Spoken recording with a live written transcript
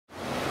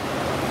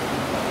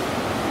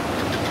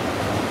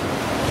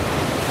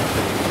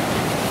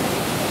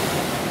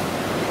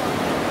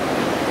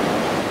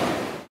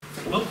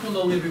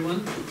along everyone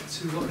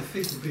to what I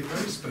think will be a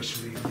very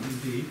special evening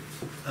indeed.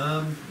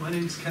 My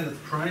name is Kenneth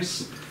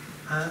Price,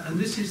 and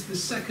this is the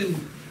second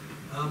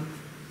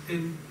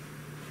in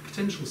a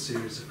potential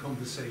series of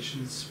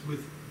conversations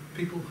with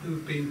people who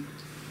have been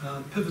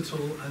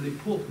pivotal and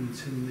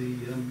important in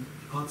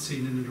the art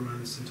scene in and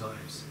around St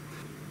Ives.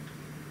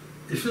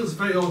 It feels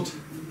very odd.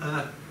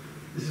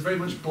 This is very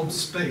much Bob's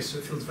space, so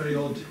it feels very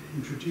odd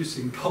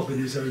introducing Bob in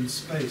his own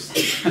space.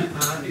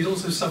 He's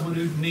also someone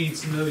who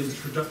needs no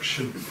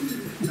introduction.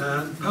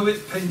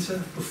 Poet,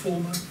 painter,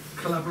 performer,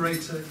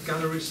 collaborator,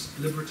 gallerist,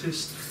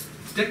 librettist,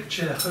 deck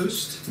chair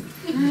host,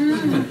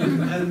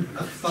 and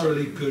a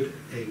thoroughly good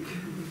egg.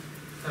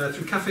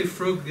 Through Café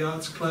Frug, the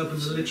Arts Club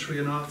and the Literary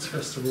and Arts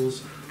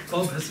Festivals,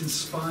 Bob has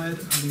inspired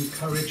and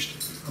encouraged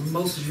a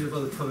multitude of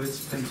other poets,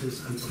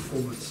 painters and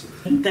performers.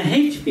 The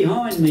hedge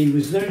behind me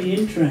was very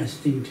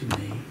interesting to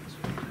me,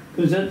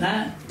 because at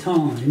that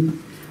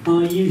time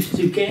I used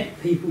to get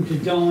people to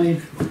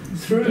dive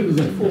through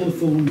the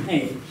hawthorn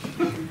hedge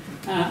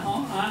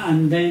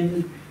and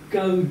then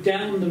go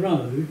down the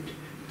road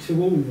to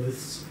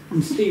Woolworths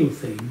and steal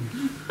things.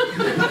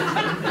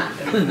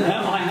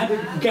 I had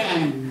a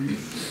gang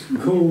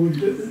called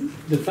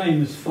the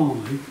Famous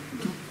Five.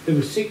 There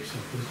were 6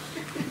 of us.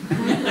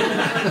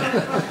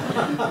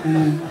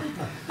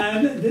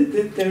 And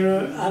there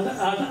are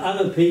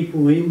other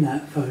people in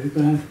that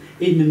photograph.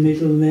 In the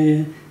middle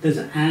there's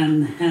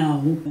Anne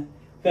Howe,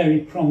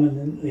 very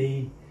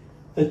prominently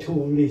the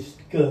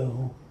tallest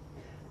girl,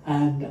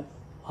 and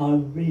I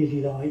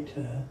really liked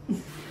her.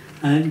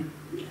 And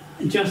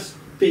just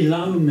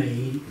below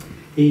me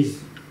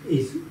is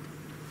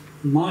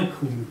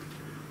Michael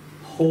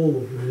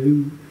Hall,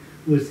 who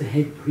was the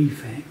head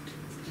prefect,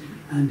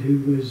 and who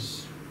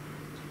was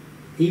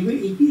he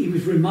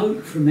was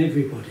remote from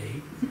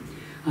everybody,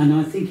 and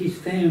I think his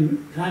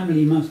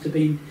family must have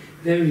been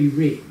very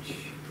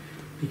rich,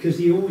 because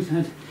he always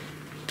had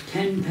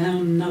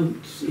 £10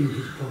 notes in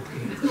his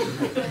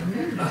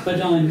pocket.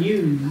 But I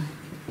knew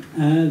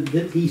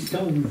that he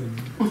stole them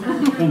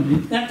from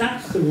him.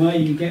 That's the way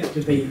you get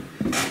to be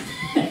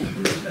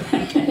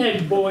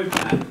head boy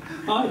band.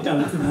 I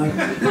don't know.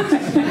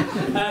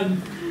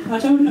 I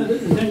don't know that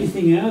there's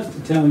anything else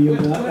to tell you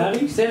about that,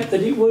 except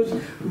that it was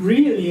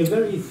really a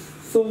very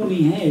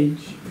thorny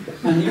hedge,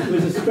 and it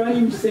was a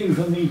strange thing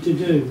for me to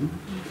do.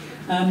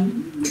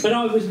 But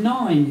I was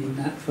 9 in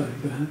that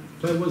photograph.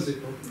 Where was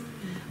it, Bob?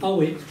 Oh,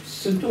 it's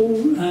St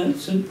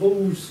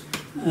Paul's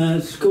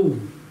School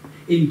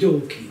in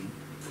Dorking.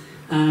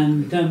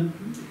 And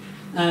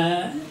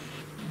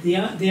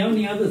the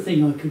only other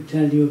thing I could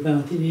tell you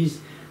about it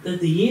is that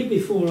the year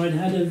before I'd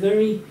had a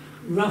very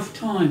rough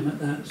time at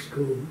that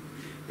school,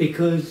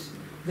 because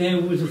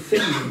there was a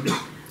film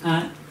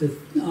at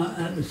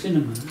the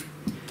cinema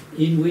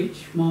in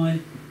which my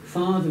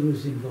father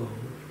was involved.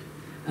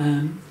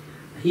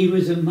 He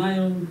was a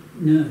male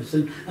nurse,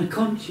 and a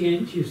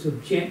conscientious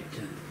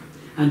objector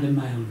and a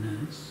male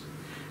nurse,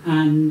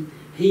 and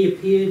he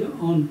appeared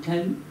on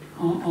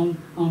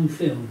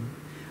film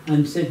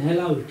and said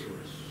hello to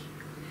us.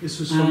 This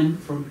was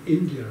from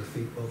India, I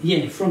think, Bob.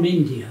 Yeah, from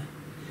India.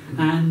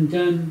 And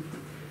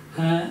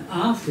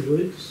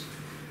afterwards,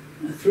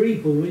 3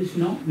 boys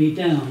knocked me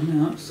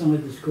down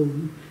outside the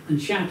school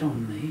and shat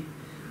on me,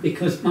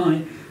 because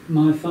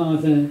my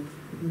father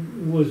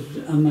was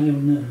a male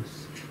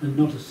nurse and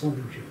not a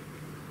soldier.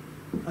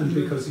 And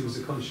because he was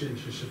a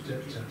conscientious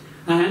objector.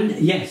 And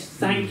yes,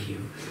 thank you,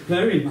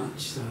 very much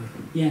so.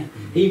 Yeah,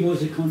 he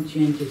was a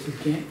conscientious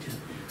objector,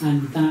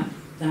 and that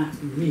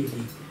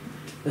really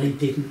they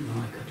didn't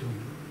like at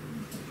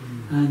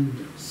all.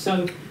 And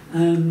so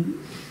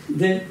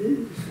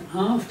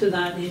after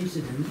that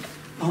incident,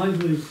 I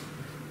was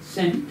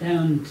sent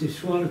down to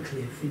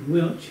Swallowcliffe in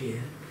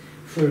Wiltshire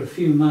for a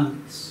few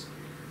months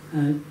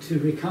to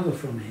recover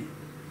from it.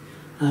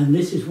 And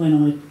this is when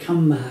I'd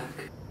come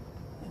back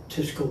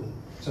to school.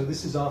 So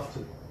this is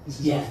after? This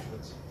is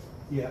afterwards?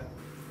 Yeah.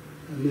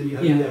 And then you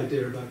had the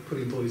idea about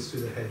putting boys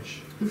through the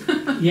hedge.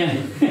 Yeah,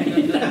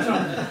 that's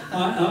right.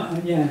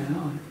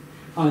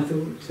 I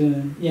thought,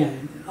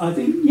 I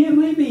think,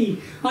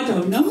 maybe, I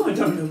don't know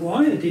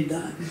why I did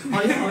that.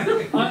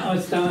 I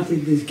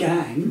started this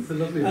gang,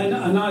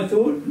 and I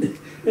thought,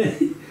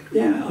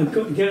 I've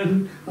got to get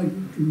them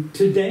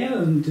to dare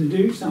them to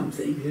do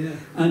something. Yeah.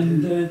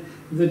 And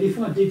that if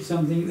I did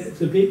something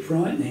that's a bit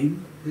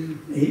frightening,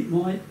 it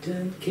might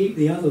keep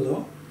the other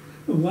lot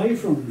away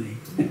from me.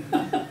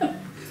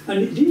 And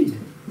it did.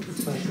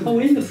 Oh,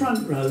 in the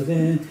front row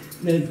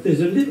there's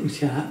a little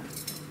chap.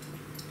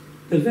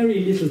 The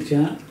very little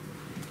chap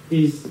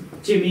is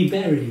Jimmy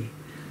Berry,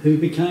 who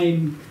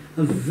became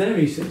a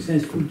very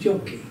successful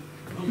jockey.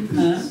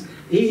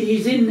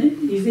 He's in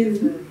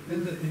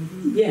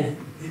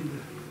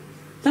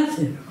that's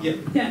it.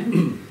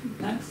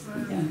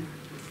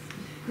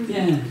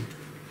 Yeah.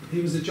 He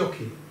was a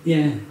jockey.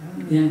 Yeah.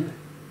 Okay.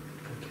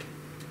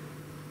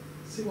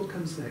 See what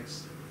comes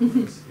next.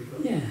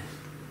 Yeah.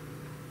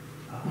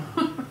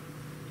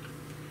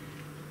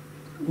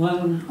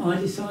 Well, I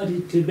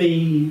decided to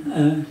be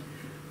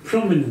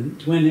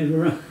prominent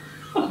whenever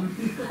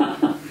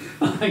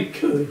I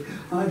could.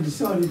 I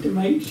decided to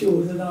make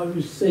sure that I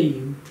was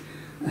seen.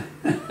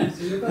 So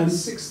you're about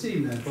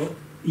 16 there, Bob?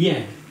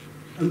 Yeah.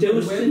 And when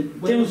was this?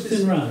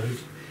 Dilston Road.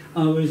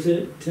 I was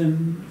at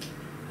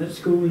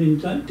school in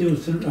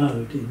Dilston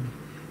Road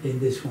in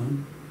this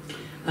one.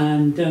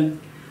 And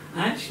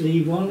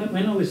actually,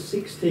 when I was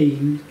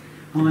 16,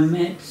 I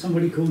met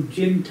somebody called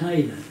Jim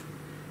Taylor,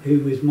 who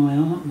was my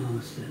art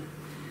master,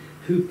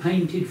 who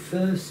painted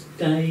first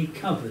day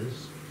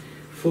covers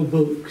for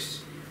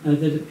books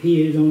that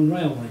appeared on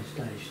railway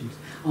stations.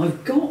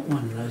 I've got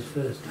one of those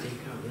first day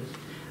covers,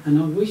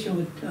 and I wish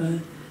I'd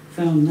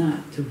found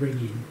that to bring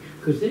in,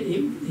 because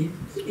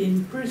it's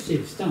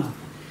impressive stuff.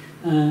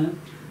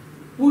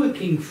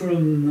 Working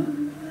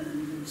from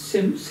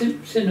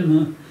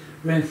cinema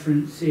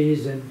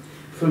references and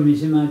from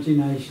his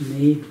imagination,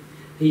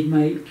 he'd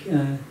make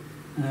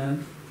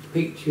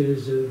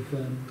pictures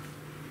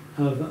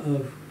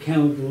of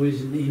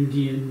cowboys and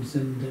Indians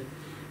and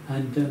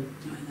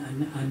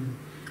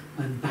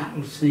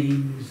battle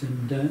scenes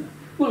and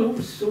well, all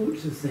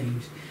sorts of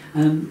things.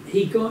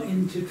 He got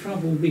into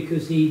trouble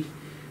because he'd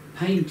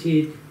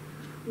painted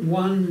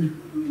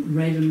one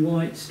red and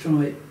white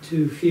stripe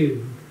too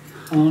few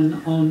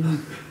on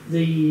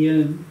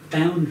the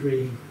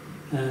boundary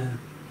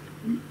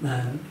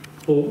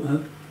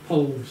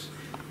poles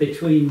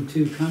between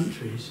two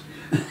countries.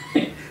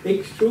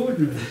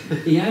 Extraordinary.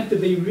 He had to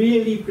be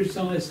really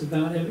precise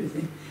about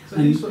everything, so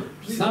and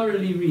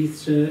thoroughly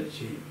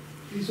research it.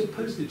 These were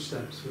postage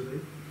stamps, were they?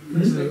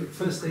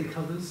 First day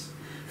covers?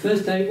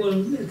 First day,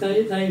 well,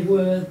 they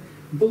were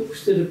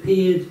books that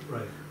appeared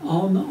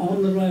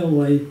on the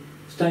railway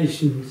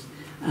stations,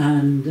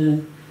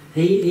 and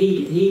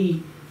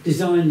he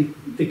designed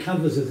the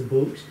covers of the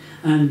books,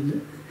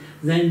 and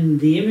then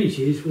the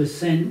images were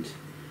sent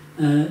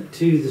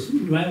to the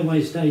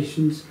railway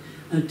stations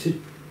to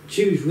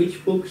choose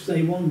which books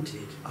they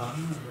wanted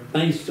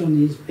based on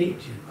his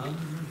picture.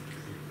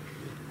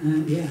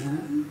 Yeah,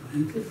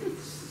 and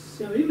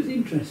so it was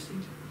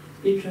interesting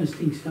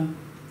stuff.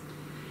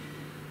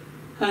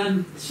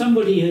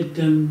 Somebody had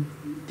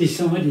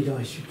decided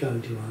I should go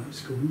to art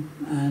school,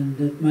 and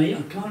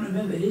I can't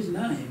remember his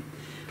name,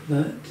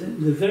 but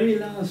the very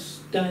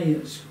last day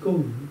at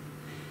school,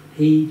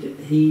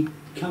 he'd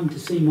come to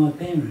see my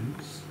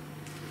parents,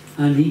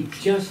 and he'd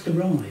just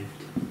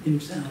arrived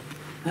himself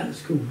at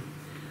school,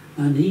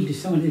 and he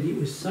decided it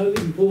was so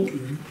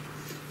important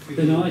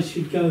that I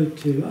should go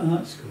to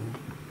art school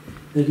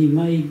that he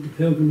made the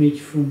pilgrimage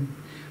from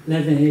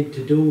Leatherhead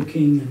to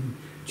Dorking and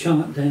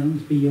Chart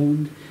Downs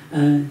beyond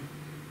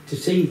to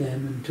see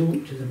them and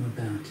talk to them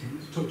about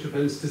it. Talk to your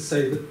parents to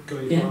say that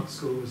going to art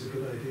school was a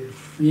good idea.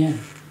 Yeah,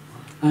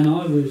 and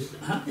I was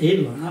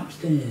ill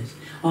upstairs.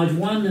 I'd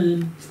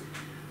won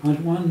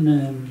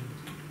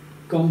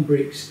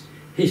Gombrick's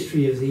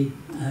History of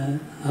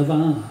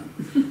Art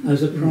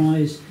as a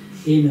prize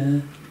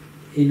in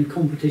a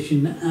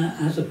competition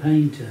as a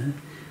painter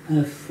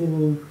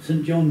for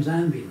St John's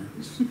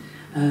Ambulance,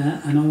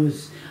 and I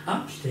was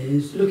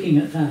upstairs looking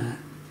at that,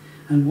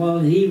 and while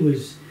he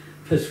was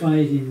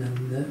persuading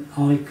them that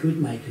I could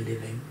make a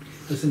living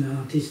as an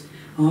artist,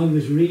 I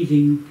was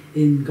reading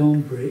in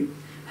Gombrick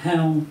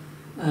how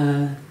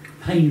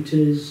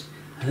painters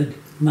had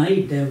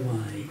made their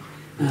way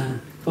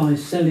by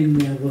selling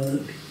their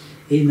work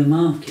in the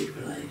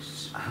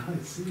marketplace. I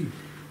see.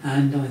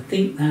 And I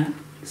think that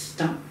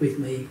stuck with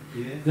me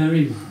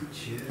very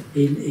much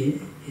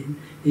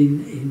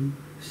in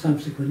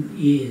subsequent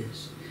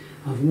years.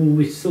 I've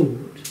always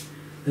thought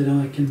that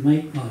I can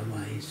make my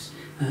ways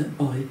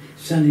by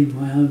selling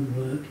my own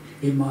work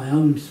in my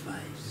own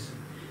space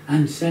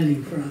and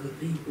selling for other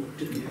people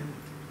too. Yeah.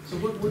 So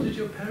what did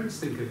your parents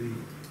think of you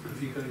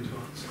going to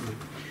art school?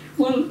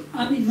 Well,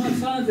 I mean, my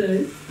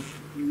father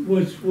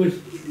was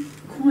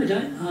quite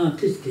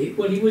artistic.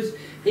 Well, he was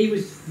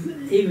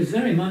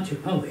very much a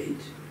poet.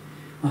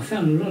 I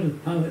found a lot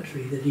of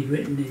poetry that he'd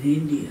written in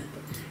India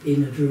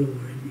in a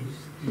drawer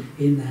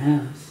in the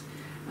house,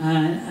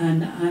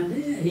 and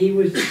he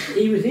was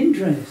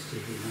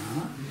interested in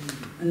art.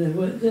 And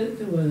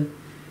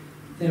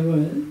there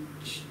were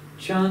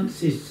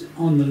chances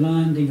on the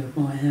landing of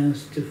my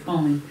house to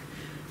find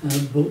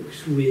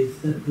books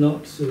with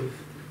lots of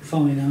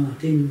fine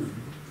art in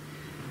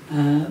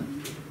them.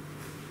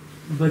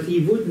 But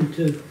he wouldn't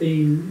have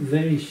been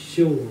very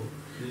sure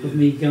of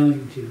me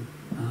going to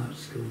art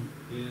school.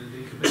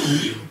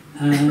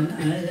 And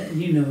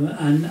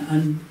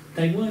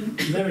they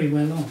weren't very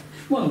well off.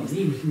 Well,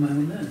 he was a male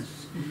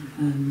nurse,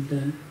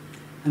 and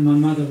my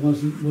mother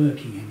wasn't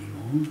working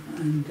anymore,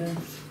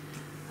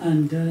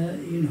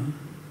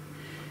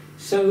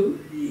 so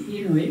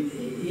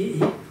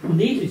it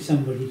needed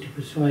somebody to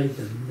persuade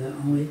them that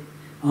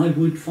I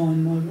would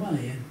find my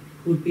way and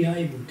would be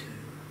able to.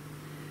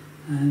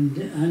 And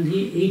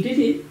he did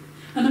it,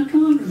 and I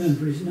can't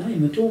remember his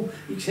name at all,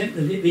 except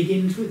that it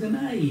begins with an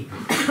A.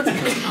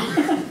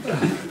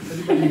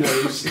 Everybody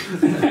knows.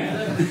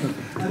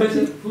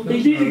 But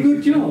he did a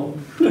good job.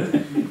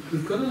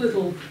 We've got a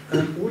little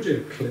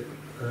audio clip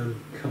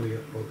coming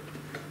up, Bob.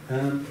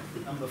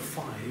 number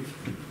 5.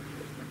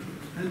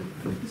 And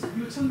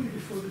you were telling me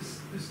before this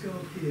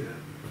girl here.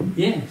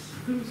 Yes.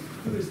 Who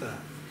is that?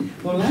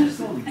 Well, that's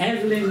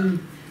Evelyn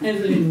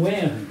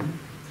Waring,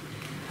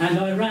 and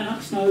I ran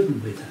up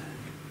Snowdon with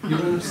her. You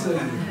ran up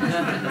Snowdon?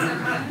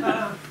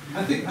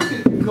 I think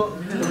we've got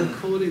a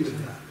recording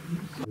of that.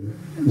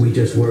 We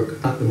just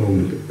work at the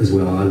moment as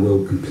well. I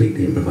will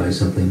completely improvise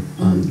something,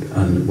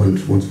 and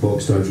once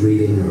Bob starts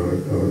reading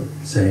or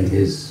saying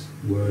his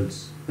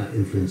words, that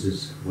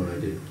influences what I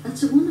do.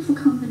 That's a wonderful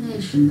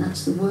combination.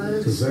 That's the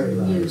words It's very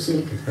and loud.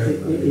 music. It's very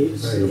loud.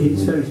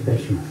 It's very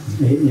special.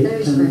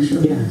 Very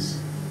special, yes.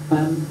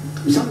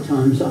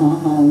 Sometimes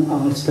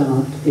I'll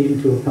start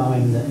into a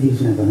poem that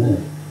he's never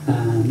heard.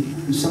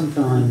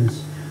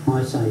 Sometimes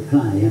I say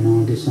play and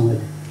I'll decide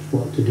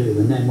what to do,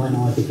 and then when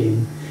I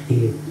begin,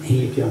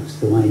 he adjusts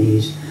the way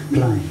he's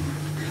playing.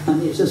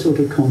 And it's a sort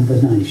of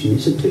combination.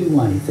 It's a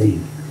two-way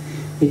thing.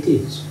 It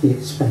is.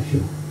 It's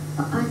special.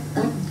 I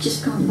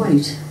just can't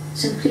wait.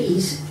 So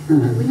please,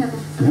 we have a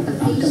I don't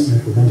know piece.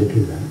 if we're going to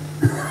do that.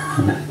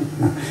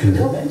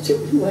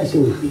 Where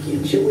shall we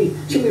begin? Shall we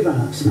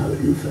run up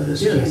Snowdon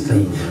first? Yeah,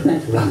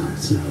 Let's run up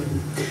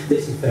Snowdon.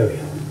 This is very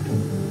old.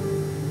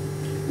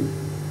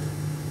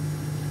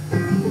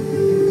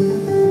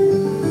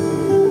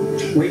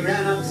 We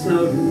ran up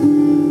Snowdon,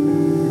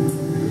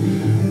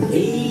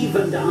 Eve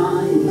and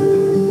I,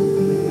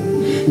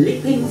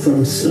 leaping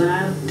from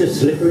slab to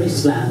slippery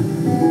slab,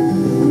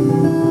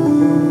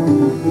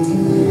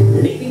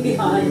 leaving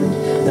behind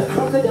the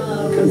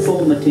crocodile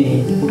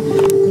conformity,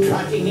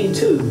 trudging in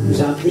twos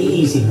up the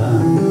easy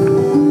path.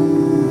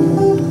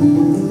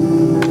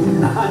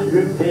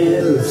 100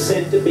 pair of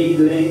centipede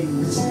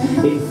legs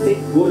in thick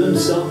woolen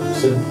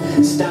socks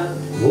and stout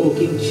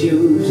walking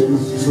shoes,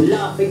 and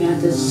laughing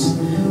at us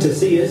to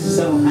see us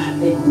so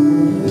happy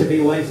to be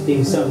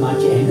wasting so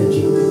much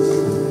energy.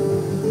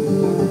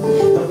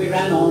 But we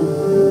ran on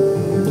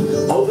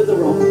over the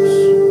rocks,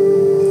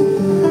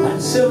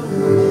 and soon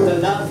the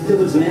laughter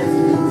was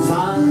left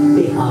far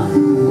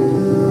behind.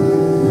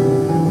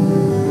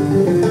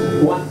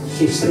 Once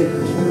she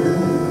slipped,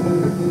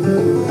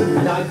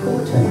 and I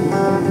caught her.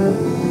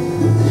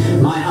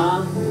 My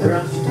arm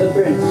brushed her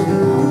breast.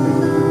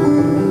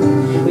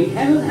 We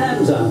held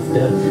hands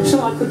after,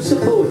 so I could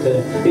support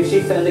her if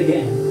she fell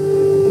again.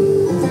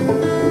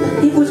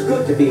 It was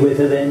good to be with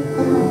her then.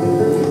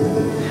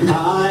 Her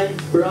eyes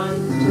bright,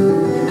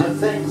 her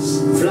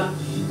face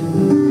flushed,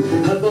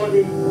 her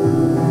body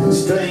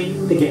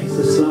strained against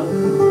the slope.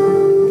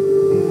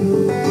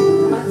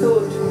 I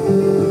thought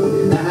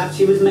perhaps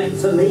she was meant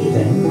for me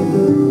then.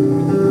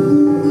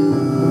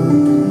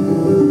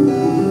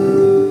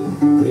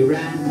 We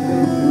ran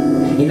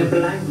in a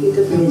blanket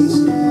of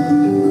mist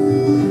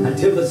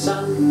until the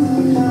sun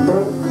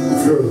broke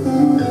through.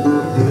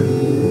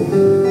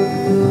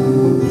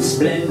 Its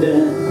splendor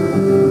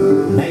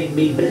made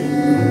me blink.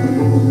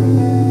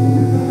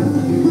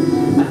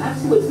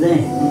 Perhaps it was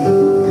then,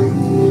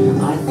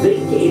 I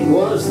think it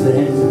was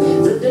then,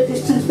 that the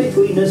distance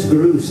between us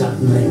grew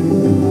suddenly.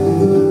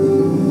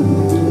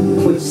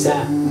 We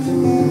sat,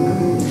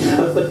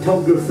 a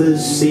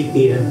photographer's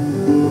sepia,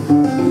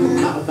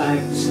 our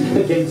backs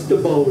against a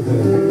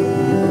boulder,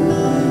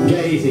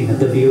 gazing at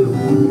the view.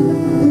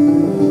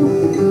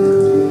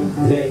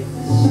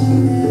 Lakes,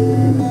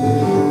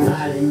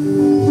 valleys,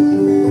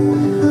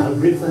 a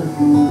river,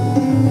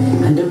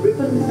 and a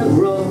ribbon of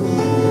road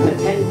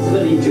 1/10 of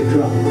an inch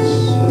across.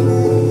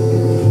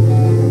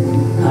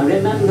 I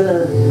remember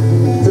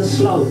the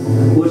slope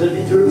was a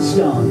litter of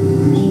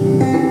stones.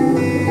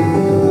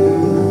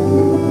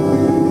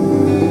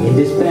 In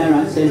despair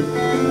I said,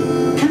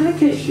 "Can I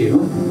kiss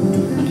you?"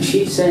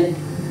 She said,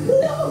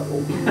 "No."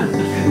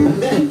 And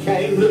then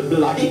came the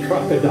bloody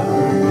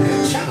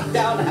crocodile, shut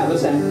down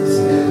haversacks,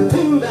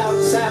 pulled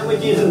out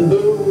sandwiches and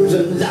booze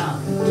and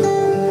laughed.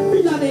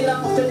 Bloody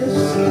laughed at us.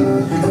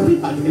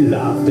 Bloody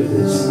laughed at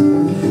us.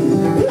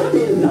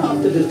 Bloody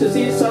laughed at us to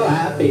see us so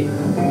happy,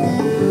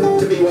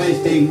 to be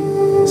wasting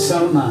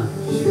so much.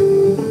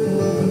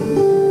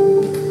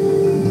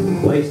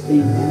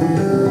 Wasting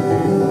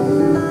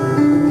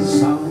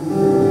so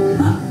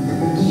much.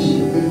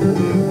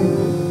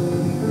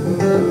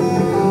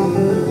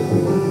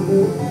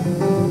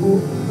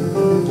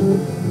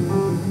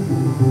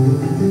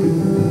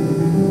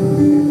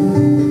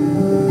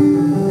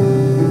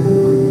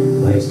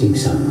 Wasting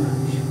so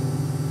much.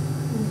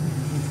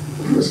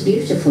 It was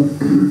beautiful.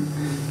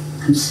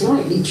 I'm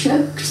slightly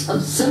choked,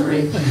 I'm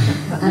sorry.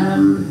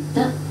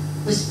 That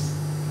was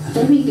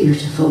very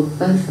beautiful,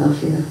 both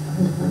of you.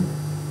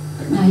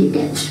 Now you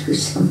get through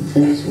some of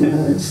those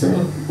words.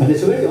 And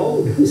it's a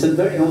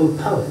very old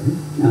poem.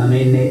 I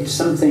mean, it's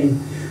something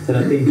that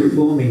I've been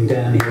performing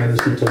down here ever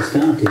since I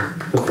started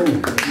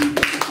performing.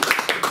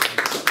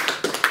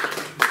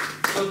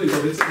 Lovely,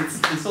 Bob.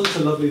 It's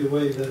also lovely the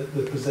way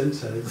the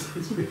presenter is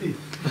really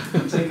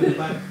taken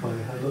aback by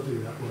how lovely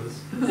that was.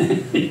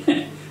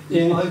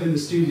 Yeah. Live in the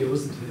studio,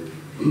 wasn't it?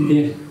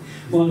 Yeah.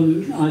 Well,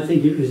 I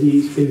think it was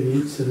the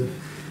experience of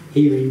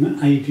hearing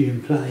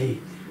Adrian play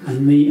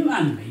and me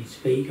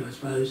speak, I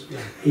suppose, Yeah.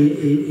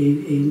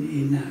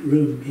 in that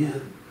room. Yeah.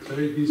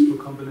 Very beautiful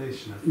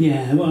combination. I think.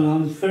 Yeah. Well, I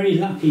was very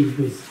lucky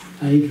with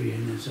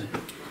Adrian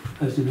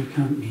as an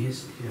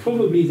accompanist. Yeah.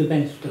 Probably the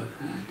best I've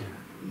had.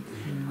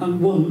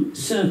 Well,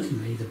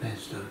 certainly the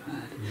best I've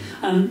had.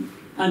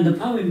 And the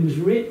poem was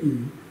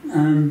written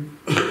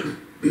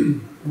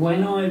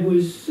when I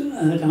was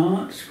at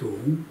art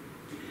school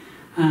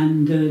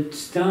and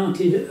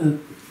started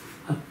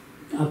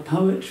a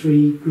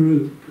poetry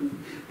group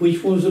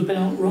which was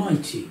about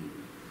writing.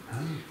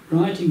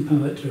 Writing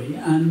poetry,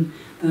 and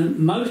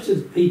most of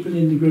the people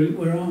in the group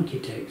were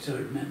architects, I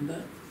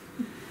remember,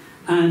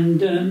 and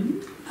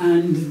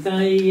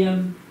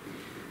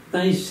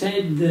they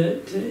said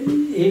that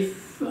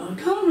if I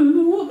can't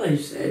remember what they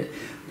said,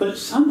 but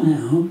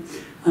somehow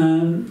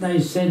they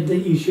said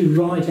that you should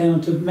write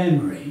out of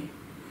memory,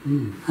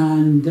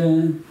 and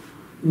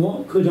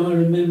what could I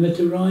remember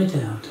to write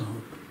out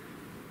of?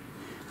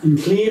 And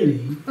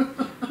clearly,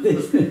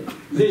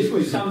 this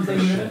was something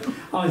that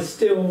I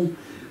still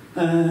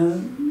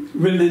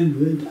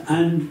remembered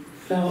and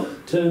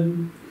felt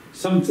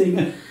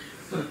something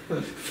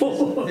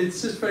for.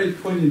 It's just very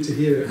poignant to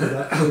hear it with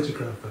that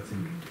photograph, I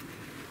think.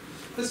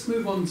 Let's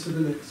move on to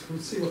the next. We'll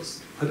see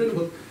what's. I don't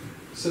know what.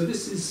 So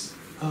this is.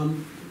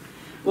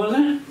 Well,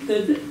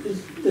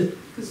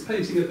 This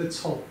painting at the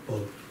top,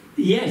 Bob.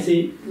 yes,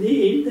 the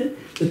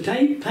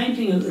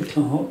painting at the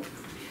top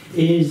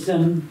is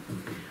a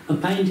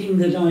painting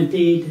that I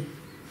did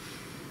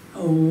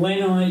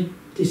when I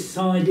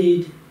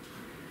decided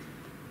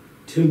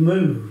to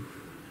move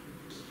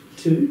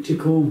to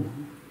Cornwall.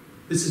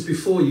 This is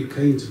before you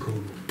came to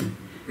Cornwall.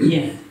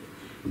 Yeah,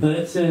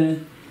 but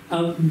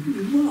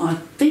I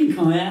think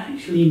I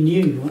actually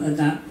knew at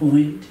that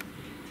point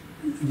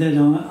that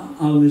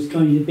I was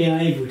going to be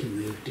able to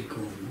move to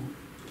Cornwall.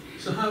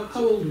 So how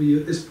old were you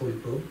at this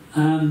point, Bob?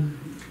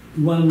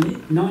 Well,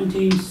 in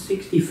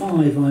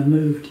 1965 I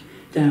moved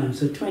down,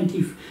 so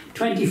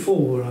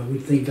 24 I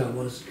would think I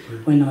was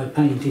when I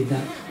painted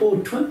that,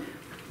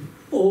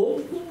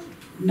 or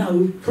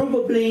no,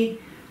 probably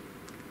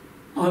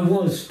I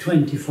was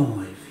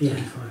 25. Yeah.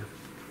 25.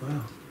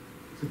 Wow,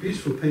 it's a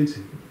beautiful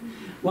painting.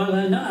 Well,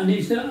 and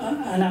it's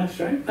an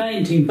abstract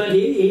painting, but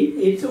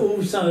it's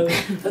also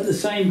at the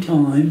same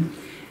time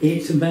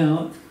it's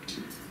about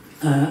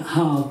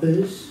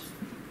harbours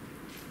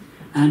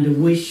and a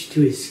wish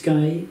to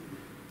escape,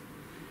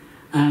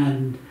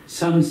 and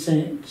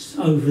sunsets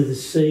over the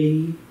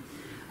sea,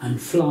 and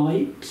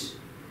flight.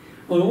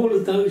 Well, all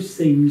of those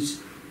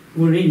things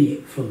were in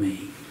it for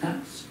me.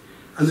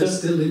 And they're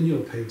still in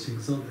your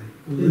paintings, aren't they?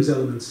 All those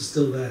elements are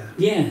still there.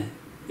 Yeah,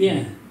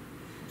 yeah.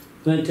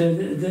 But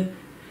that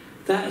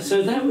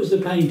was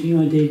the painting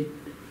I did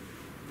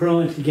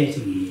prior to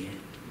getting here,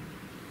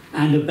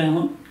 and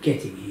about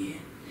getting here.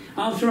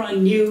 After I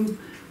knew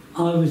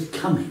I was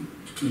coming,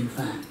 in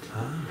fact,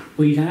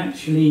 we'd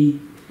actually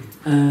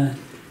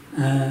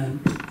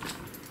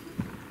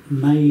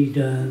made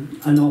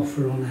an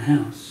offer on a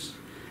house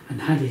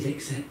and had it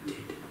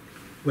accepted.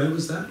 Where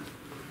was that?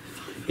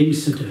 In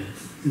St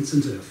Earth. In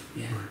St Earth.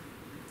 Yeah. Right.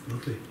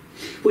 Lovely.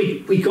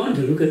 We gone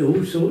to look at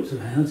all sorts of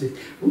houses.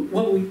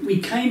 Well, we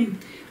came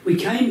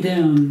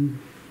down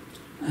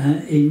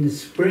in the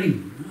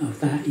spring of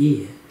that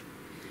year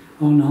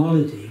on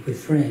holiday with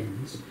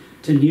friends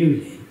to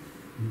Newlyn,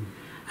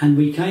 and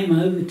we came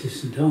over to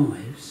St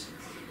Ives,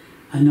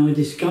 and I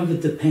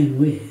discovered the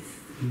Penwith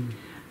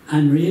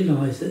and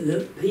realised that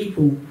the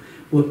people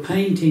were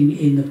painting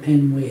in the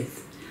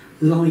Penwith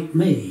like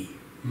me,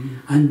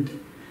 and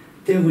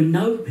there were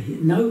no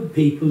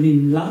people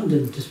in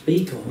London to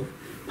speak of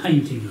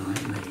painting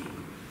like me,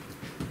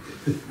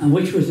 and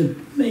which was a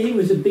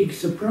big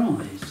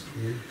surprise.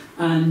 Yeah.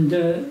 And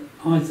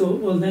I thought,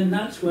 well, then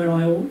that's where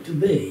I ought to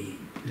be.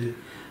 Yeah.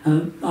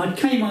 I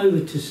came over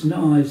to St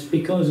Ives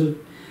because of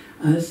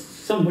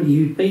somebody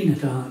who'd been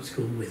at art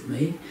school with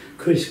me,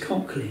 Chris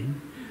Coughlin,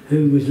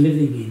 who was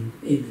living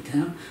in the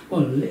town.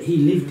 Well, he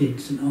lived in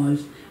St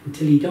Ives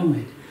until he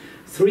died.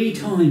 3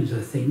 times, I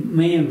think,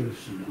 mayor of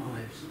St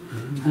Ives,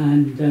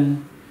 and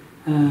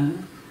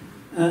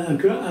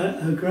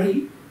a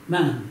great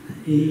man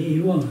he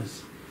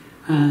was.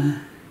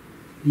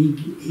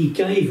 He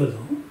gave a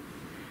lot,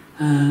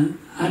 and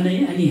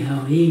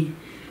anyhow he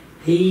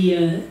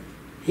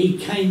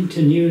came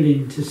to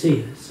Newlyn to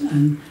see us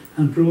and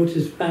brought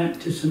us back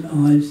to St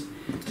Ives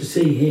to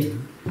see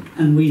him,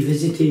 and we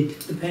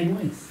visited the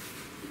Penwith,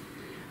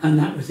 and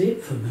that was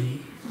it for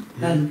me.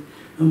 Yeah.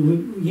 And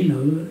we, you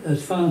know,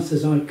 as fast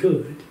as I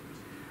could,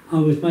 I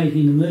was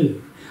making the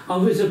move. I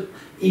was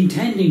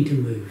intending to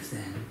move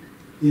then.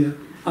 Yeah.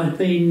 I'd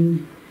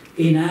been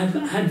in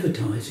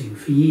advertising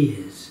for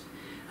years,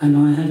 and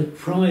I had a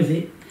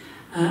private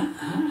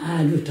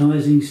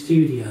advertising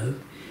studio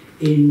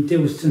in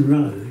Dilston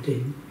Road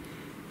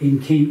in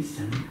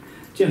Kingston,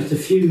 just a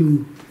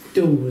few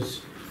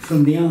doors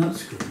from the art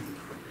school.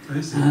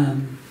 I see.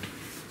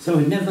 So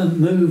I'd never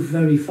moved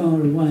very far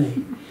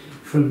away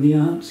from the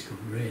art school,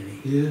 really.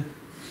 Yeah.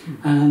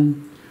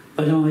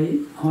 But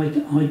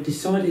I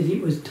decided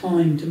it was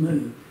time to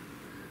move.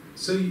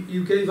 So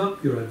you gave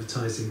up your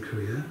advertising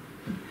career?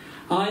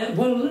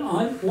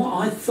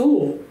 What I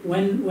thought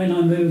when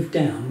I moved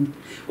down,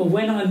 or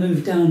when I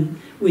moved down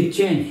with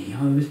Jenny,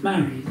 I was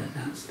married at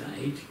that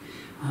stage.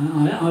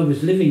 I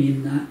was living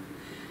in that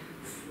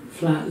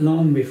flat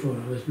long before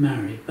I was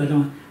married, but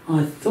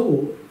I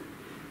thought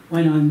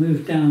when I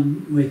moved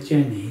down with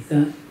Jenny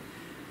that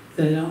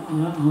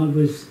I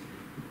was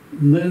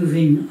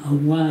moving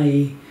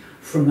away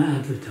from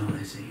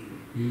advertising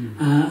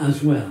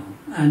as well,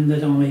 and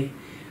that I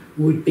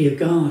would be a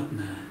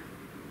gardener.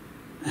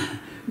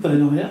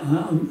 But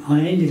I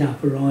ended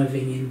up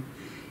arriving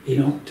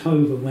in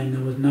October when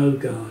there was no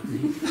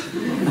gardening,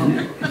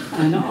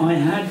 and I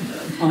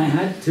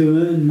had to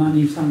earn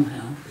money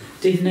somehow.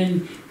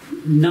 Didn't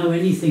know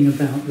anything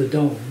about the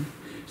doll,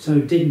 so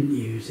didn't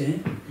use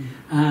it,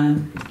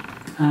 and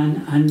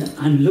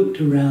looked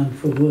around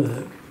for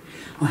work.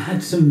 I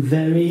had some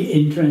very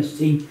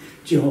interesting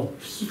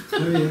jobs.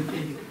 Oh, yeah.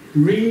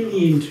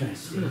 Really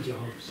interesting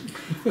jobs.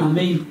 I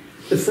mean,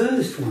 the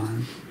first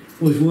one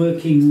was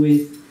working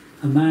with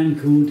a man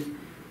called.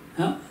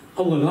 I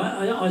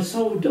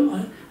sold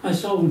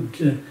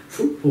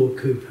football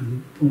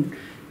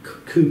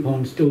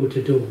coupons door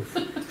to door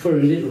for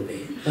a little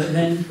bit, but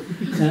then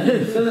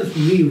the first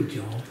real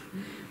job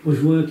was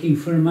working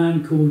for a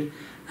man called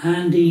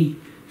Andy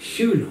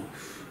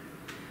Shuloff,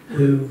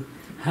 who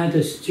had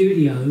a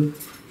studio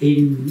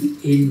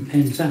in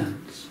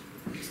Penzance,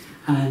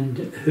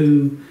 and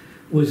who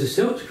was a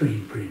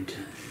silkscreen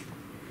printer.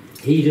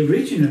 He'd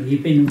originally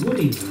been a wood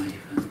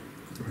engraver,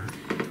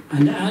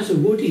 and as a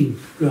wood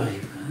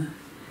engraver,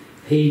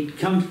 he'd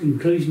come to the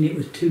conclusion it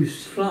was too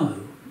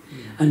slow,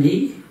 and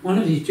one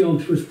of his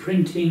jobs was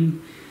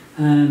printing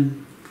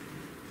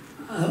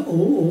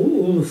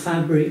all the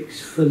fabrics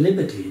for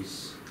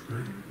Liberties,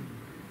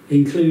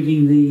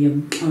 including the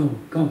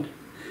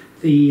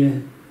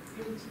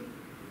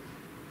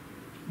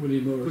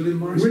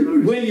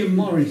William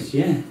Morris,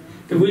 yeah,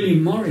 the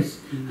William Morris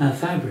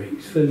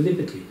fabrics for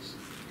Liberties,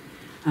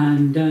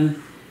 and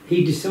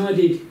he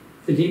decided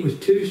that it was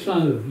too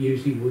slow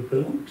using wood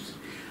blocks,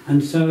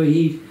 and so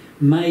he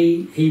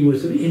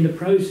was in the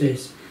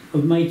process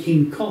of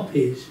making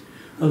copies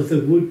of the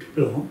wood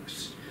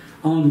blocks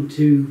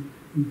onto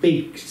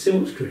big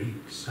silk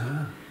screens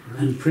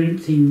and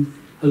printing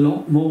a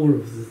lot more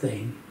of the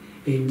thing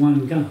in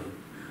one go,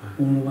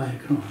 all the way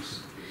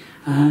across.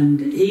 And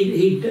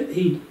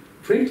he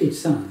printed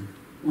some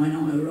when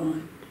I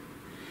arrived,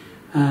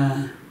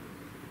 and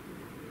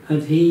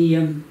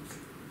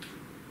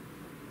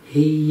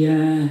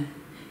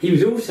he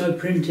was also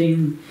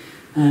printing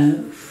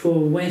for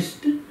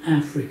West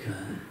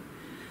Africa,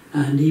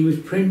 and he was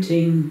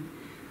printing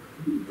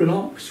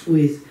blocks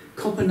with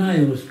copper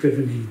nails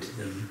driven into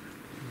them.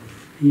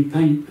 He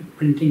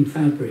printing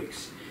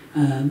fabrics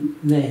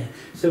there.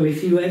 So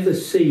if you ever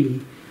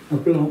see a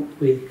block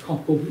with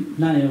copper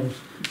nails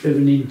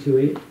driven into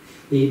it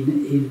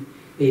in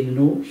an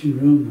auction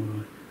room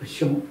or a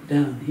shop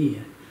down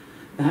here,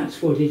 that's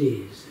what it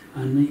is.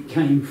 And it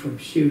came from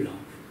Shuloff.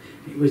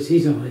 It was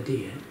his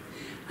idea.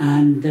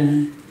 And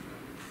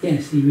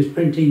yes, he was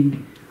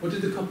printing. What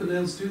did the copper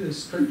nails do? They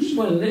stretched?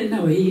 Well,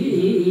 no,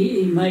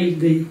 he made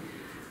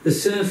the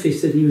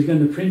surface that he was going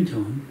to print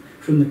on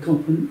from the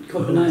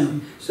copper nail.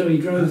 So he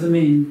drove them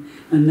in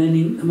and then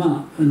inked them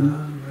up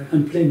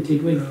and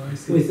printed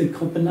with the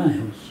copper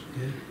nails.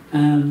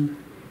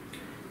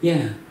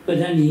 Yeah. But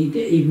then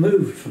he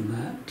moved from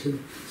that to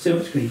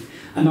silk screen,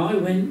 and I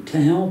went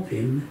to help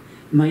him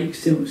make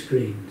silk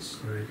screens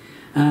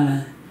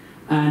and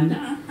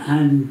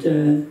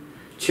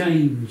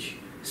change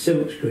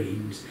silk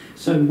screens.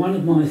 So one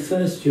of my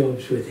first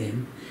jobs with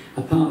him,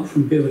 apart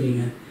from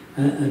building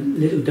a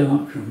little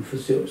darkroom for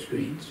silk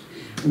screens,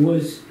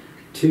 was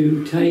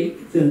to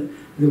take the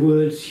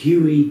words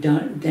Huey,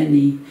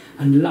 Denny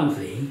and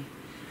Lovey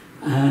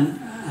and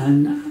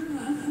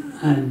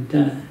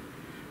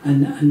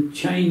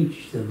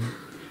change them.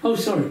 Oh,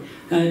 sorry,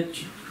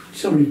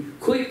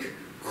 Quick,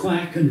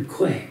 Quack and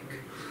Quack,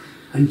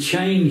 and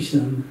change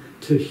them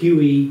to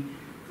Huey,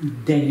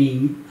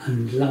 Denny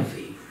and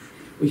Lovey,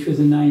 which were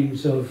the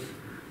names of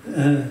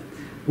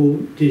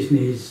Walt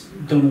Disney's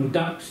Donald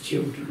Duck's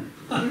children.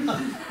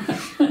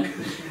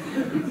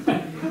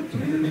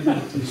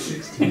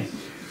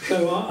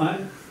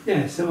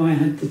 So I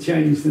had to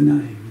change the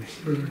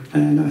names,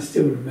 and I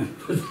still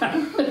remember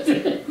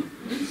that.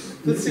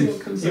 Let's see what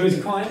comes. It was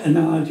quite an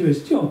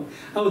arduous job.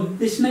 Oh,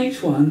 this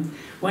next one,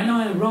 when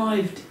I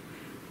arrived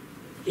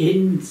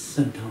in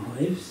St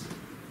Ives,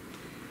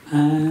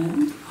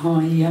 I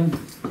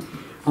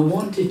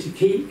wanted to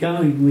keep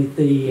going with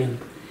the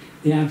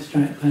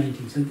abstract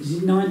painting. So this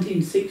is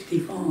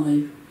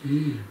 1965,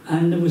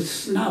 and there was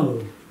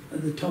snow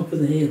at the top of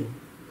the hill.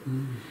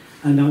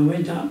 And I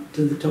went up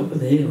to the top of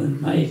the hill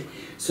and made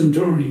some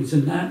drawings,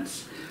 and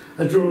that's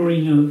a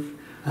drawing of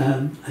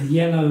a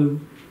yellow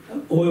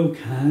oil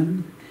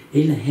can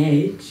in a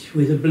hedge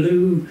with a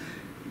blue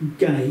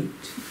gate,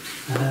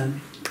 a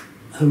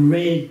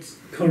red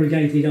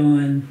corrugated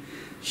iron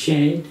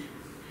shed,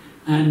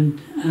 and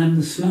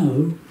the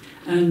snow,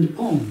 and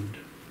pond,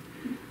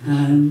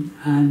 and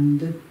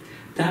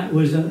that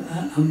was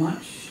a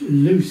much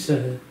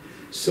looser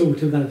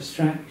sort of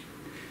abstract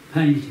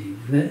painting,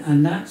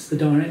 and that's the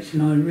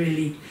direction I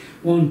really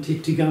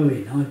wanted to go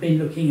in. I've been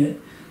looking at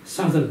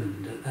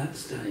Sutherland at that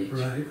stage.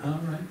 Right, all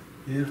right,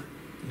 yeah.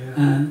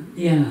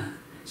 Yeah.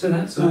 So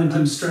that's So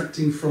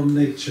abstracting from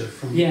nature,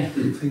 from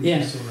things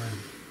you saw around.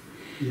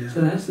 Yeah.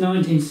 So that's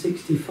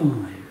 1965.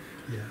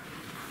 Yeah.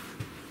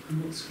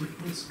 And what's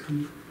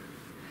come?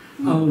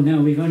 Oh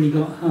no, we've only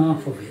got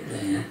half of it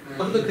there.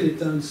 I'm looking at it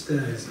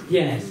downstairs.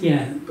 Yes,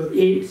 yeah. But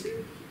It's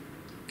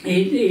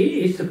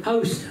a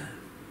poster,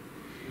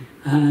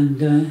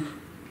 and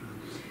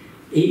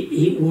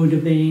it would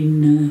have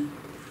been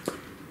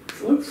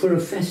for a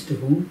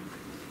festival.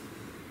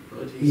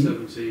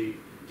 1970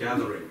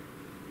 gathering.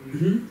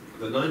 Hmm?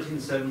 The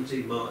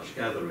 1970 March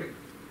gathering.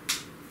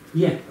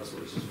 Yeah, That's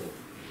what this is for.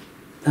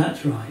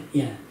 that's right.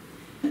 Yeah,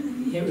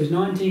 it was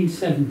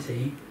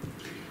 1970,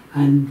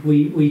 and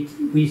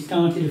we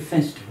started a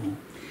festival.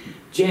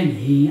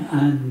 Jenny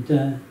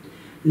and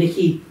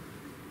Nikki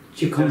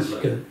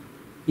Jakonska,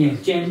 yeah,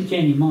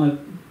 Jenny, my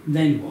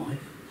then wife,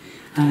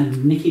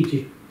 and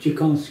Nikki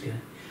Jakonska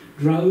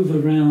drove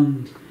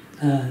around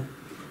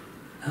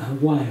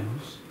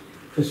Wales,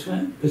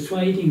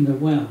 persuading the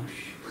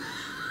Welsh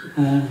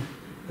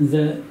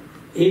that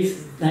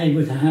if they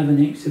were to have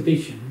an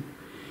exhibition,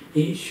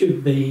 it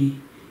should be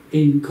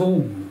in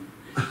Cornwall,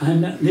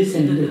 and at this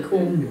end of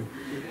Cornwall.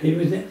 It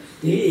was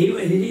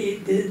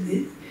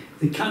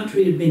the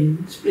country had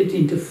been split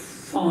into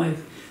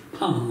 5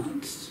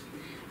 parts,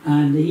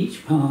 and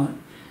each part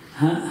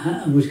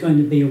was going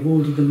to be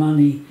awarded the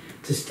money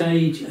to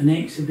stage an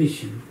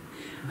exhibition,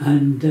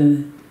 and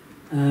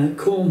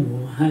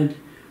Cornwall had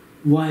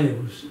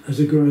Wales as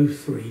a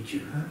growth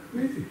region.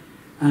 Really?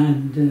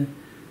 And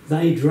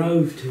they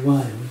drove to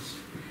Wales,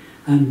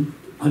 and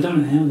I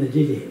don't know how they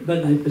did it,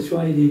 but they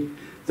persuaded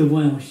the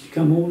Welsh to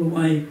come all the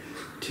way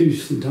to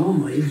St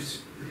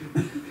Ives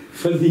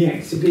for the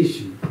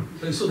exhibition.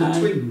 They were sort of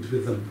twinned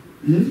with them.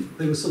 Hmm?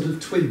 They were sort of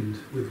twinned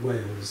with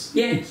Wales.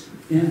 Yes,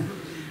 yeah.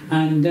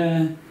 And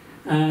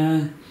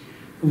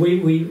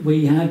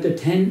we had a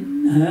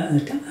tenting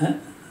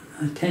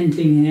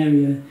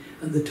area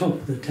at the top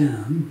of the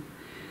town,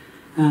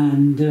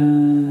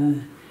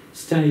 and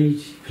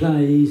stage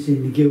plays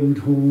in the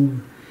Guildhall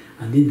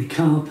and in the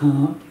car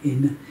park,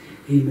 in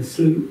the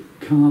Sloop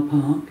car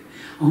park.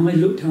 I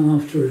looked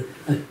after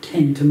a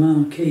tent, a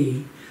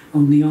marquee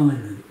on the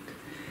island,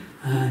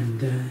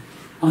 and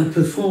I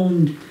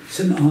performed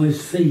St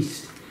Ives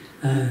Feast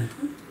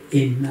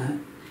in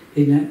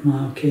that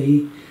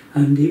marquee,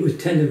 and it was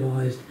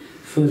televised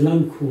for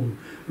local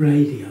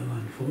radio,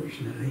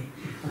 unfortunately.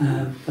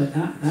 But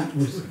that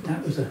was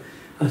a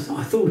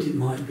I thought it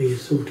might be a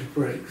sort of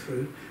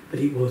breakthrough, but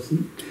it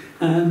wasn't.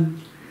 Yeah,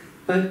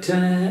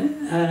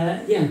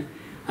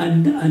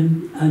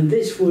 and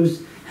this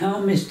was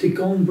how Mr.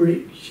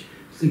 Gombrich,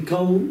 the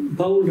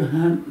Boulder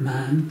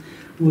man,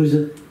 was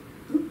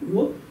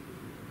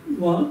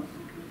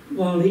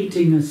while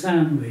eating a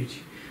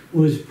sandwich,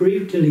 was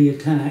brutally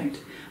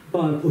attacked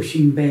by a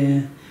pushing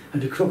bear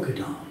and a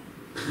crocodile,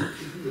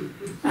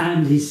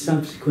 and his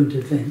subsequent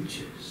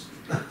adventures.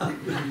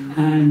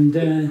 And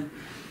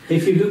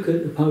if you look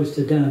at the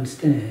poster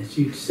downstairs,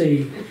 you'd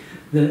see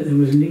that there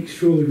was an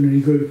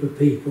extraordinary group of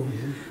people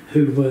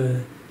who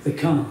were the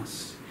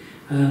cast,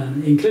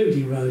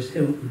 including Rose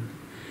Hilton,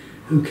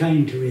 who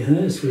came to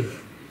rehearse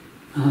with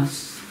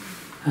us,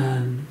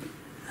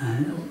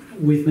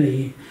 with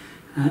me,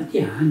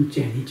 and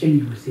Jenny.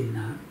 Jenny was in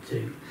that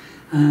too.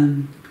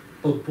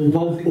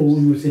 Bob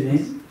Bourne was in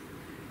it.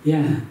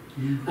 Yeah.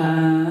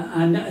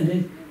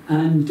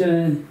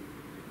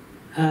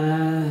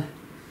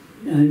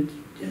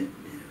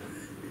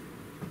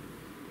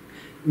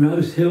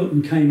 Rose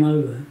Hilton came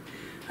over,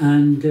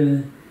 and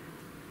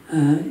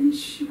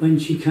when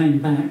she came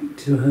back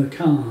to her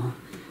car,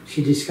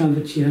 she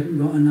discovered she hadn't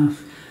got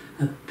enough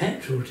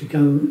petrol to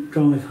go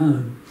drive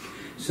home.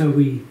 So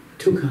we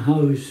took a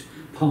hose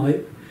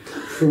pipe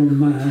from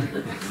my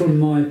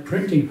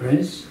printing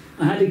press.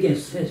 I had a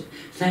guest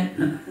set,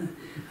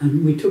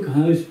 and we took a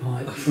hose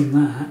pipe from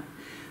that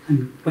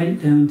and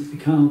went down to the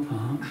car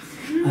park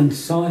and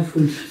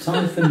siphoned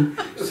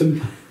some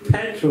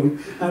petrol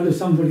out of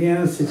somebody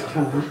else's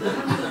car.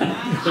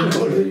 Those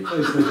were the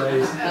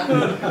days.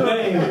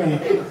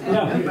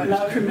 No,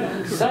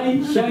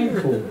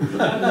 shameful.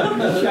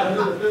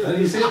 And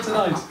you see it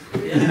tonight.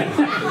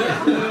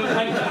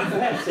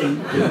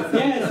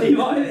 Yes,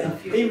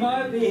 he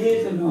might be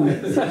here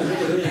tonight.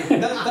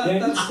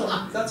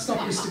 That's not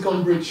Mr.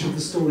 Gombrich of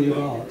the Story of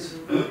Art.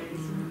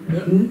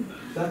 Hmm?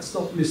 That's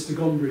not Mr.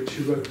 Gombrich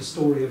who wrote the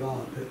Story of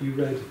Art that you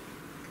read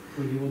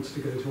when you wanted to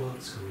go to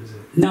art school, is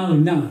it? No.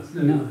 No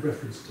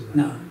reference to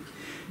that.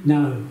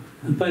 No.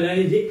 But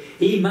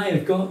he may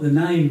have got the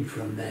name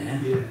from there.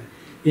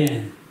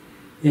 Yeah.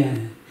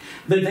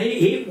 But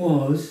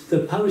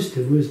the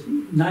poster was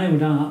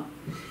nailed up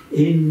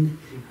in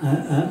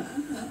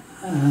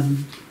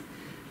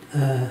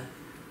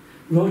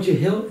Roger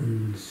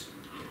Hilton's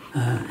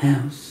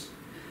house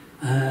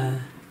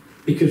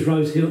because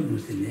Rose Hilton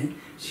was in it,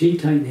 she'd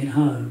taken it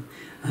home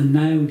and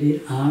nailed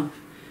it up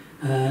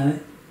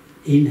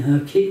in her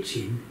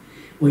kitchen,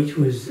 which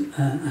was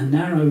a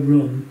narrow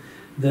room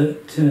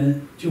that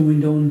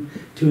joined on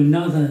to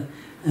another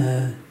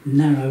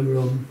narrow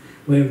room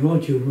where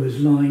Roger was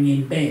lying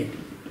in bed.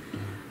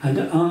 And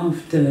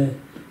after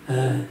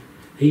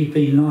he'd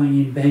been lying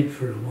in bed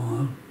for a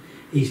while,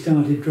 he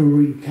started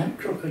drawing cat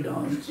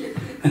crocodiles.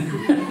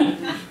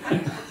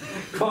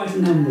 Quite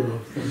a number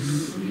of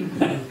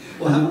them.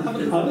 Well, have a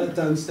look at that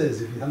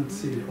downstairs if you haven't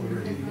seen it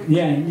already.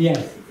 Yeah,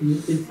 yes.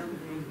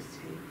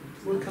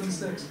 What comes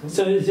next?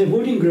 So it's a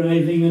wood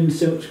engraving and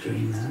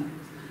silkscreen, that.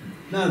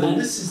 No,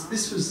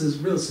 this was a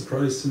real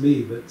surprise to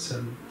me, but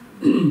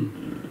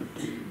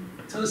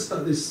tell us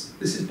about this.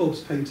 This is Bob's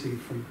painting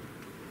from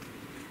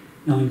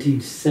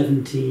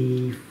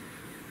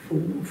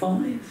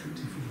 1975,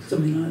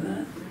 something like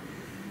that.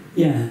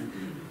 Yeah,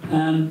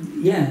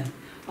 yeah.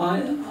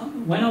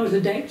 When I was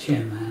a deck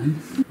chairman,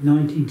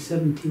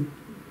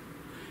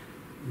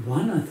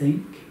 1971, I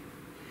think.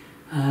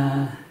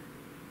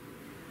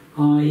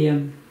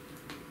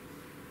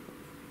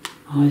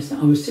 I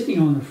was sitting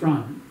on the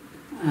front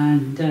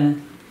and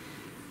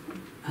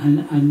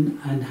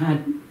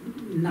had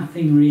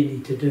nothing really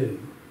to do,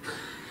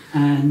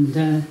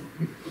 and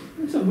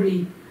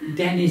somebody,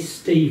 Dennis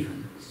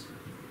Stevens,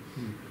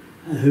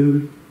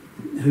 who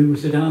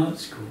was at art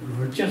school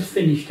or had just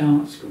finished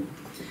art school,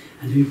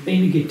 and who'd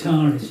been a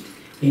guitarist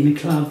in a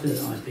club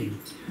that I'd been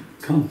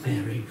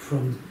comparing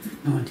from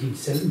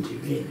 1970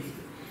 really,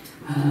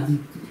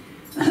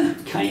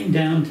 came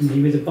down to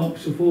me with a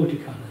box of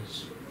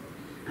watercolours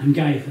and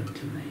gave them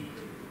to me.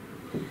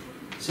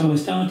 So I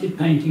started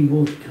painting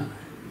watercolour.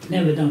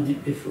 Never done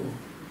it before.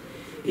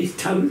 It's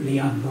totally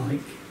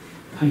unlike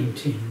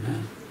painting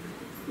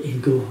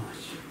in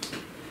gouache.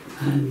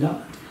 And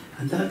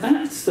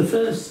that's the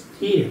first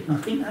year, I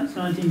think that's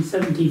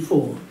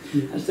 1974.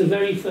 Yeah. That's the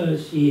very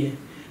first year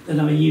that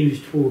I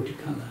used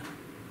watercolour.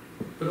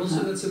 But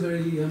also that's a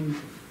very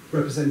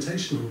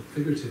representational,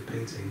 figurative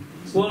painting.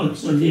 Well,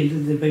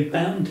 they'd be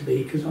bound to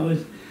be, because I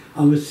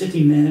was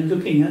sitting there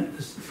looking at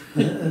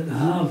the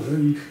harbour,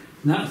 and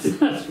that's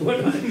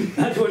what I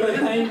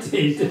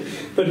painted.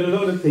 But a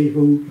lot of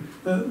people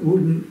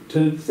wouldn't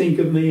think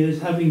of me as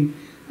having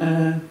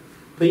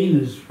been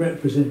as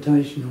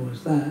representational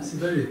as that. It's a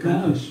very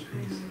accomplished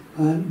piece.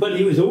 But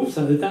it was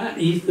also, that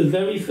is the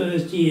very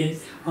first year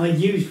I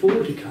used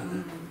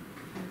watercolour.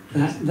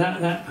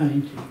 That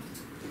painting.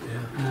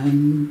 Yeah.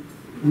 And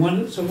one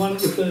of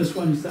the first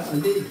ones that I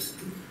did.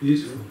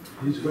 Beautiful,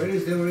 beautiful. Where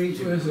is the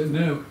original? Where is it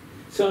now?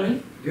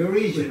 Sorry? The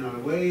original,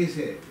 where is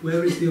it?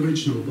 Where is the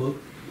original, Bob?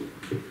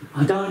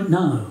 I don't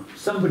know.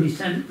 Somebody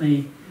sent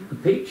me a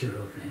picture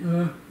of it.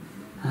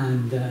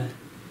 And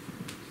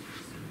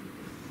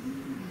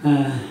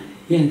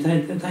yeah,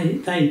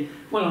 they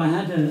well, I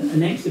had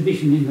an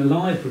exhibition in the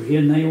library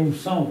and they all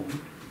sold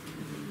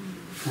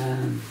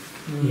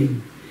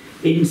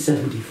in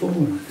 74,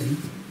 I think.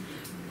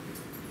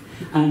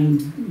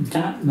 And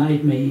that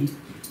made me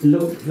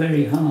look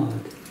very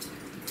hard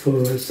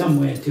for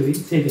somewhere to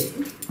exhibit.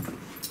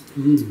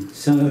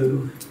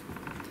 So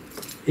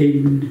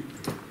in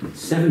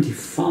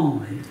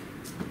 75,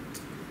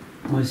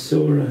 I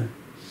saw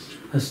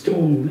a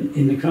stall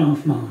in the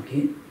craft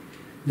market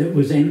that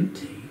was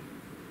empty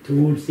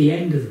towards the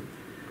end of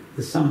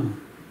the summer,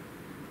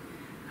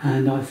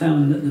 and I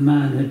found that the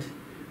man had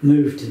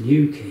moved to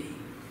Newquay,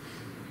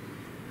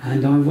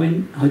 and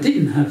I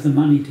didn't have the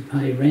money to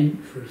pay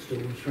rent for a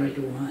stall straight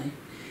away,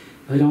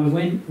 but I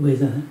went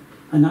with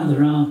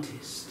another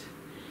artist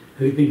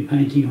who'd been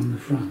painting on the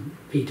front,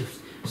 Peter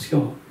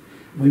Scott.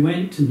 We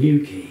went to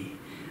Newquay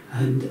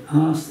and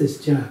asked this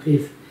chap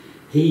if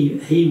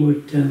he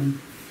would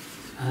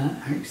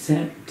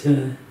accept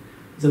the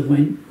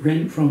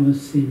rent from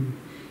us in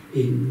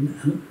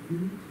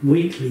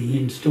weekly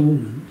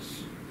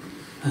instalments,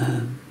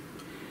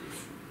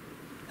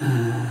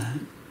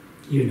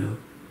 you know,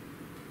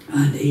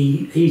 and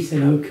he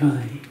said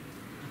okay,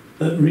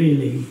 but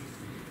really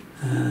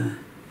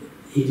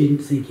he didn't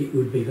think it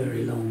would be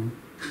very long,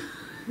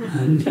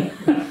 and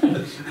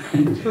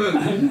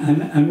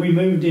and we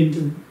moved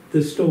into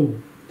the stall.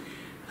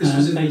 This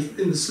was in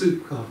the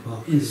Sloop car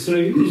park. In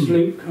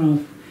Sloop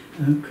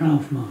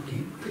craft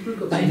market.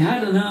 They'd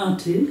had an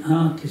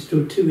artist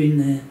or two in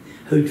there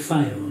who'd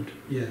failed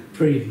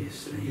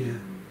previously. Yeah.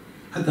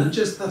 Had that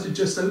just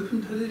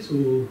opened, had it,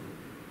 or?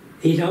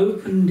 It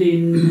opened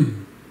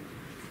in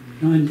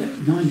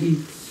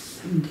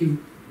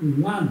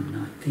 1971,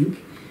 I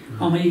think.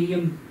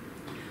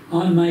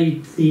 I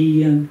made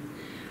the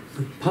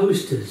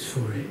posters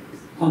for it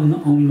on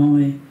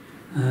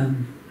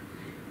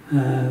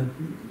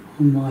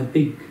my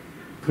big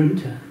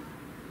printer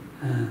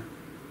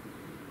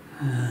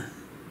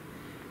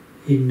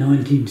in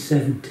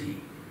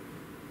 1970.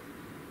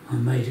 I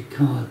made a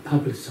card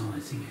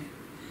publicising it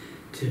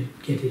to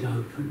get it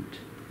opened.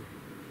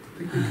 I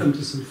think we come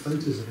to some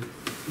photos of it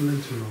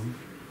later on.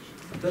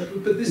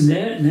 But this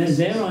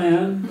There I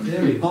am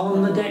there he is.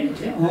 on the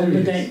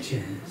deck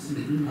chairs.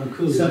 How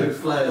cool is No that?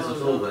 flares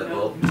at all there,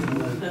 Bob.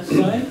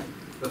 Right?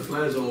 The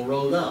flares are all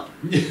rolled up.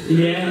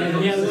 Yeah,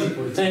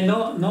 they're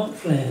not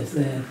flares.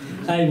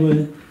 They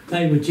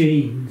were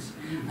jeans,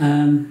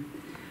 and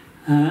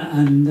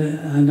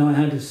I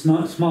had a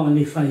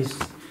smiley face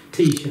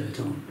T-shirt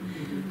on,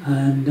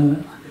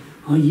 and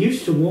I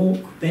used to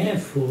walk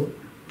barefoot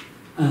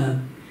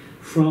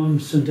from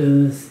St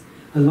Earth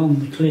along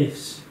the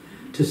cliffs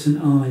to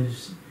St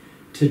Ives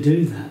to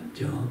do that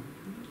job,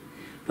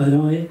 but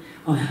I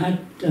had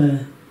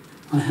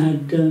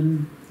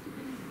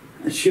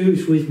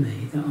shoes with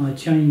me that I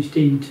changed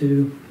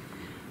into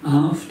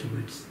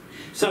afterwards.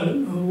 So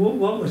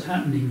what was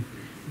happening?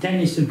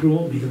 Dennis had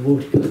brought me the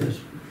watercolours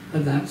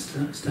at that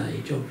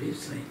stage,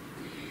 obviously.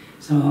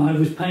 So I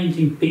was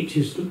painting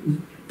pictures.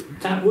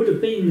 That would have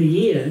been the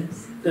year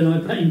that I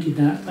painted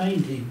that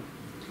painting,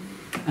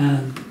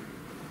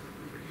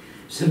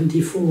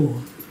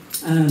 74.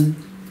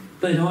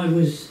 But I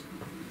was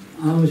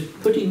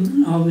putting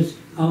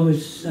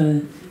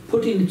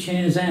the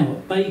chairs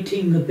out,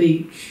 baiting the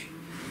beach,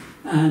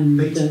 and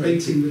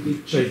Baiting the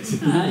beach.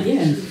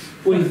 yes,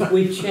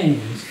 with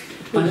chairs.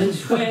 And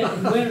it's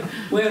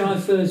where I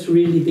first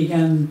really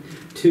began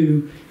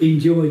to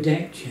enjoy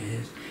deck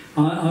chairs.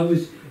 I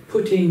was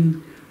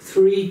putting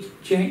 3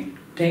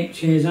 deck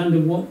chairs under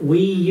what we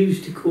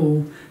used to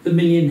call the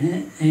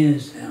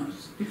Millionaire's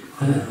House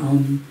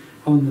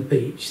on the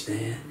beach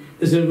there.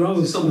 There's a row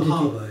It's on the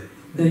harbour.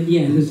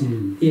 yeah,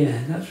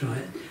 that's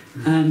right.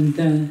 And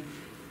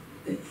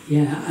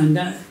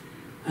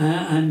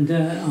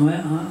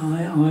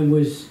I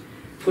was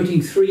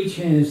putting 3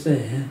 chairs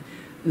there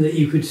that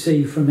you could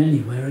see from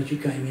anywhere as you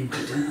came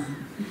into town,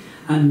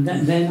 and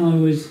then I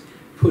was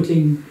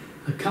putting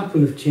a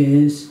couple of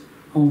chairs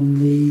on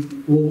the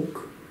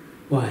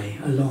walkway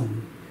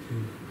along,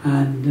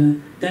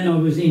 and then I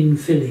was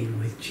infilling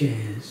with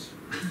chairs.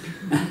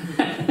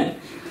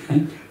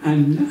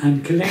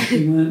 And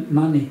collecting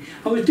money.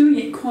 I was doing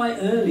it quite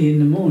early in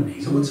the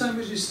morning. So what time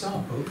did you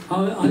start, Bob?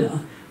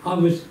 I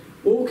was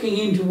walking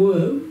into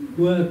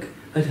work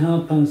at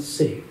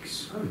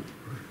 6:30. Oh, right.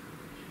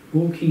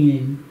 Walking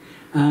in,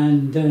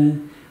 and the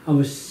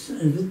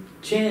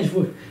chairs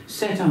were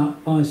set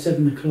up by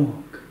 7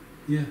 o'clock.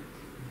 Yeah.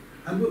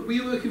 And were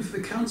you working for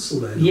the council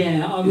then?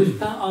 Yeah, I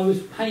was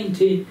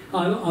painted.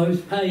 I was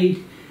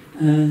paid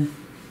a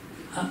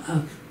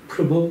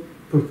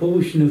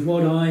proportion of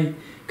what I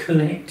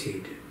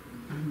collected.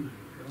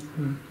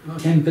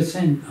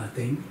 10%, I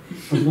think,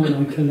 of what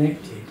I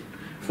collected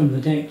from the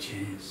deck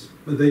chairs.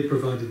 But they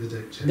provided the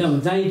deck chairs? No,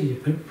 they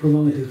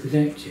provided the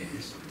deck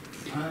chairs.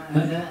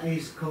 And that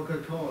is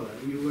Coca-Cola.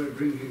 You were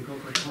drinking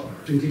Coca-Cola.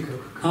 Drinking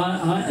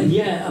Coca-Cola?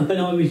 Yeah, but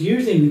I was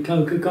using the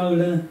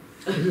Coca-Cola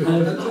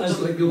as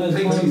like your my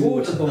painting.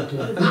 water bottle.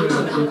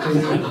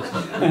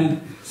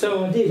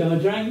 So I did. I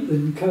drank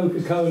the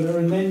Coca-Cola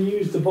and then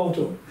used the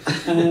bottle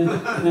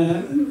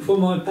for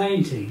my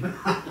painting.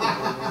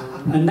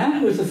 And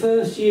that was the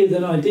first year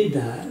that I did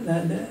that.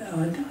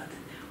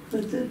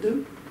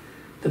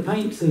 The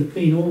paints have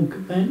been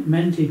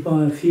augmented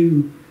by a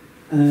few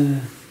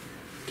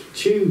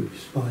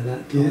tubes by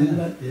that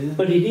time. Yeah.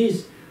 But it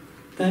is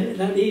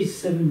that is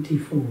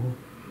 74. I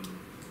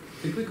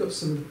think we got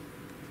some of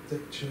the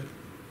deck chair.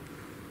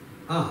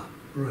 Ah,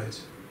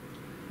 right.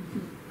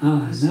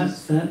 And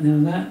that's that. Now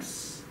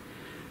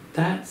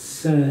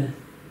that's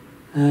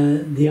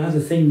the other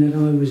thing that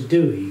I was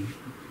doing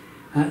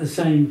at the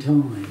same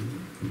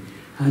time,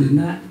 and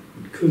that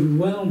could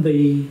well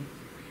be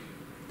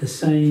the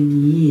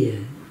same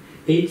year.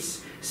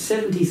 It's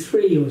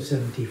 73 or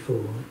 74,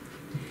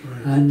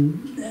 Right.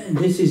 and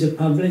this is a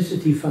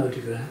publicity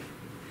photograph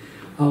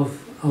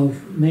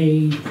of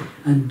me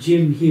and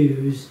Jim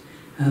Hughes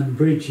and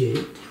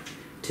Bridget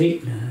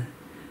Tickner,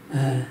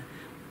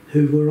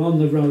 who were on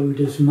the road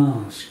as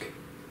Mask,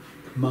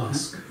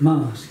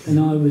 and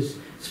I was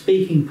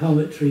speaking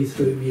poetry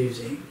through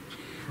music,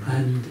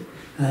 and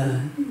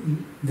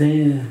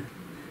their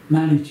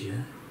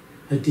manager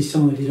had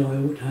decided I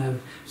ought to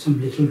have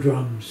some little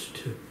drums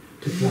to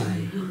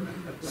play,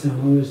 so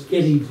I was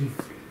getting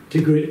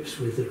to grips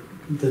with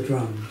the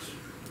drums.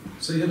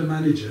 So you had a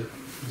manager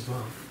as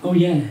well? Oh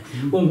yeah.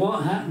 Well,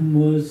 what happened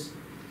was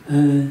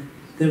that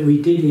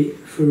we did it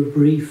for a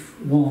brief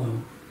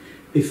while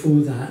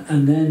before that,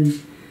 and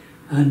then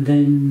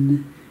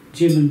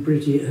Jim and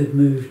Bridget had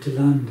moved to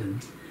London,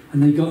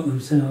 and they got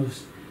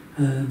themselves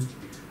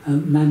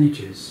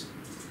managers,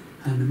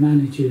 and the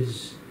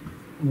managers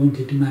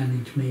wanted to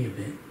manage me a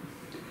bit.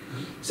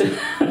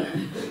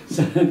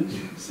 So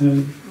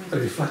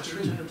Very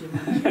flattering.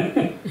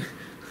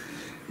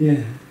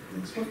 yeah.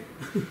 Next one.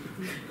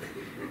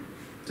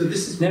 So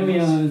this is There we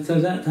are. So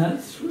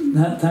that's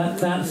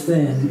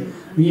then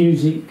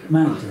music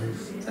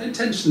matters. Is that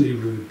intentionally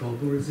rude,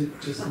 Bob, or is it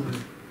just?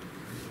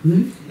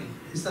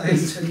 Is that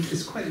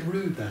it's quite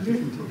rude, that,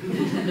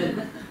 isn't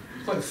it?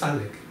 Quite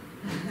phallic.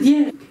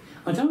 Yeah.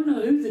 I don't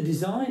know who the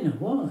designer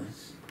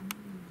was.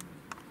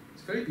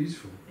 It's very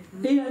beautiful.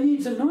 Yeah,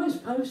 it's a nice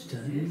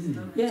poster, isn't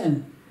it? Yeah.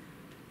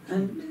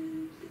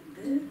 And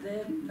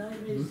their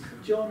name is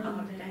John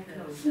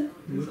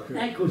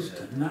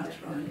Eccleston, that's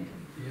right.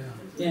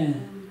 Yeah.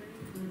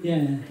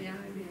 Yeah.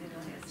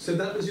 So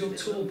that was your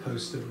tour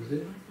poster, was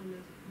it?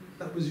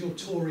 That was your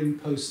touring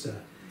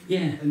poster,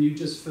 Yeah. and you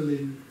just fill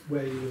in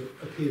where you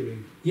were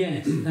appearing.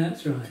 Yes,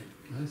 that's right.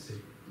 I see.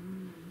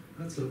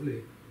 That's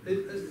lovely.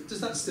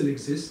 Does that still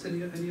exist?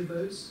 Any of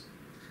those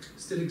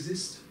still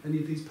exist? Any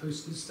of these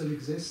posters still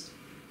exist?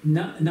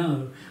 No,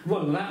 no.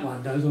 Well, that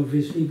one does,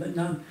 obviously, but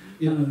no,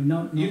 Yeah. no,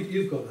 not.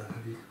 You've got that,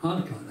 have you?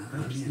 I've got that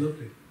one. That's Yeah.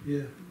 lovely.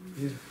 Yeah,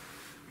 yeah.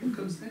 What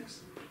comes next?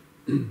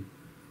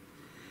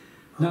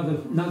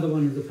 Another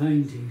one of the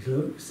paintings.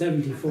 Look,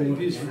 74. Very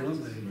beautiful,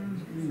 aren't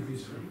they? Really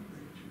beautiful.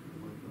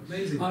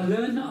 Amazing. I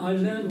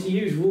learned to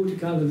use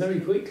watercolour very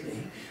quickly.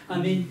 I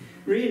mean,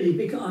 really,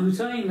 because I'm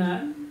saying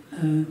that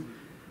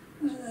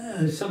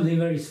as something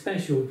very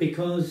special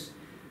because,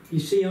 you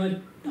see,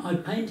 I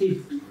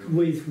painted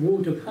with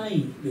water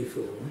paint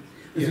before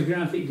as a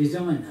graphic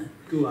designer,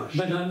 Gouache.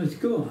 but I was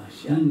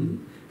gouache,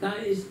 and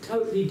that is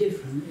totally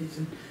different. It's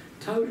a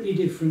totally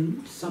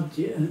different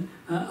subject,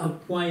 a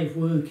way of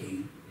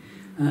working.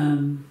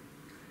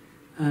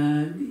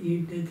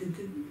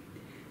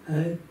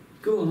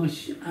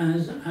 Gouache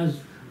as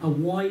a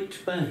white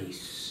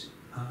base,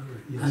 Right,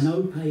 yes. an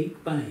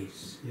opaque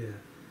base, Yeah.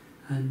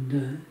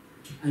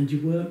 and you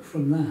work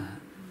from that.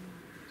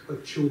 It's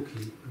quite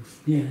chalky and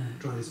Yeah,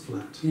 dries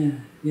flat. yeah,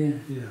 yeah.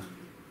 Yeah.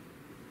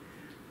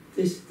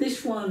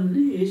 This one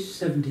is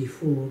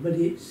 74, but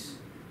it's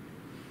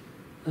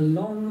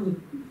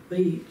along the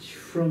beach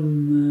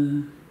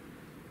from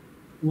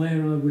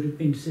where I would have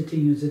been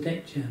sitting as a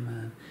deck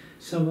chairman.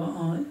 So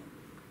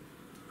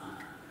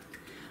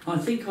I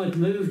think I'd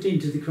moved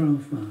into the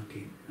craft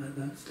market at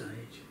that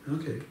stage.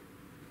 Okay.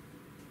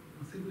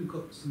 I think we've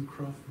got some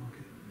craft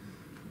market.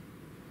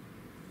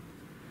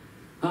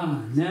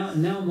 Ah,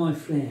 now my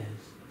flares.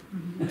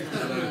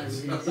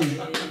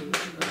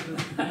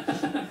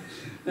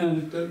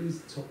 Don't use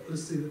the top.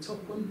 Let's see the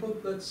top one,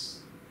 Bob.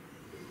 That's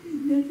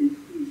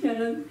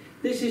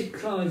This is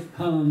Clive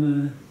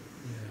Palmer,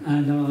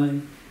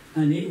 and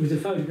it was a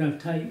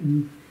photograph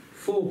taken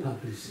for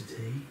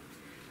publicity.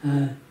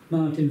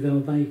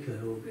 Martin Baker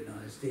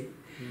organised it,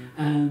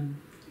 and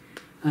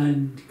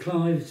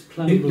Clive's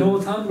playing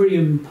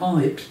Northumbrian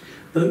pipes,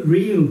 but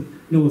real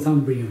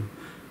Northumbrian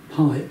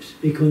pipes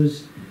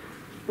because,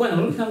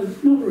 well, no,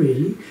 not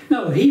really.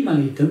 No, he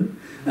made them,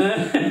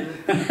 but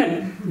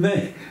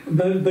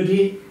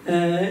he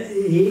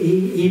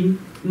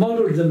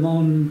modelled them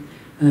on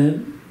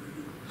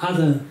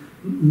other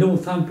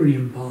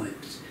Northumbrian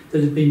pipes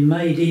that had been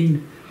made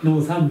in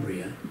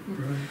Northumbria,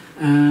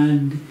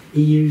 and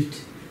he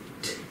used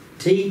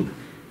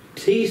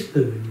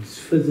teaspoons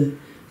for the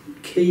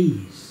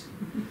keys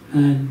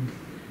and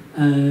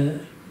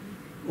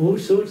all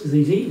sorts of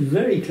things. He's a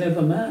very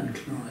clever man,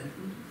 Clive.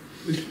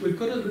 we've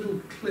got a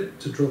little clip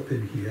to drop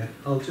in here.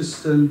 I'll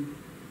just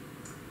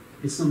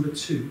it's number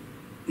 2.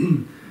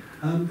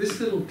 This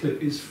little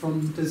clip is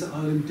from Desert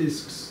Island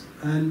Discs,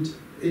 and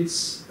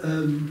it's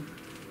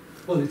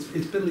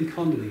it's Billy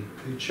Connolly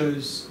who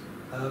chose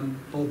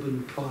Bob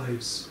and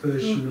Clive's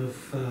version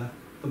of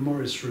the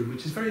Morris Room,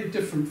 which is very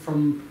different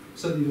from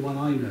certainly the one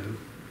I know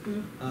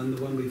and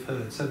the one we've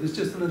heard. So there's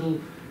just a little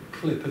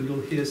clip, and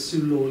you'll hear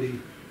Sue Lawley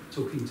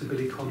talking to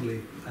Billy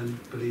Connolly, and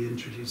Billy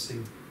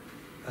introducing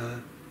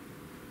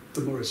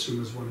the Morris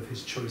Room as one of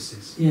his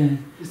choices. Yeah.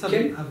 Is that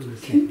have a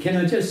listen? Can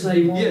I just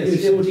say, while Yes, you're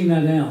yes. sorting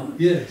that out,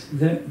 Yes.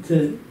 that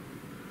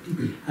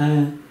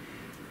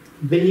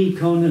Billy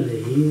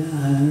Connolly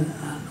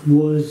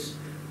was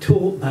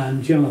taught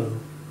banjo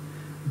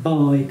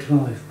by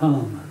Clive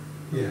Palmer.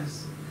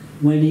 Yes.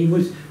 When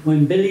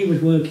Billy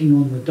was working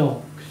on the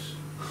docks,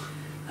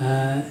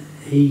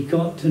 he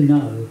got to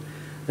know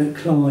that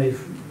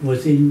Clive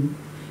was in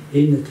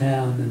the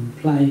town and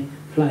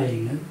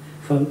playing at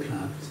folk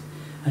clubs,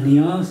 and he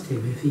asked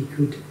him if he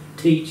could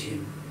teach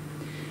him.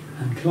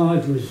 And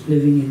Clive was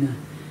living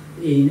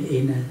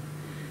in a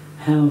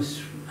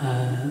house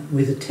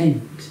with a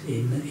tent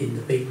in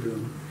the big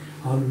room.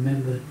 I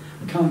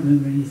can't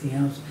remember anything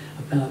else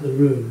about the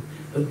room,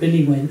 but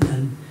Billy went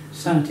and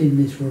sat in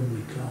this room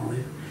with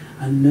Clive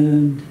and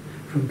learned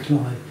from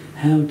Clive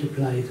how to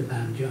play the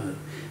banjo.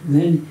 And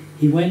then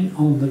he went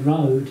on the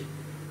road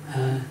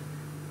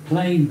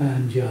playing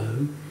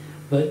banjo,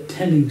 but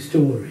telling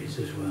stories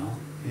as well.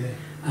 Yeah.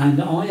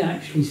 And I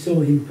actually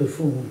saw him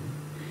perform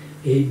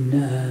in,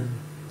 where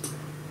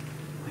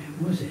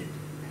was it?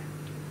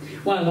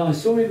 Well, I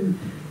saw him,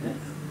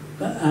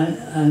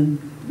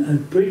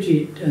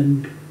 Bridget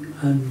and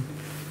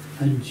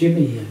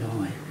Jimmy and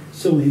I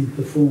saw him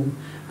perform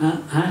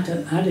at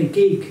a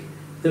gig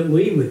that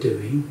we were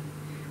doing,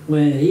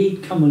 where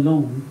he'd come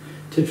along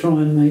to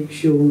try and make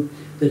sure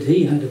that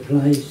he had a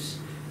place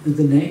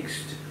the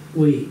next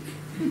week.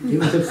 It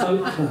was a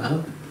folk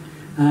club,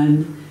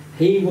 and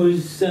he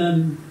was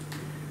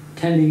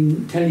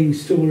telling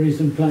stories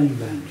and playing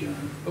banjo.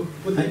 Oh,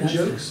 were they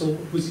jokes, or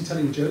was he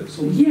telling jokes?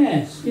 Or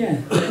Yes, yeah.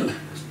 So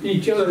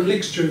a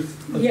mixture of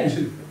yeah. the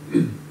two.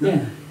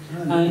 Yeah,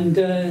 and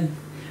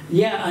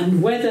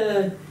and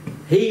whether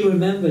he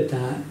remembered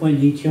that when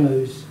he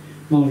chose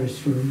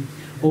Morris Room,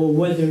 or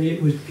whether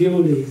it was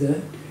purely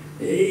that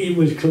it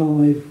was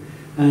Clive,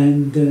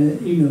 and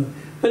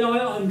but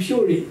I'm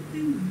sure it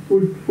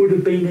would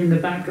have been in the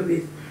back of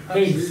his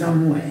head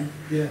somewhere,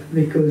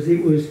 because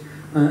it was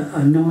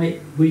a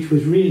night which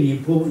was really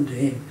important to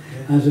him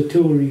as a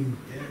touring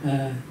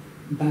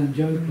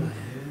banjo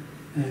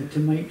player, to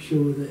make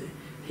sure that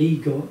he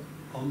got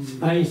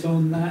space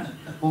on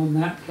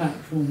that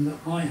platform that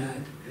I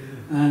had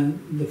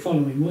the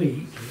following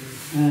week,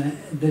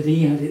 that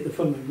he had it the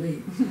following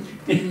week.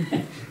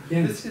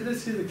 Yeah. Let's hear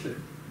the clip.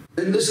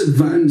 In this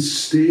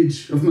advanced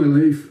stage of my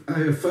life,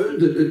 I have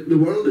found that the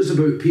world is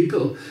about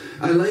people.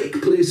 I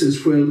like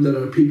places where there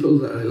are people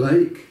that I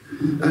like,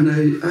 and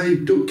I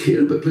don't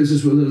care about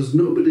places where there's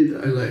nobody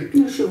that I like.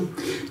 No, sure.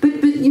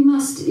 But you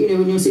must,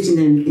 when you're sitting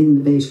there in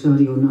the beige car,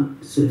 you're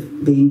not sort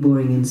of being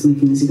boring and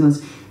smoking the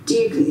cigars.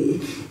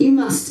 You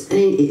must,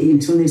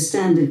 it's one of those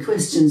standard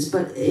questions,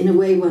 but in a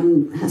way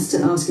one has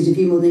to ask it of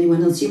you more than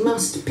anyone else. You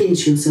must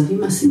pinch yourself. You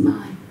must think,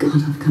 my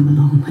God, I've come a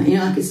long way.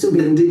 I could still be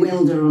a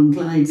welder on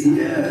Clyde's.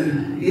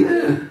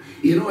 Yeah.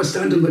 I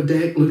stand on the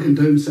deck looking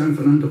down San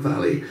Fernando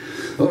Valley.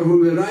 Or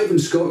when we arrive in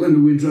Scotland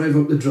and we drive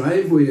up the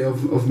driveway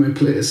of my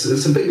place.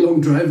 It's a big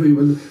long driveway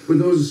with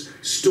those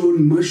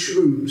stone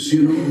mushrooms,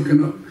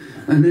 kind of,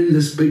 and then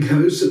this big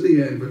house at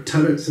the end with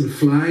turrets and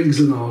flags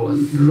and all,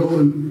 and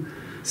rolling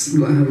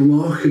like a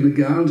loch in the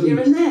garden.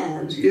 You're a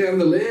laird? Yeah, I'm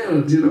the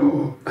laird, I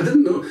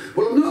didn't know.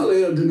 Well, I'm not a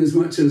laird in as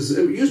much as...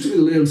 It used to be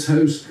the laird's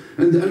house,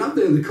 and up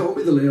there they call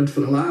me the laird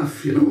for a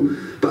laugh,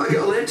 But I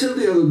got a letter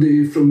the other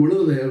day from one of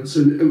the lairds,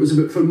 and it was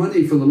about for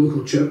money for the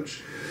local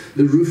church.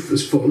 The roof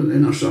was falling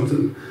in or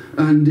something.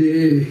 And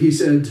he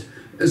said,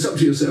 it's up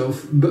to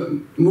yourself, but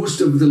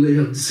most of the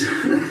lairds...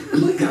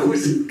 like I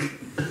was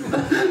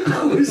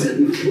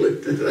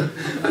included.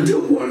 I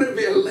don't want to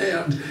be a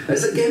laird.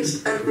 It's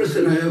against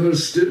everything I ever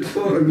stood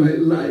for in my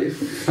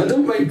life. I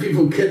don't mind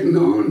people kidding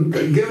on,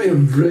 but give me a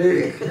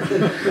break.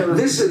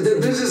 This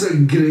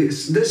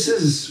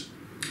is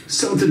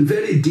something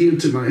very dear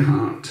to my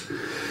heart.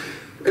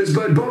 It's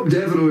by Bob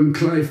Devereux and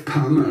Clive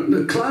Palmer.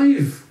 Now,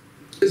 Clive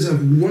is a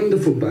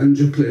wonderful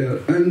banjo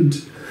player,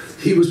 and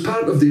he was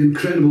part of the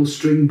incredible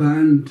string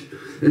band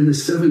in the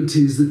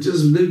 70s that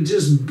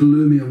just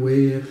blew me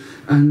away.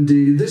 And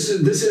this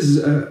is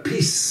a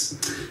piece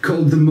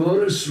called The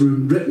Morris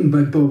Room, written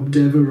by Bob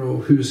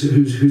Devereux, who's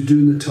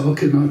doing the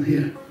talking on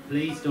here.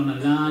 Placed on a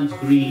large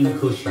green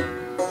cushion.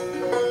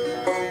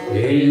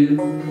 In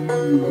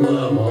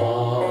the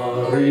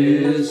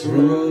Morris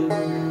Room,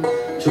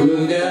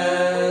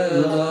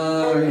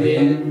 together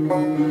in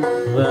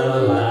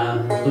the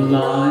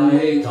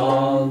lamplight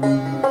on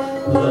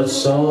the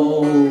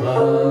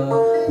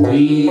sofa,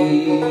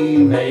 we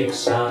make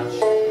such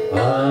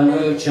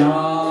a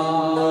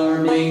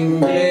charming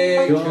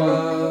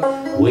picture,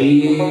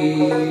 we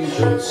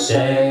should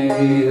say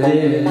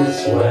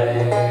this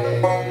way.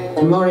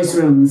 The Morris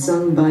Room,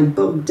 sung by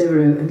Bob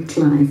Devereux and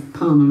Clive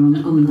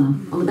Palmer on the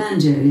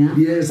banjo, yeah?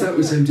 Yes, that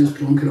was him just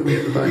plonking away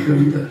at the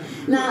background there.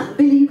 Now,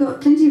 Billy, you've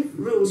got plenty of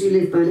rules you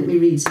live by. Let me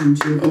read some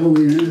to you. Oh,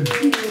 yeah.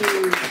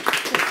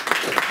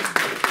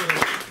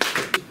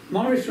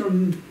 Morris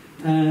Room,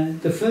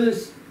 the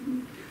first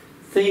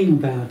thing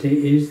about it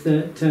is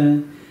that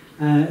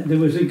there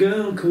was a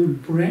girl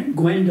called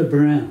Gwenda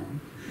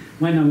Brown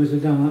when I was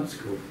at art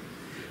school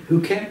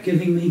who kept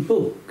giving me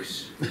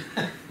books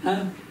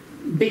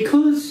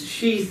because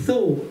she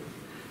thought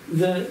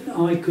that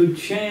I could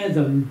share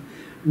them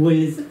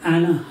with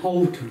Anna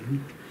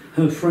Holton,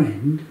 her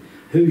friend,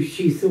 who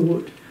she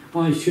thought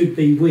I should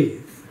be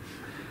with,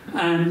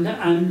 and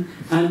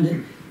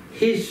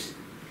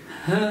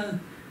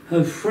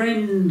her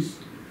friend's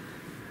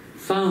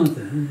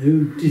father,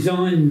 who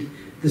designed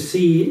the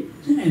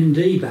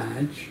CND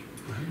badge,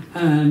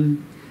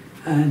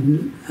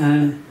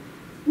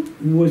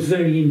 was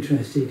very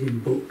interested in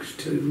books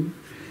too.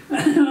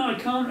 I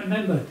can't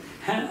remember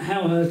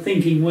how her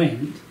thinking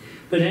went,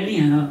 but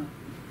anyhow,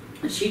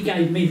 she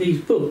gave me these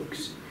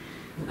books,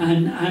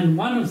 and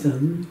one of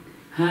them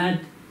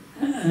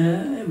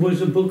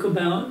was a book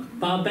about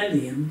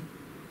Barbellion,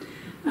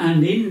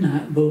 and in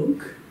that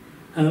book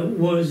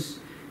was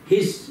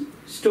his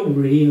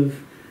story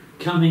of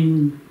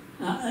coming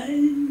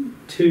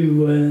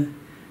to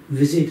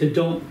visit a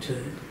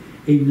doctor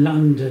in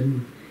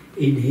London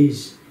in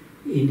his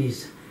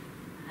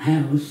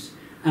house,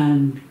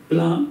 and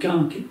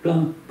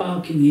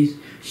barking his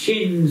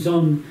shins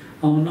on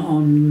a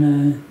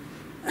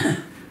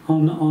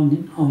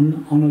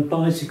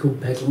bicycle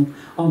pedal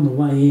on the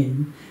way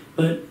in,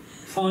 but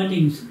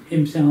finding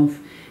himself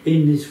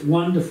in this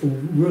wonderful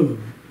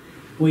room,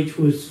 which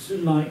was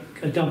like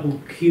a double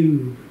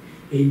cube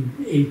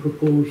in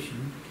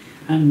proportion,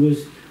 and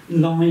was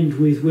lined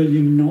with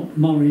William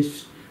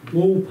Morris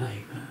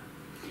wallpaper,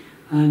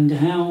 and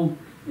how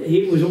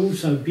it was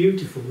also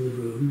beautiful, the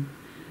room,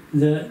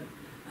 that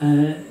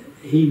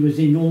he was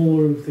in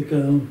awe of the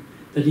girl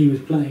that he was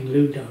playing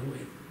Ludo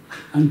with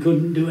and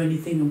couldn't do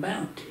anything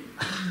about it.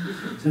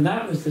 So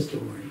that was the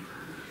story.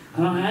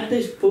 And I had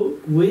this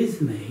book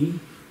with me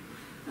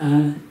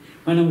when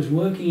I was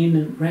working in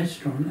a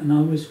restaurant, and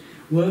I was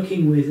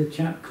working with a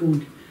chap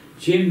called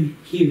Jim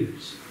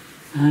Hughes,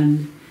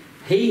 and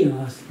he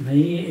asked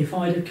me if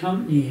I'd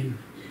accompany him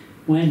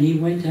when he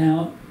went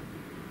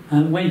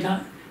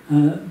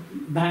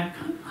back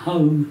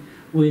home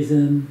with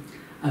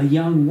a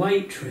young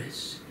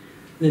waitress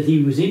that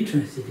he was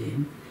interested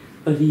in,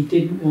 but he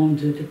didn't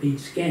want her to be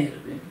scared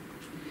of him,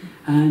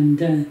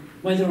 and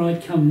whether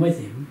I'd come with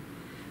him.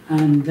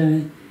 And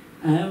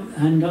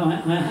I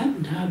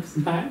happened to have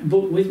the back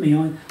book with me.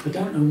 I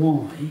don't know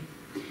why.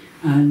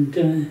 And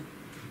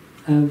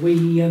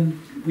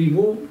we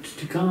walked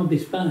to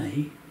Carbis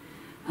Bay,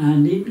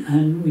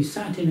 and we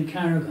sat in a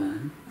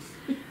caravan,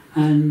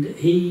 and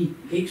he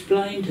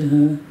explained to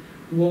her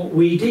what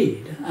we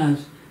did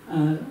as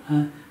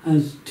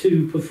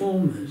two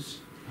performers,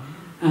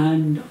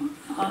 and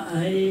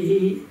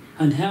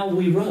how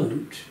we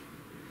wrote.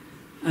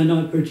 And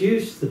I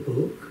produced the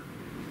book.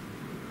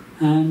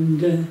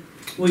 And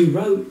we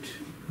wrote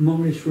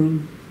Morris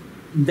Room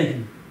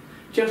then,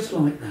 just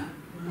like that.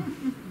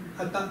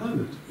 At that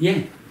moment?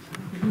 Yeah.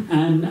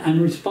 And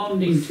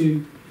responding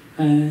to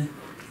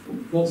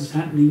what was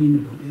happening in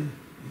the book. Yeah. Yeah.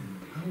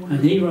 Oh, wow. And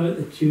he wrote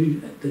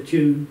the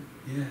tune.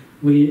 Yeah.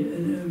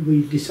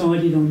 We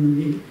decided on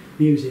the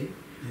music.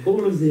 Yeah.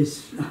 All of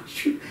this. No,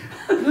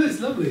 it's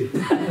lovely.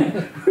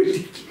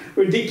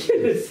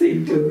 ridiculous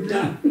thing to have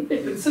done.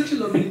 It's such a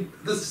lovely.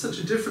 That's such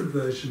a different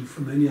version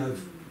from any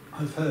I've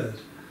heard.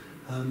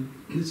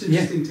 It's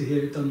interesting to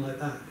hear it done like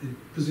that, in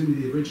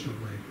presumably the original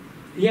way.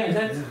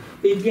 Yeah,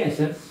 yes,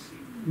 that's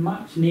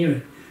much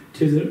nearer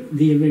to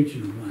the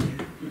original way.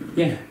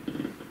 Yeah.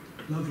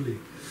 Lovely.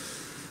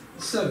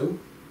 So,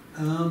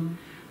 and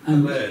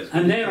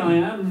there I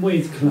am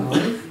with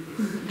Clive.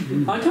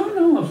 I don't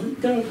know if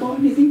I've got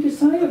anything to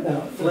say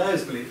about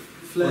Flares,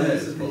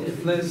 flares.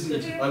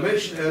 I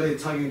mentioned earlier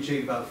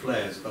tongue-in-cheek about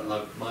flares, but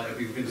I might have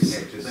been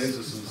vindicated. Those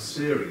are some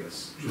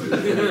serious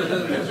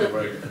choices.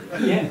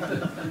 Yeah.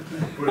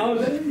 Oh,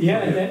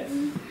 yeah,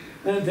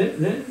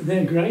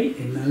 they're great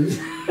in those.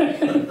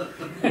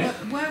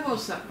 Where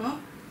was that, Bob?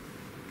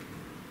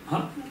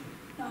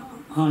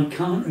 I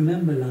can't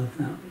remember, love,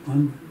 that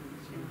one.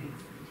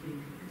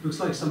 Looks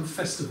like some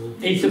festival.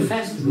 It's a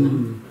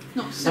festival.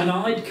 And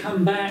I'd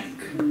come back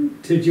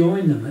to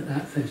join them at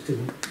that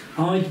festival.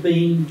 I'd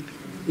been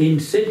in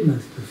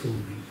Sidmouth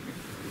performing.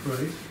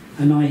 Right.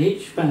 And I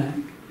hitched back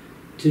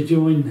to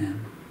join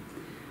them.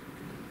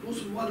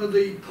 Wasn't one of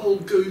the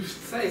Polgooth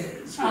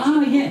fairs?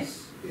 Ah,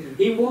 yes, yeah.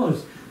 it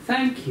was.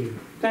 Thank you.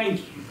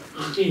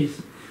 It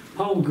is.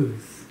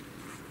 Polgooth.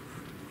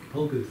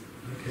 Polgooth,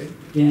 okay.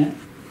 Yeah.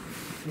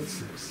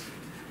 What's next?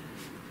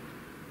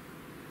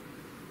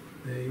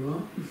 There you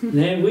are.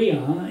 There we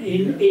are,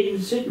 in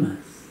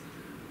Sidmouth.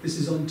 This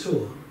is on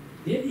tour?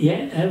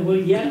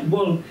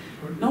 Well,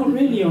 not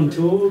really on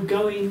tour,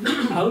 going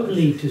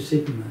only to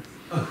Sidmouth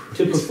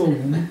to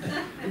perform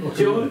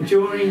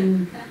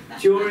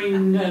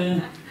during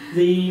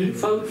the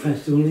folk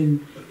festival in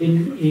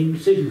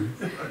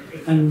Sidmouth,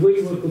 and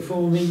we were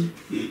performing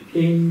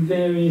in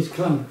various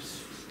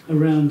clubs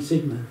around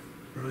Sidmouth.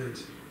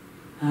 Right.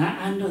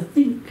 And I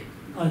think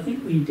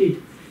we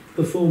did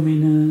perform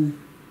in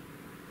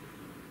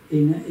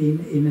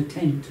a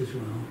tent as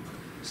well.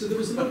 So there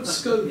was a lot of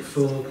scope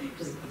for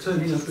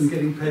turning up and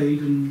getting paid,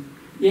 and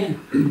yeah,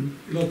 a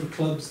lot of the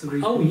clubs that we.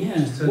 Oh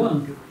yeah,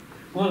 well,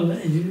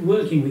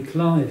 working with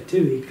Clive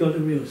too, he'd got a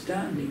real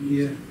standing.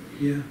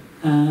 Yeah.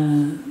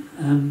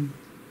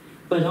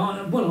 But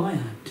I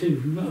had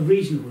too, a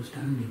reasonable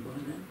standing by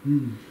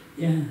then.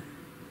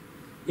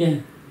 Yeah.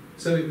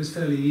 So it was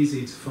fairly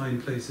easy to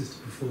find places to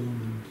perform,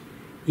 and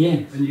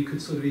yes, and you could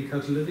sort of eke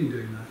out a living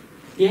doing that.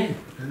 Yeah.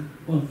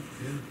 Well.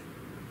 Yeah.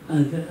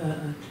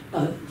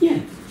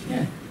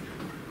 Yeah.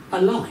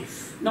 A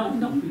life, not a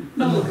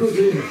good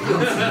living.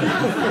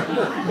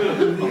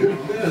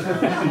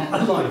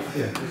 A life,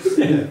 yeah.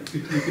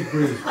 You could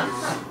breathe.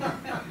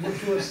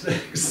 What's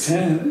next?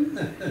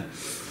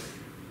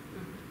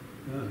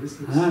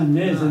 And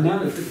there's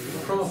another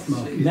craft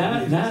market.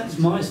 That's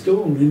my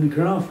stall in the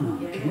craft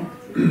market.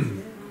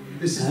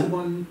 This is the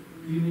one.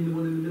 You mean the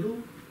one in the middle?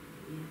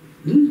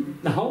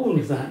 The whole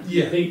of that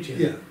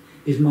picture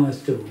is my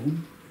stall.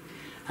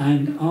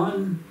 And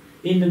I'm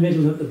in the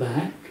middle at the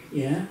back,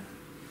 yeah.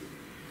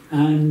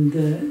 And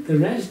the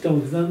rest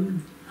of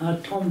them are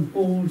Tom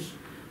Hall's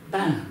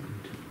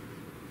band.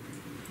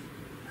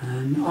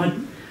 And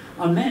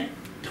I met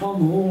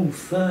Tom Hall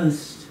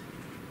first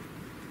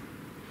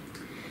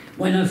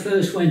when I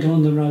first went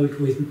on the road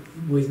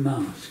with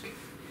Mask.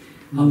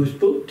 I was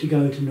booked to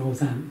go to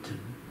Northampton.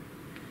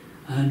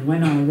 And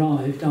when I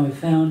arrived, I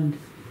found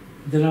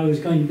that I was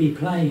going to be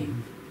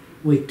playing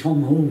with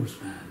Tom Hall's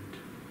band.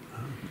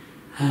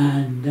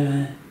 And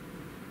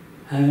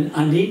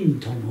in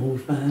Tom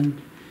Hall's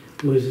band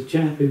was a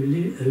chap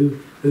who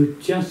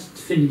just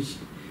finished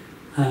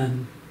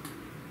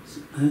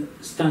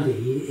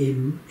study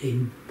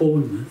in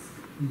Bournemouth,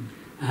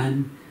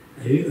 and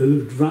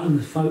who'd run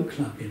the folk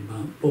club in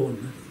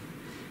Bournemouth,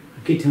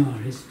 a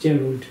guitarist,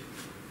 Gerald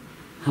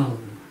Hull.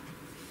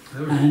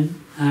 Oh, right.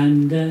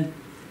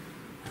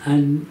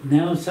 And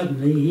now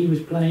suddenly he was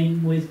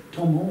playing with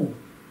Tom Hall,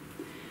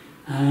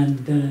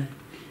 and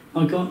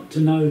I got to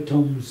know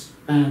Tom's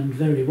band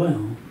very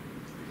well,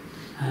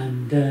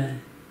 and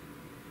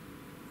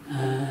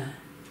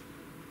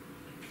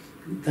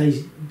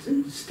they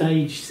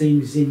staged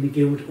things in the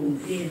Guildhall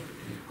here.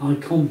 I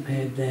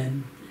compared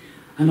them,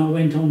 and I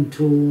went on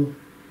tour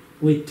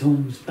with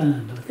Tom's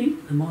band. I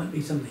think there might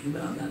be something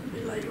about that a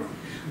bit later on.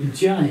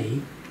 Jay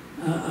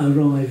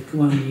arrived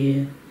one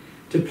year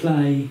to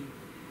play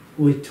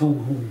with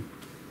Tom Hall,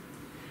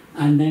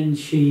 and then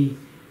she,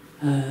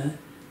 the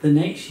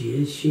next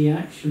year, she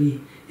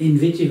actually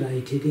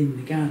invigilated in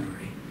the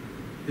gallery.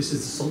 This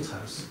is the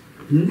Salthouse.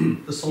 Hmm?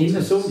 The Salthouse. In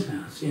the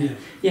Salthouse, yeah.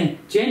 Yeah,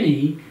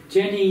 Jenny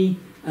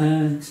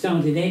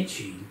started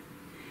etching,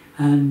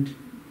 and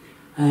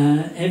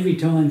every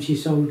time she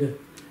sold a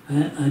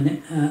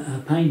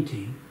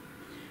painting,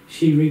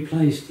 she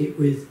replaced it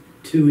with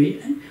two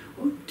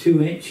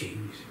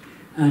etchings,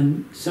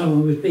 and so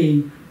I was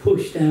being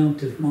pushed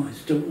out of my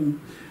stall,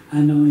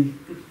 and I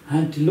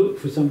had to look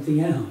for something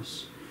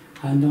else,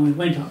 and I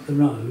went up the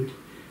road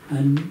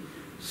and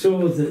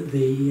saw that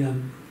the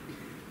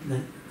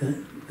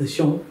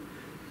shop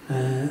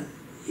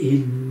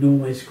in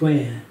Norway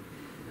Square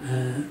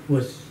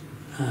was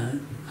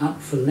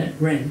up for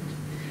rent,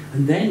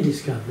 and then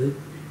discovered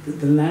that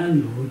the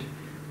landlord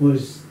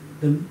was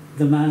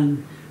the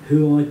man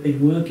who I'd been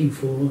working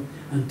for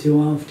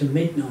until after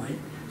midnight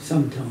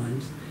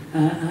sometimes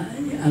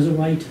as a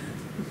waiter,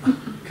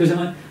 because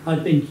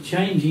I'd been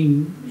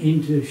changing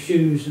into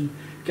shoes and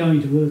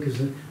going to work as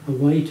a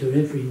waiter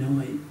every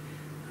night.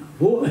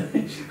 What?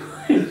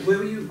 Where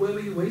were you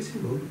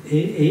waiting, Bob?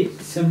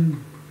 It's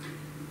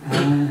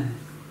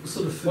What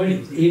sort of food?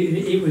 well,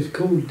 it was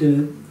called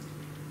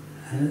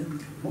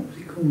what was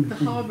it called? The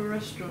Harbour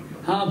Restaurant.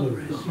 Harbour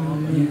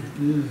Restaurant.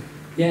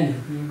 Yeah,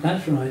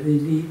 that's right.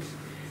 It's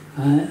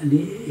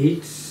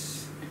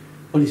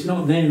well, it's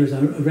not there as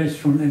a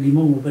restaurant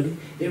anymore, but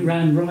it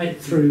ran right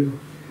through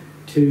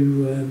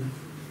to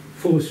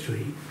 4th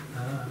Street.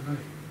 Ah, right.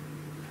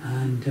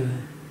 And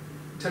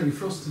Terry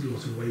Frost did a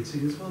lot of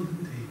waiting as well,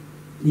 didn't he?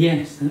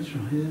 yes, that's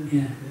right.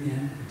 Yeah.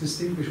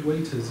 Distinguished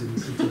waiters in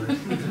City Life.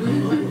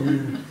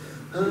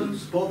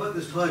 Bob, at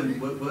this time,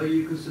 were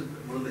you considered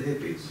one of the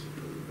hippies?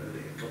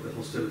 Got the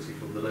hostility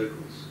from the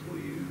locals? Or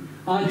you?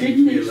 I you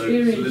didn't to be a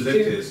local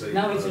experience.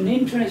 celebrity, No, it's an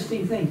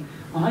interesting thing.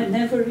 I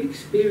never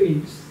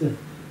experienced the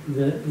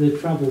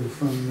trouble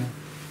from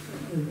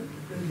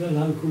the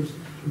locals,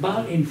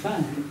 but in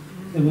fact,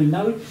 there were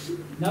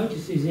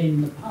notices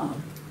in the pub,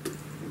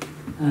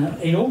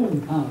 in all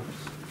the pubs,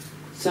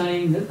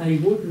 saying that they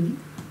wouldn't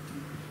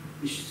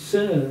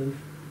serve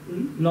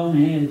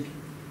long-haired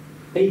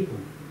people.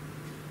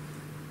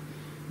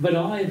 But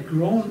I had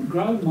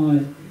grown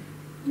my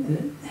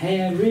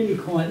hair really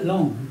quite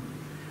long,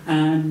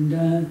 and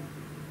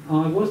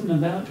I wasn't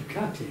about to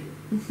cut it,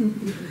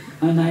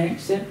 and they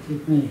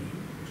accepted me,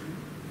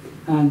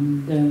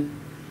 and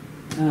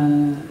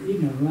you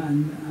know,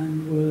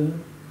 and were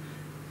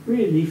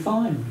really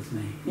fine with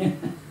me. Yeah,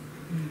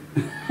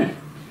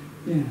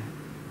 yeah,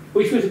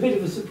 which was a bit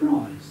of a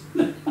surprise.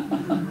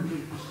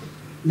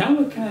 No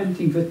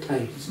accounting for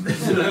taste.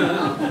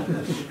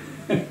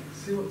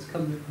 See what's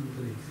coming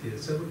underneath here.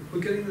 So we're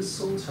getting the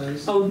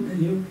Salthouse. Oh,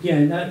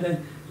 yeah,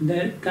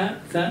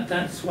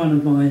 that's one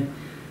of my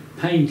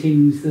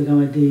paintings that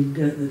I did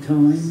at the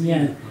time.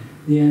 Yeah,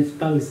 yes,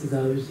 both of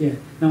those. Yeah,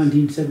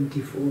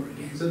 1974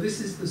 again. So this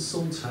is the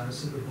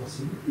Salthouse at the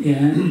bottom.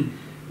 Yeah,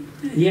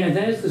 yeah.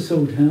 There's the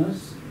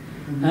Salthouse.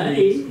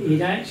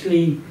 It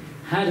actually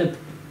had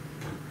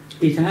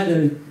a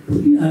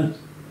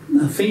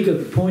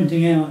finger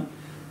pointing out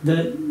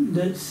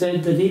that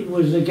said that it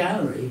was a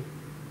gallery.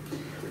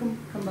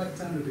 Come back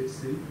down a bit,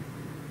 Steve.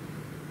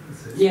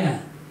 That's it.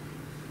 Yeah.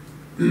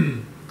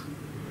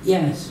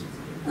 Yes.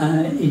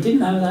 It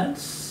didn't have that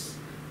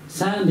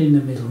sand in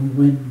the middle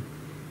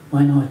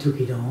when I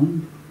took it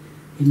on,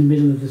 in the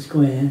middle of the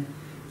square.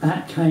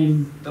 That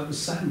came... That was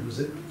sand, was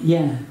it?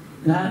 Yeah.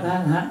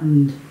 That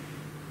happened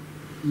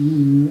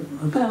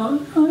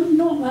about,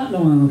 not that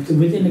long after,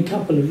 within a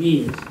couple of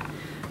years.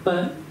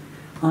 But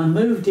I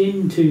moved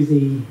into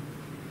the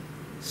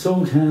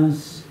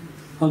Salthouse,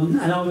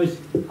 and I was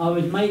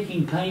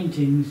making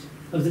paintings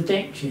of the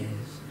deck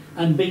chairs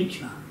and beach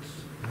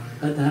huts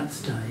at that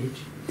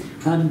stage.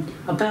 And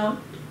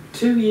about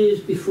 2 years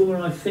before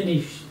I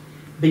finished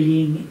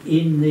being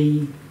in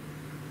the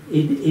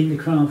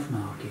craft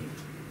market,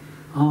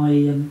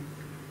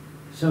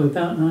 so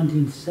about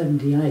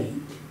 1978.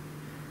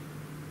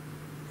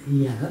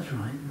 Yeah, that's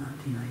right,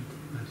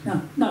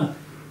 1980. No.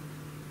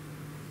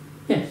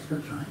 Yes,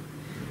 that's right.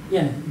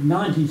 Yeah, in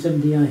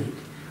 1978,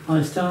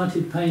 I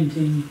started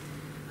painting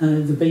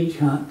the beach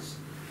huts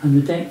and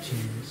the deck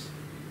chairs,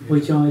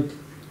 which I'd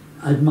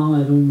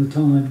admired all the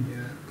time Yeah.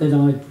 that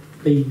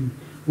I'd been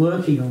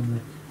working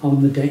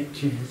on the deck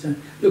chairs,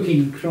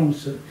 looking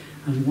across at,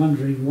 and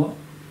wondering what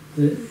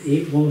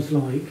it was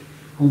like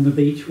on the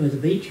beach where the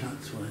beach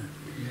huts were.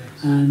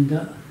 Yes.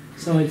 And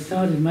so I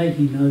started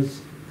making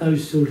those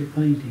sort of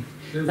paintings.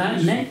 They're That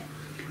beautiful. ne-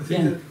 I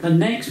think yeah, that- the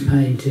next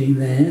painting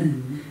there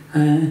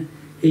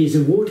is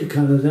a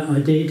watercolour that I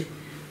did,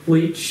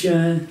 which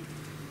I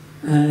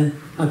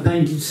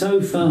painted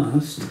so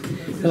fast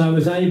that I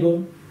was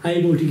able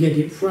to get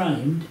it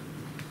framed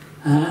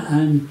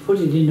and put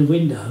it in the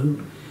window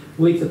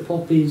with the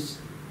poppies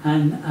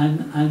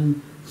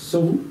and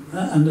salt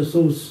and the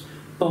sauce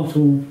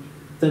bottle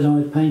that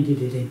I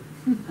painted it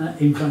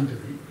in front of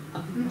it.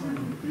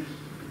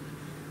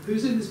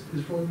 Who's in this?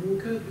 Is Roy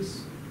Walker?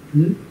 Is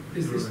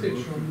this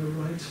picture on the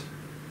right?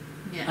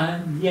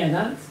 Yeah. Yeah,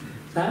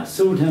 that's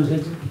Salthouse.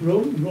 That's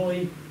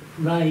Roy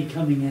Ray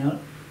coming out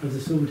of the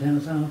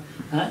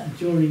Salthouse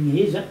during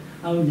his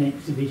own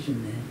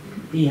exhibition there.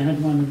 He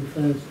had one of the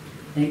first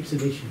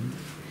exhibitions.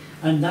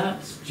 And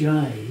that's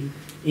Jay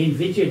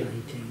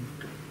invigilating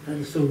at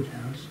the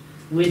Salthouse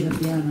with a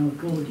piano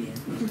accordion.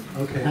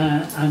 Okay.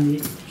 And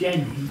it's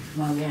Jenny,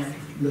 my wife,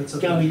 That's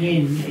up going there.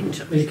 in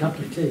with a cup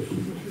of tea.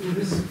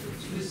 This,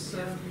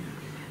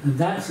 And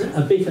that's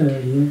a bit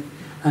earlier.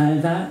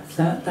 That's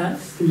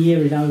the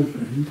year it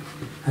opened.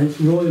 It's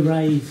Roy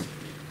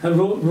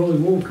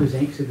Walker's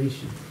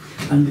exhibition,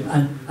 and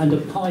a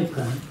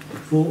piper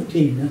walked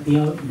in at the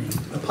opening.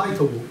 a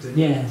piper walked in.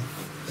 Yeah.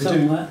 They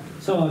do.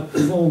 So I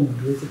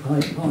performed with the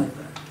piper,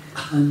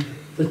 and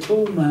the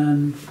tall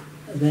man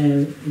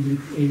there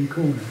in the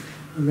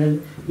corner.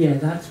 Yeah,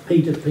 that's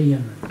Peter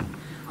Pearman.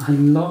 I had a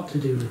lot to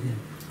do with him.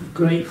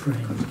 Great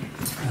friend,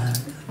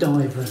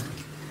 diver.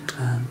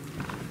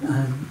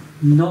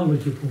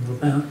 Knowledgeable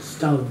about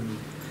stone.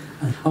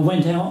 I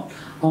went out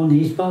on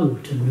his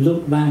boat and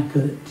looked back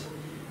at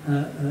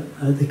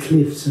the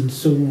cliffs and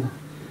saw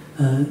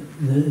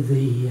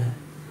the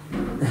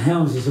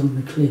houses on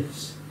the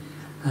cliffs,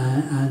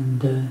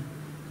 and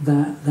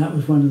that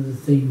was one of the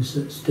things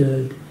that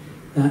stirred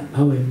that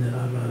poem that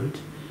I wrote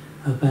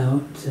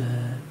about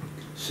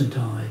St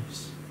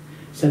Ives.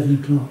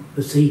 7 o'clock,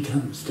 the sea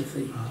comes to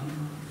feed.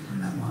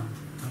 That one.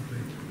 Lovely.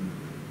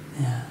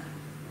 Yeah.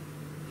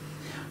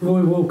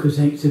 Roy Walker's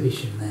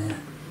exhibition there.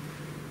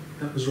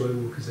 That was Roy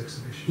Walker's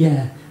exhibition.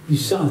 Yeah, you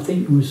saw, I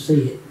think you'll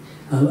see it,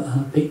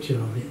 a picture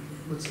of it.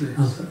 What's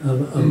next?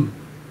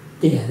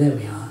 Yeah, there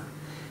we are.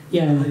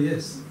 Yeah, Ah,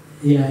 yes.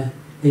 yeah.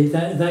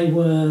 They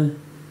were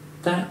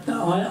that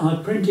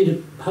I printed a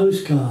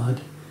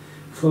postcard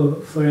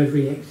for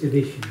every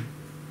exhibition,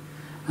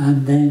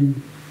 and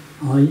then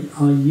I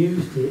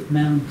used it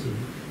mounted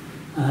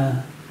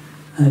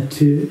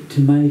to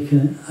make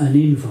an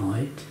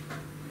invite.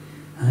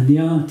 And the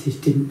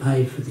artist didn't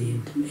pay for the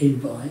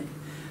invite,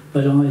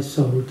 but I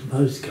sold the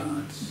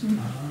postcards,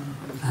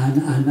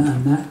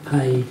 and that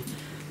paid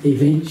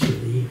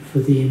eventually for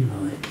the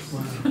invites.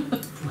 Wow.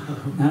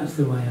 That's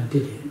the way I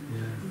did it.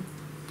 Yeah.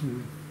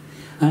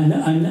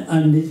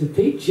 And it's a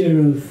picture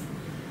of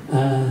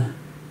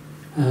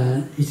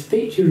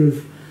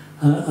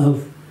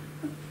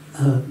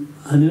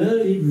an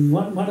early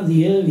one of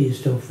the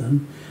earliest of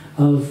them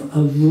of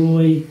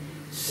Roy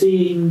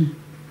seeing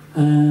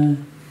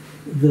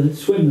the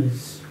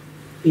swimmers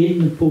in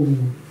the pool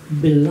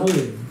below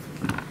him.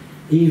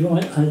 He's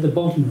right at the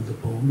bottom of the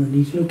pool and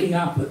he's looking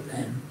up at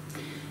them.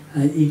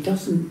 He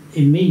doesn't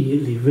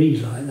immediately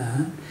read like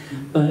that,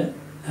 but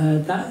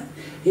that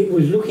it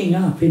was looking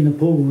up in the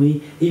pool.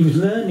 He was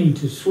learning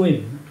to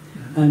swim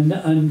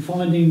and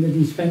finding that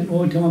he spent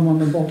more time on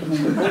the bottom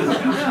of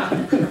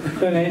the pool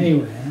than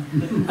anywhere.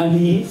 And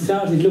he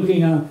started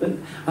looking up at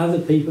other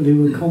people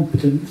who were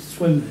competent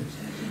swimmers,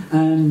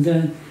 and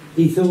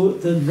he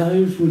thought that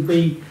those would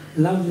be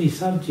lovely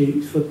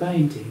subjects for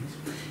paintings.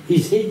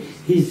 His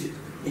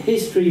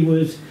history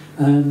was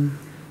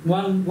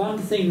one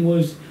thing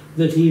was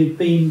that he had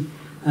been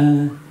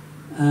an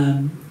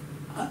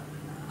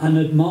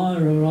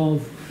admirer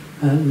of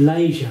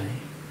Leger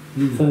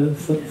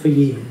for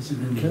years,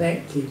 and had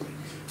collected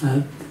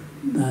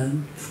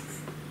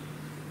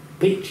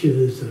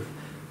pictures of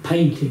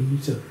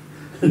paintings of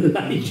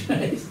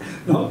Leger's,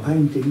 not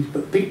paintings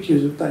but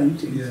pictures of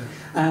paintings. Yeah.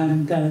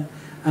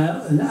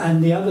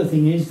 And the other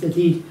thing is that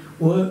he'd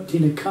worked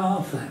in a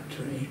car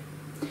factory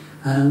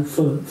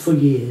for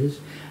years,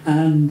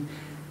 and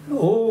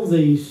all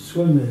these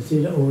swimmers,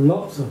 or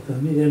lots of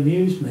them, it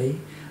amused me,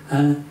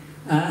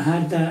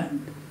 had that,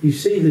 you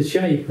see the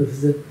shape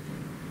of the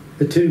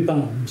two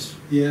bums.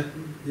 Yeah,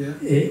 yeah.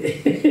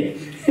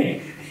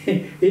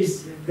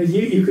 It's,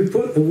 you could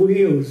put the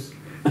wheels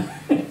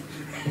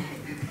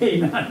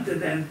in under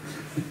them.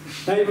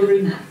 They were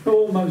in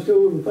almost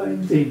all the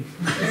paintings.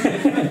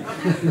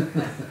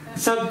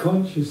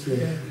 Subconsciously.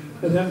 Yeah.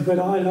 But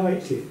I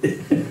liked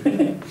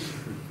it.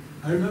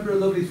 I remember a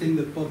lovely thing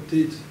that Bob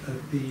did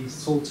at the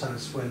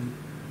Salthouse when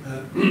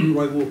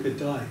Roy Walker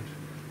died.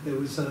 There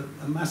was a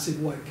massive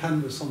white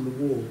canvas on the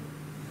wall,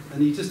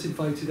 and he just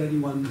invited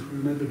anyone who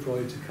remembered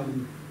Roy to come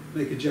and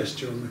make a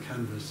gesture on the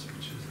canvas,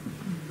 which is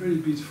a really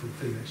beautiful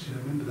thing, actually. I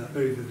remember that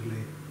very vividly.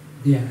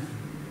 Yeah.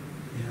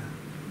 Yeah.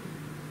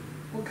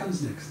 What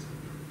comes next?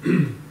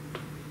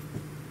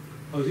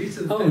 Oh, these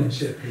are the Oh, bench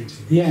chair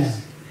paintings. Yeah.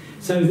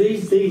 So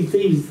these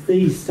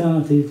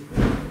started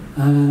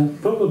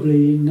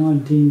probably in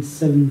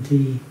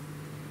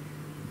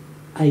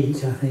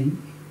 1978, I think,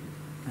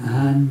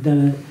 and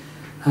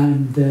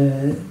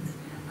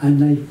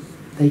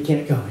they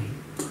kept going,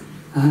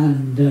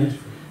 and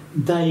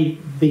they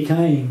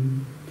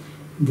became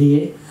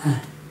the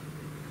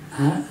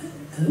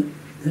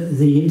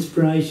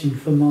inspiration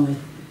for my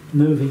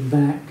moving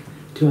back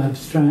to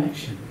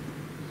abstraction.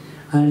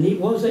 And it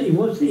was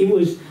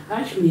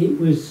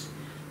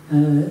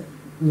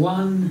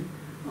one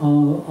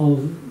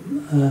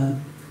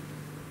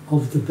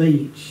of the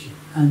beach,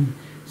 and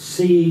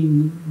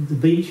seeing the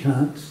beach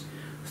huts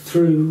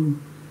through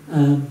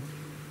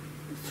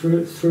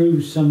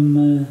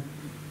some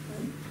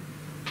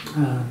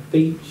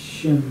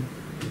beach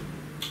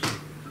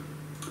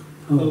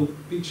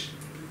beach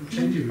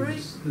changing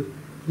rooms.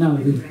 No,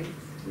 the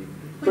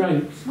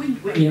breaks.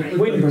 Wind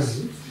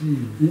breaks.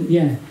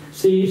 Yeah,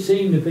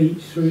 seeing the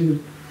beach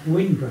through the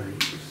wind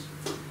breaks,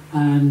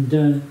 and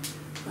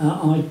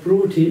I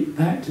brought it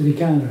back to the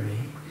gallery,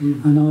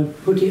 and I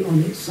put it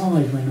on its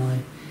side when I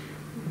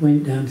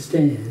went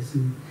downstairs,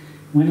 and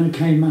when I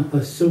came up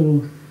I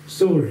saw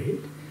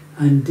it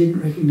and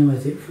didn't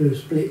recognise it for a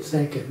split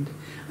second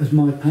as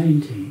my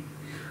painting.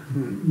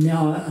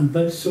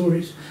 But saw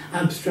its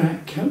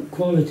abstract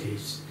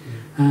qualities,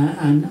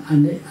 and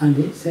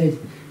it said,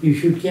 you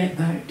should get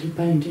back to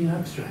painting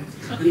abstract.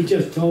 It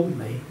just told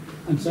me,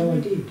 and so I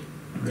did.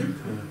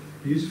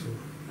 Beautiful.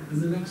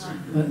 And the next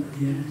one?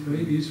 Yeah. It's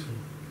very beautiful.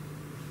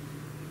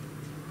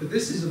 But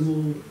this is a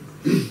more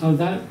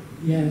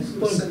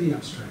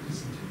semi-abstract,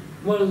 isn't it?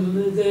 Well,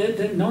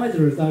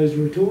 neither of those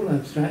were at all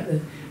abstract.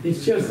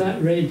 It's just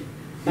that red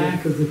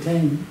back of the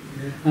tent,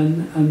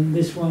 and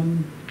this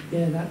one,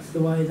 that's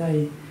the way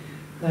they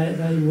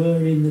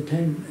were in the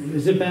tent. It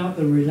was about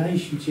the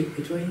relationship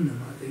between them,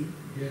 I think,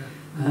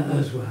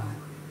 as well.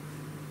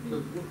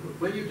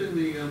 When you're doing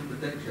the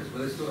deck chairs, were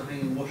they still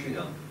hanging washing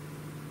up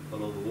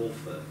along the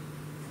wharf there?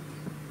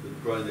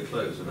 Drying the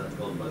clothes, and that's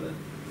gone by then?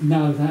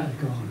 No, that had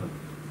gone.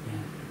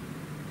 Yeah.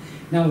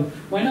 Now,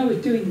 when I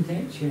was doing the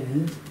deck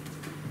chairs,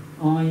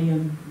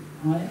 I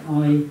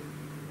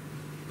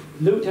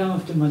looked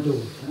after my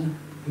daughter,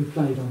 who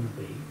played on the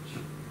beach,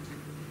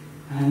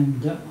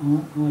 and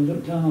I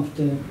looked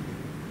after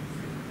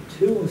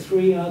 2 or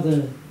 3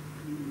 other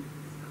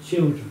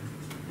children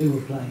who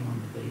were playing on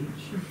the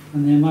beach,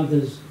 and their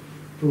mothers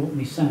brought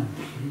me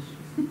sandwiches.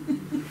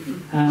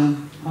 I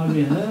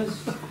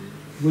rehearsed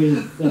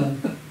with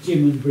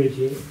Jim and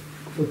Bridget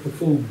for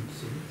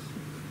performances.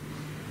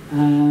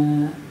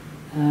 I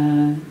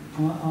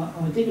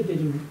did a bit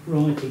of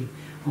writing.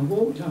 I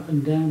walked up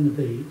and down the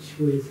beach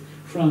with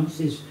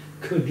Francis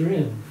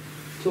Cudrill,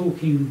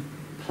 talking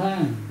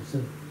plans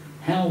of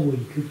how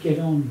we could get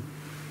on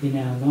in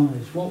our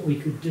lives, what we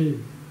could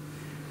do.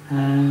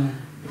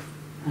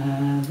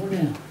 What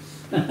else?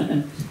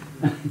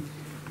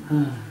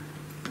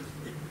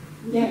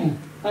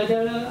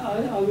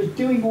 I was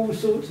doing all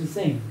sorts of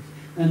things,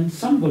 and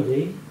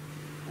somebody,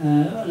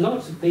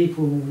 lots of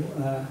people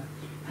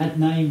had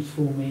names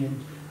for me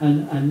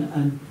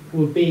and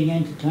were being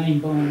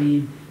entertained by me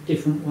in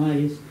different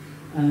ways.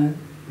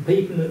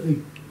 People at the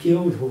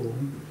Guildhall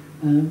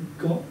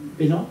got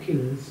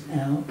binoculars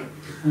out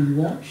and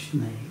watched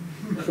me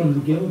from the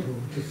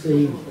Guildhall to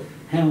see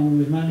how I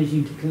was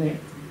managing to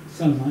collect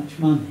so much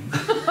money.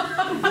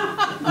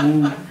 A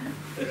man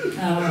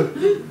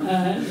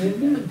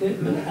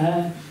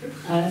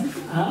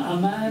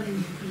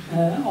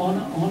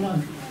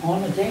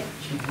on a deck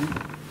chair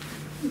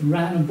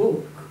ran a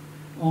book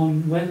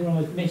on whether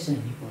I'd miss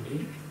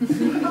anybody.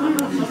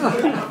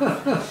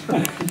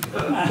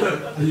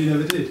 And you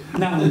never did?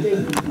 No, I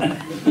didn't.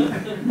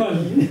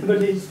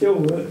 but it still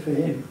worked for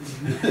him.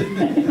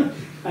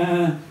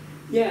 I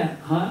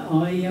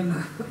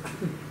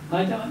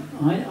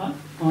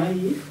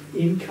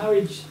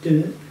encouraged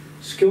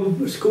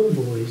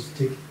schoolboys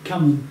to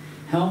come and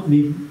help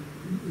me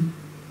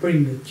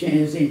bring the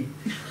chairs in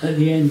at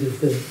the end of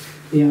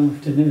the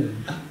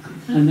afternoon,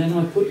 and then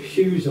I put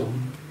shoes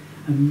on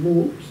and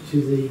walked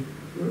to the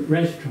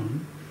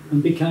restaurant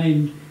and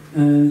became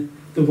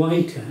the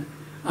waiter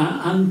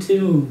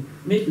until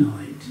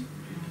midnight.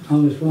 I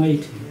was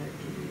waiting,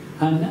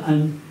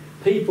 and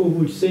people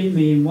would see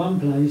me in one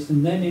place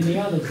and then in the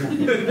other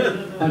place.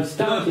 I'd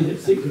started at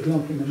 6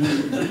 o'clock in the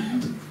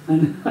morning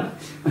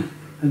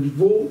and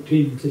walked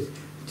in to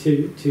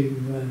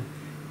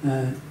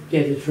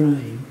get a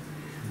train,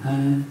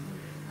 and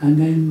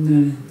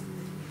then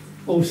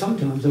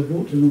sometimes I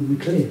walked along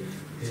the cliff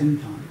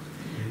sometimes,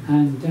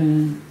 and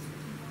then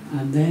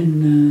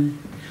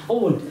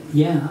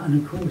and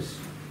of course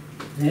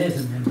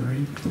there's a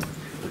memory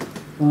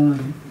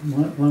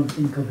while I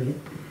think of it.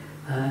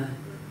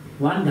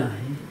 One day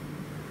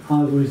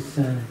I was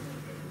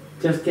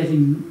just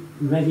getting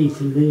ready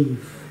to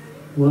leave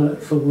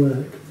work,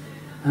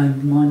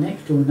 And my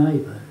next door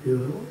neighbour,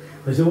 who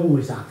was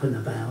always up and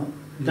about,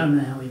 don't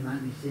know how he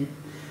managed it,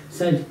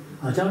 said,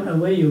 "I don't know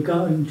where you're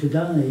going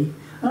today."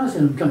 And I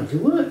said, "I'm going to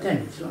work,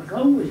 Dennis, like I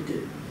always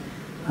do."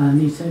 And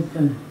he said,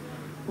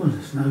 "Well,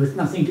 there's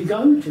nothing to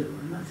go to."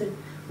 And I said,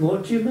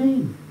 "What do you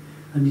mean?"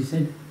 And he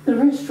said, "The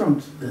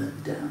restaurant's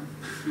burned down."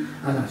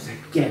 And I said,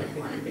 "Get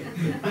away."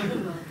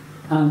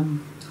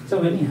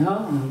 So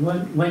anyhow, I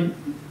went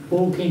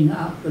walking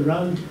up the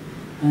road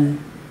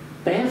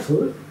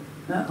barefoot.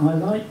 I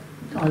like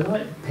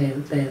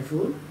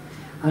barefoot,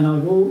 and I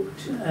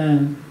walked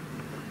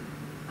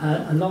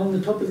along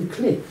the top of the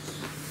cliffs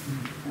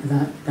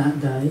that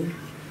day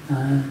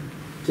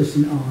to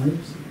St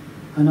Ives,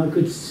 and I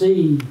could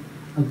see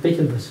a bit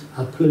of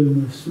a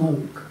plume of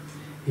smoke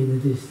in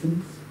the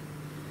distance.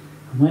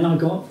 And when I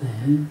got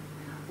there,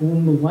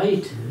 all the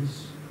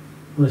waiters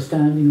were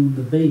standing on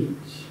the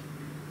beach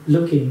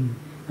looking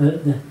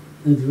at the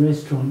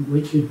restaurant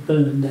which had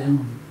burned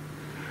down.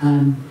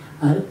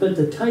 But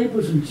the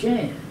tables and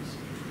chairs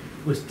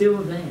were still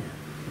there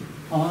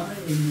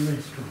in the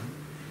restaurant.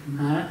 And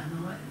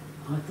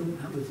I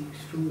thought that was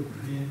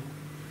extraordinary.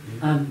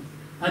 Yeah.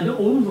 And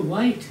all the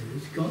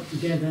waiters got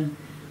together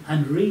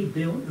and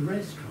rebuilt the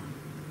restaurant.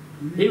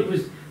 It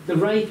was the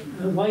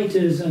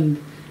waiters and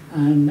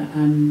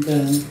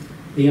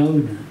the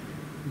owner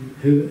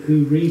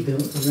who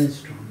rebuilt the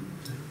restaurant.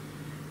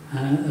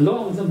 A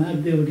lot of them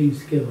had building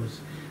skills,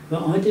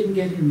 but I didn't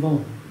get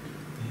involved.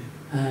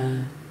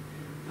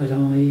 But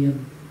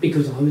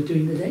because I was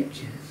doing the deck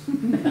chairs. I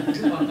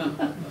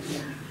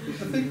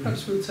think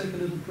perhaps we'll take a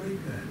little break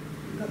there.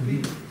 Would that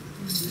be?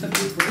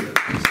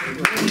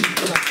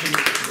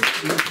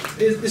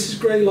 This is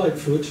Grey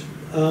Lightfoot,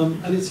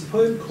 and it's a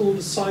poem called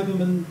 "The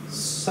Cyberman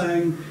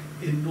Sang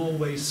in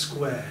Norway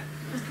Square,"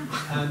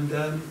 and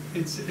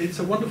it's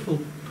a wonderful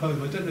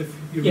poem. I don't know if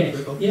you remember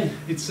it, Bob. Yeah.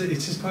 It's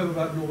his poem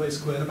about Norway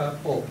Square,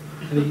 about Bob,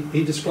 and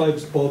he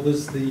describes Bob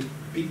as the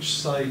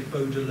beachside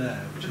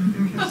Baudelaire, which I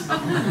think is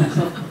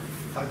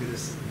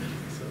fabulous.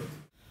 So.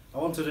 I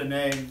wanted a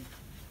name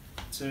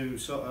to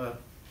sort of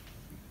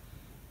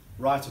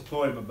write a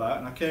poem about,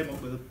 and I came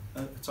up with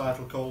a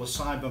title called "A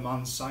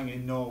Cyberman Sang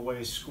in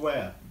Norway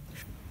Square."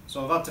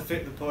 So I've had to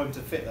fit the poem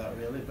to fit that,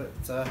 really, but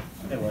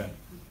anyway.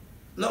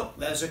 "Look,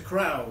 there's a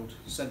crowd,"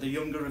 said the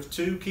younger of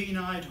two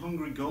keen-eyed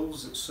hungry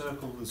gulls that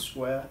circled the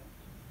square.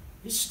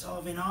 "It's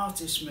starving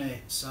artists,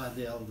 mate," sighed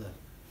the elder.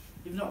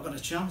 "You've not got a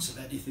chance of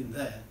anything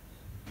there."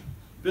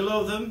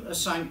 Below them, a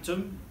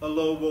sanctum, a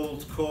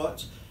low-walled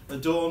court,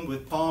 adorned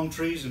with palm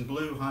trees and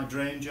blue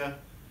hydrangea.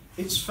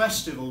 It's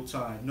festival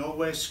time,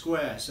 Norway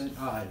Square, St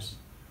Ives.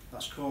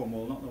 That's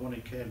Cornwall, not the one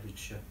in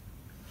Cambridgeshire.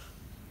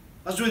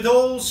 As with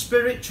all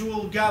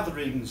spiritual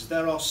gatherings,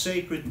 there are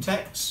sacred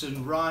texts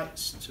and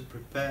rites to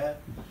prepare.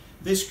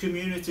 This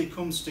community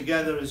comes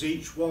together as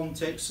each one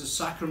takes the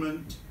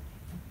sacrament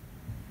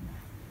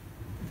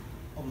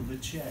of the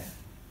chair.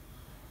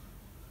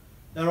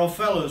 There are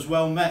fellows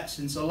well met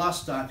since the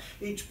last time.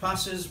 Each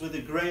passes with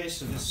the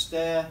grace of a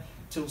stare,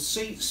 till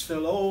seats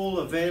fill all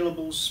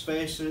available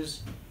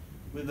spaces,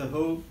 with the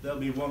hope there'll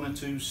be one or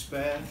two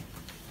spare.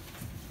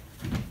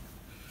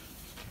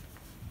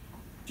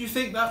 "Do you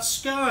think that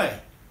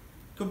sky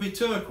could be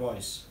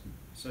turquoise?"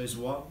 says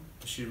one,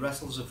 as she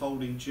wrestles a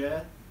folding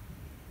chair.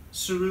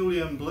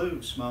 "Cerulean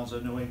blue," smiles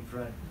her knowing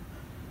friend,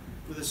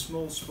 with a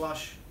small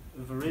splash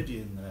of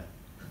iridium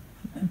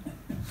there.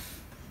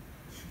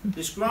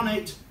 This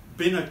granite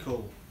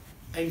binnacle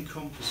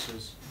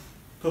encompasses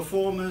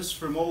performers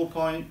from all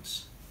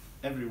points,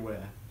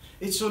 everywhere.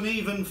 Its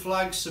uneven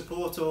flags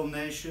support all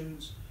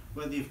nations,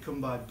 whether you've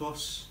come by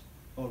bus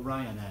or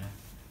Ryanair.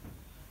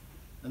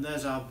 And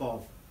there's our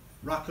Bob,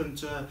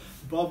 raconteur,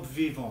 Bob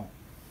vivant,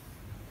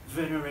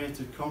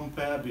 venerated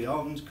compere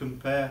beyond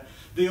compare,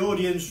 the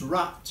audience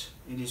wrapped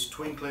in his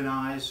twinkling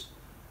eyes,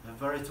 a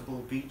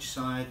veritable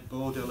beachside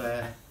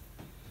Baudelaire.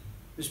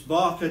 This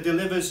barker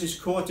delivers his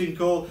courting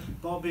call,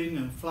 bobbing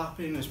and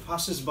flapping as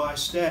passers-by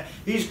stare.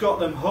 He's got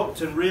them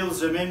hooked and reels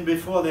them in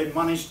before they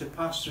manage to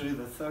pass through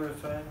the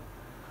thoroughfare.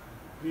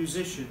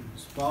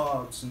 Musicians,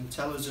 bards and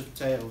tellers of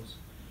tales,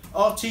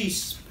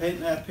 artistes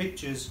paint their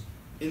pictures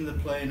in the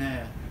plein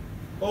air.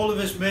 All of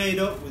us made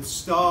up with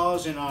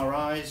stars in our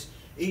eyes,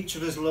 each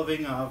of us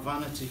loving our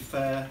Vanity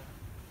Fair.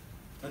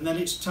 And then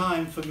it's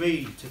time for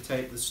me to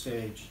take the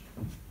stage.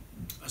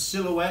 A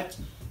silhouette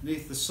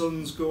beneath the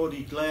sun's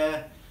gaudy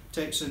glare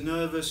takes a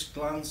nervous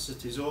glance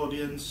at his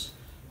audience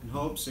and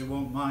hopes they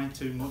won't mind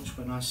too much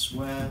when I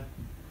swear.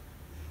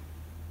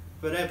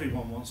 But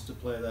everyone wants to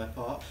play their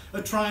part.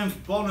 A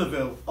Triumph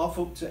Bonneville off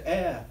up to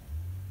air,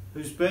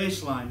 whose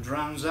bass line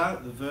drowns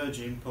out the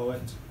virgin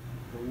poet.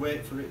 We'll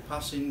wait for it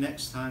passing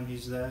next time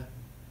he's there.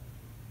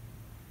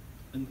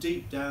 And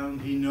deep down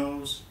he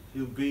knows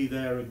he'll be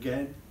there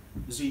again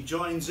as he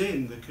joins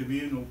in the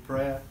communal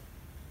prayer.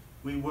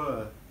 We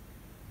were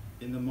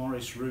in the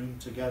Morris room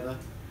together,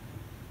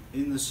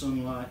 in the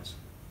sunlight,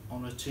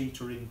 on a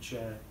teetering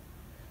chair.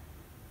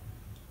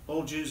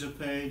 All dues are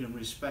paid and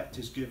respect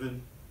is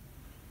given.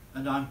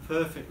 and I'm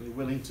perfectly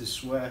willing to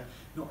swear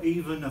not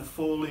even a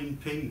falling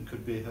pin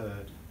could be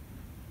heard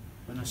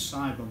when a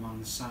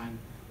Cyberman sang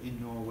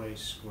in Norway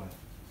Square.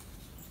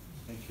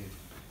 Thank you.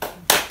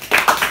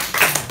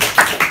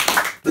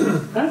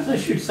 Perhaps I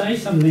should say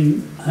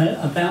something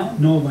about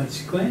Norway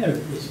Square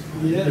at this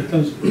point,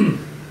 because,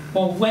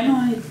 well, when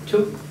I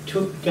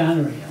took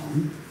gallery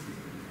on,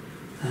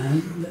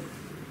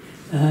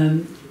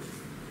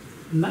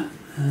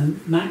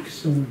 Max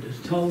Saunders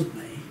told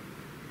me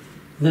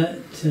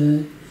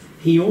that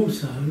he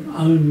also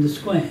owned the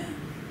square,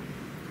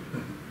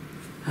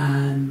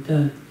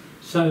 and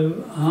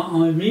so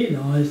I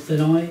realised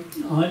that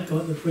I'd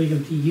got the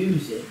freedom to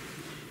use it.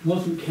 It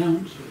wasn't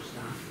council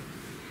stuff.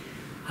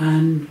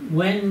 And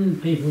when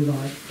people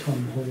like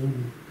Tom Hall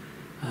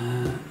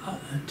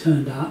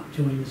turned up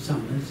during the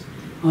summers,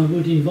 I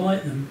would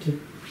invite them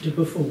to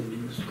perform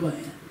in the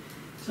square.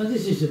 So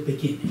this is a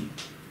beginning.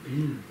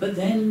 But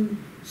then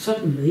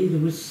suddenly there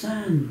was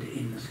sand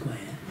in the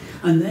square.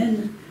 And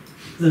then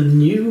the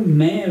new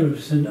mayor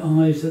of St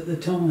Ives at the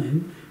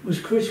time was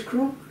Chris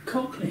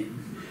Coughlin.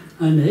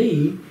 And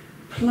he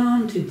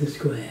planted the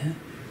square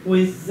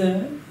with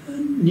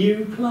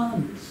new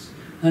plants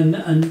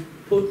and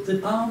put the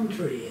palm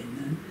tree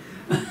in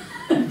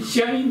and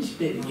changed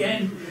it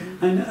again,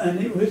 and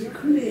it was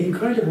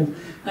incredible.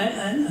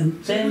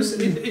 And then So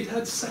it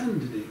had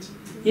sand in it?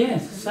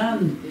 Yes,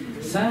 sand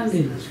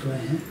in the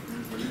square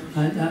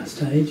at that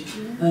stage.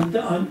 And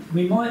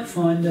we might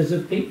find there's a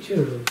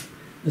picture of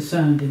the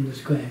sand in the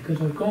square,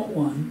 because I've got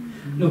one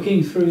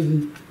looking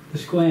through the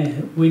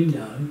square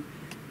window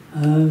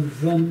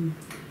of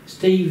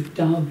Steve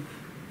Dubb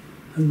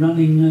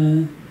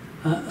running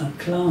a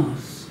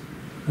class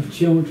of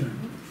children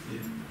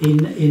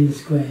in the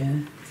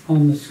square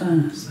on the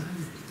sand.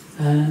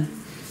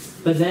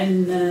 But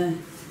then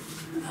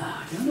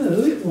I don't know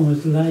who it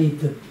was laid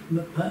the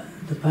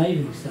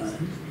paving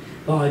stones,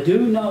 but I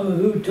do know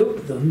who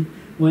took them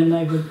when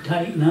they were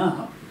taken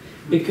up,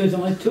 because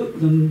I took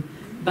them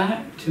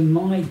back to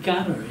my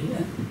gallery,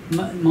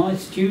 my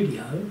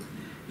studio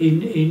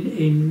in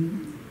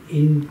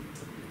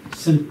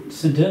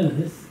St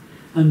Earth,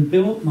 and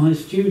built my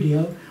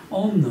studio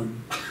on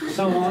them.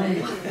 So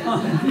I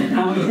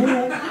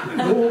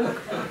walk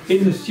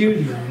in the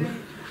studio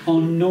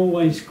on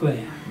Norway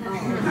Square.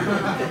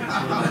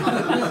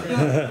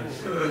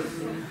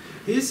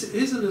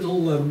 Here's a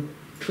little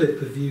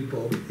clip of you,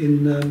 Bob,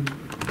 in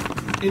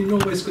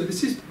Norway Square.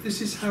 This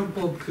is how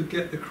Bob could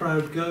get the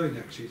crowd going.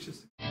 Actually, it's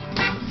just.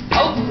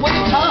 Oh, when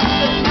you cast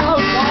the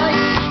crowd wide.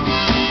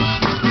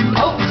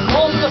 Oh,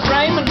 form the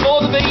frame and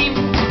bore the beam.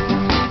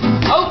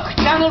 Oh,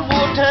 channel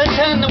water,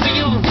 turn the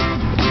wheel.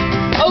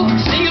 Oh,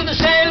 seal the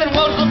sail and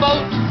was the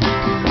boat.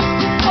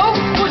 Oh,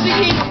 was the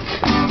ink,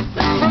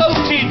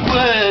 floated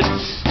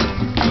words.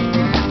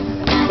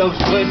 Those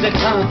words that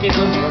can't give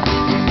up.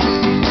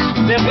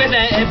 They'll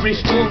weather every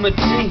storm at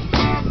sea.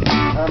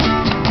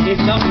 If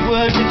those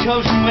words are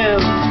chosen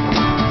well,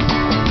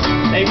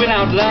 they will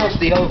outlast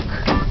the oak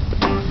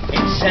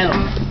itself.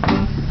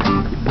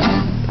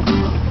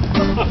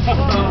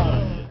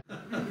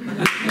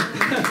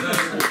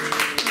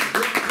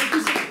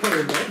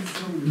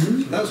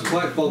 That was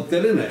quite Bob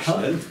Dylan-ish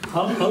then.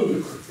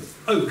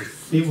 Oak.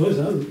 It was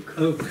oak.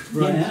 Oak,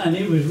 right. Yeah, and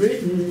it was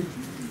written.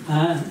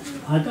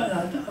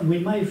 We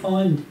may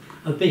find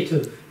a bit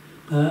of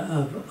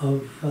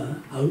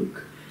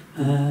oak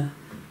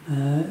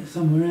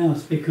somewhere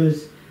else,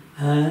 because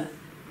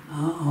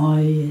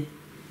I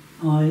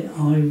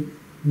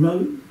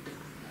wrote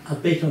a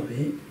bit of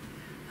it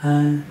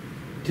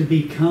to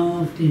be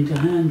carved into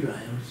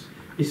handrails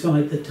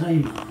beside the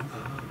Tamar,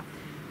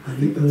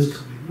 and it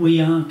was, "We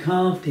are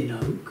carved in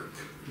oak.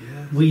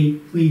 Yeah.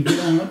 We will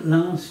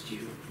outlast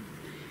you.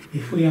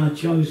 If we are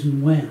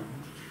chosen well,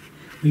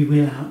 we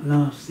will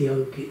outlast the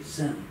oak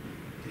itself."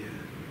 Yeah.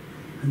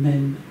 And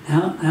then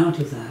out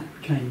of that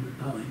came the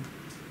poem.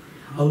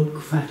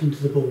 Oak fattened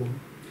the boar,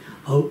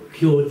 oak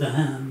cured the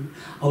ham,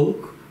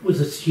 oak was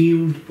a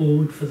shield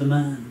board for the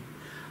man,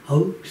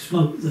 oak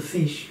smoked the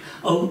fish,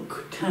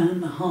 oak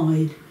tanned the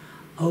hide,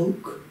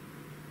 oak...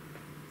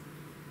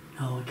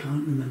 Oh, I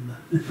can't remember.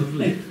 This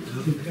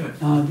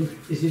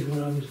is what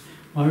I was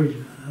worried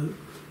about. Oak.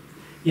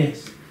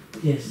 Yes.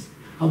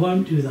 I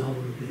won't do the whole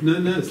of it. No,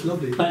 it's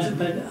lovely. But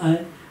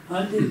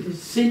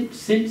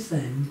since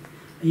then,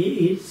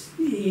 it's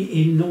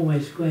in Norway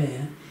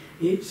Square.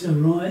 It's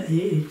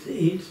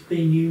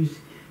been used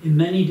in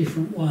many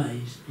different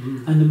ways,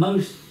 and the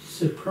most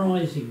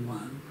surprising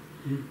one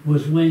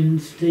was when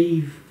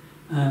Steve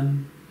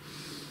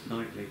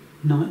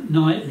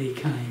Knightley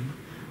came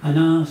and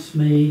asked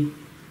me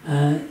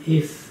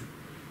if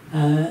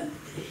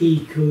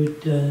he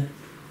could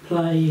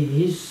play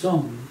his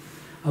song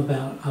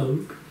about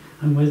oak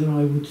and whether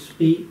I would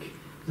speak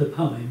the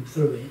poem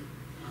through it.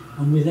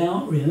 And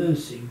without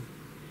rehearsing,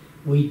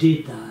 we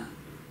did that.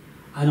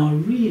 And I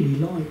really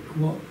liked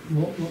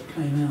what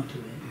came out of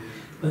it.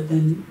 But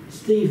then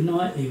Steve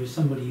Knightley was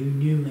somebody who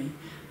knew me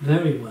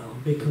very well,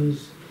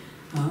 because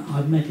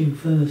I'd met him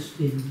first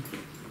in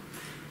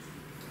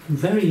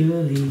very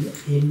early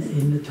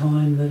in the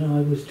time that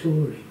I was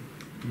touring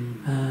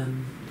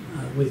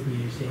with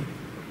music.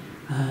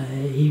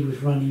 He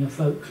was running a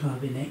folk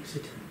club in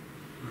Exeter,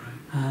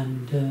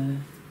 and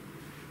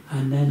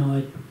then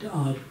I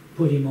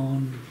put him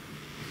on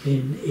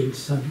in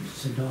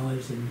St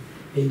Ives and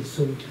in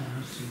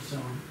Salthouse and so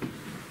on.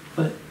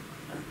 But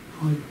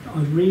I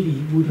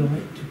really would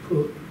like to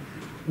put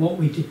what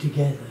we did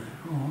together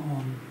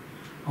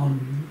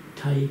on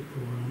tape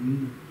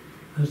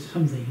or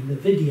something. The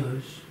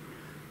video's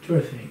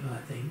terrific, I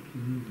think.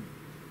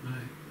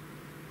 Right.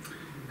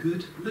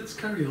 Good. Let's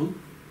carry on.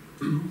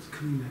 What's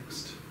coming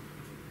next?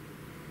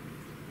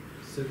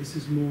 So this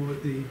is more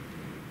at the...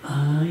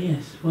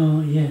 Yes.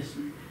 Well, yes.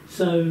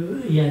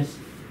 So, yes.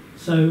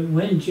 So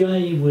when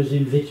Jay was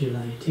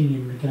invigilating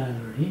in the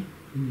gallery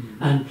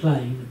and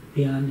playing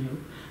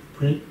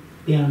the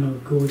piano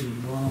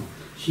accordion while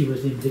she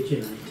was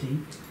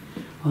invigilating,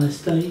 I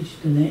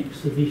staged an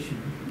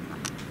exhibition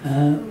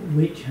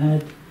which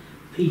had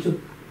Peter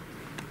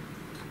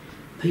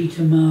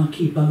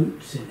Markey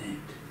boats in it,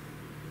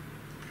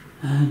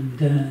 and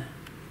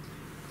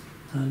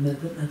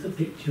that's a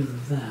picture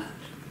of that.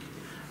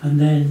 And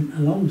then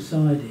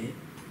alongside it,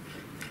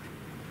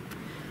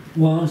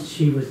 whilst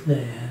she was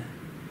there,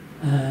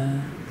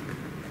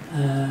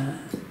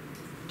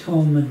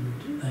 Tom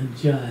and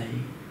Jay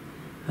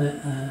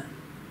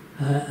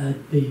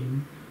had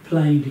been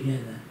playing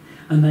together,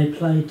 and they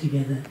played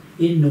together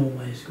in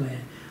Norway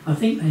Square. I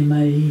think they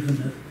may even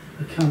have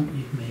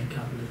accompanied me a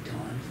couple of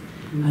times,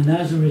 and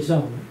as a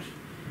result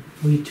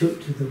we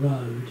took to the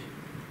road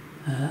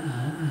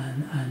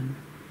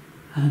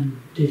and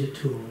did a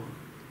tour,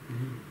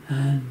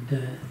 and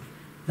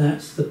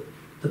that's the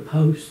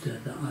poster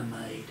that I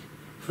made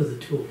for the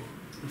tour.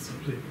 That's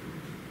lovely.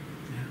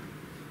 Yeah.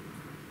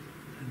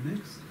 And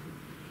next?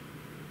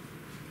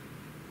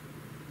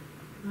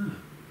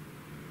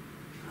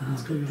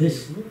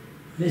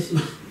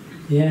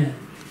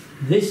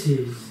 This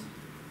is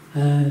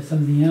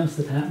something else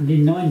that happened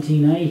in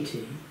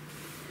 1980.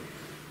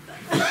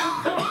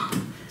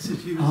 Is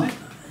it you, is it?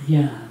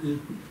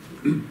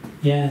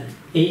 Yeah.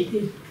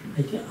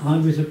 I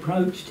was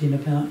approached in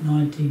about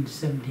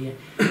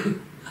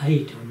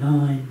 1978 or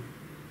 9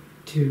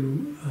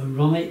 to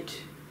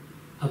write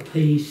a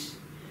piece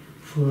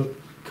for a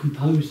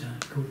composer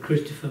called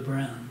Christopher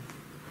Brown,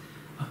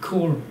 a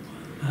choral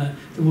work,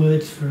 the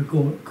words for a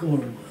choral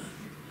work,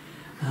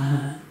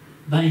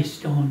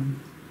 based on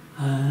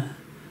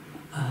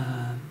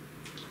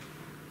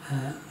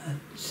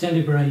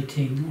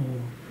celebrating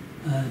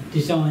or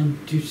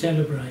designed to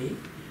celebrate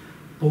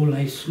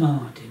Borlase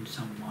Smart in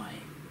some way.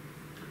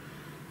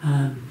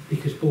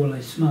 Because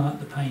Borlase Smart,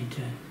 the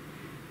painter,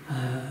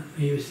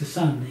 it was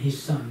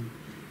his son,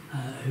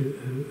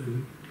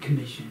 who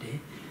commissioned it.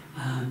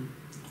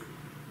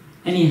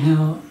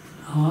 Anyhow,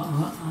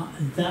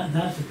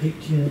 that's a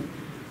picture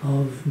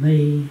of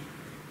me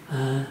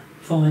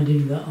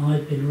finding that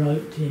I'd been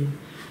roped in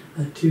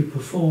to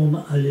perform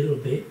a little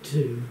bit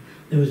too.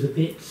 There was a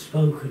bit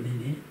spoken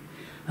in it,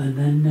 and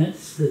then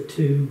that's the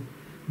two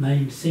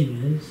main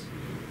singers,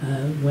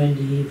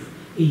 Wendy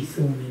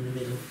Ethorne in the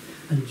middle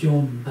and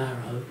John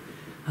Barrow,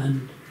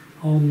 and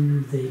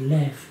on the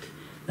left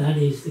that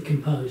is the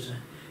composer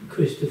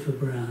Christopher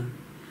Brown,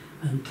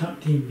 and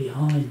tucked in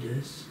behind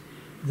us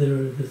there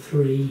are the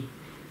three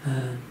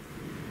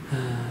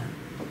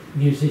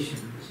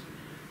musicians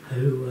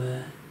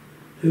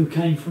who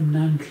came from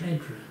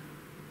Nancledra.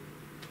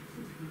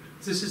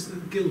 This is the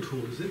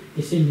Guildhall, is it?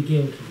 It's in the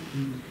Guildhall.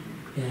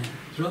 Yeah.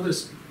 It's a rather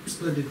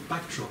splendid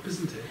backdrop,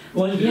 isn't it?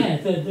 Well, yeah.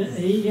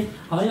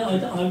 I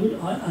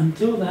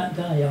until that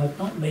day, I've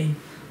not been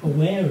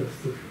aware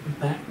of the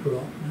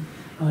backdrop.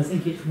 I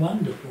think it's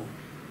wonderful.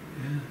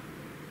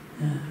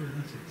 Yeah.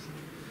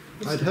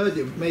 I'd heard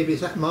it. Maybe is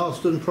that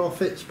Marston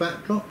Prophet's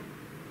backdrop?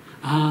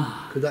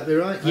 Could that be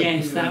right?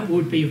 Yes, that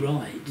would be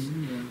right.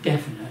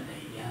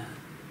 Definitely. Yeah.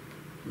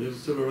 Is it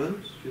still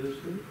around? Do you know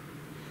still?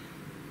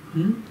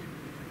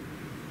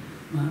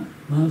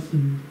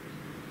 Marston.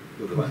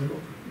 Or the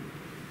backdrop?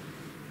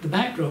 The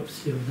backdrop's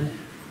still there.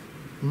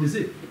 Is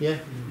it? Yeah.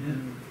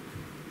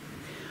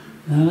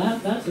 Now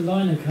that's a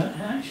lino cut.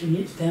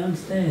 Actually, it's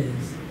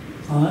downstairs.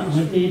 I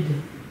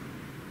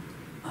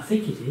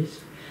think it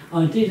is.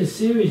 I did a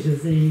series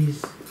of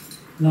these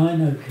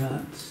lino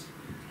cuts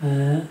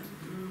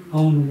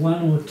on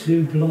 1 or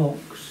 2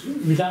 blocks,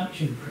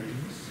 reduction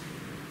prints,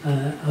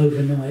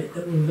 overnight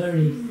that were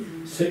very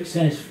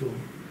successful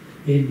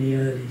in the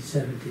early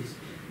 70s.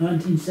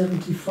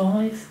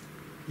 1975?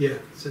 Yeah,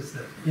 it says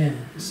that. Yeah.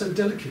 It's so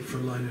delicate for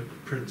a lino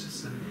print,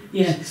 isn't it?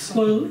 Yeah,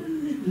 well,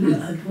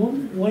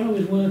 what I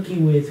was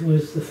working with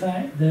was the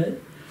fact that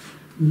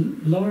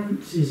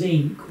Lawrence's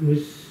ink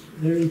was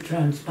very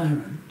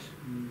transparent,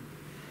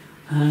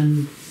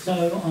 and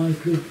so I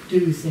could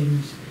do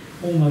things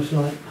almost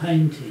like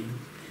painting,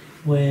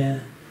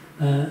 where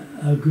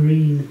a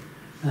green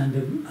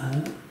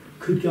and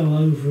could go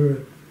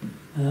over,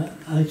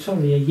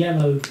 a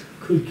yellow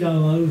could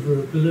go over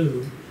a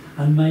blue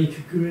and make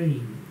a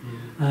green,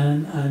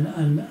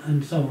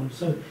 and so on.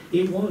 So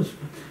it was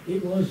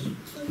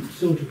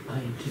sort of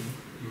painting,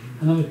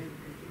 and I was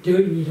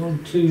doing it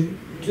on two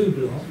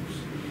blocks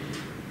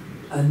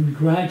and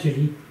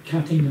gradually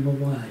cutting them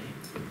away.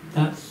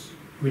 That's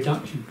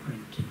reduction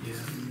printing. Yeah.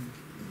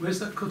 Where's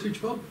that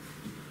cottage, Bob?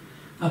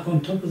 Up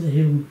on top of the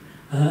hill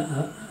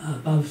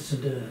above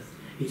St Earth.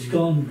 It's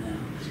gone now.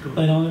 It's gone.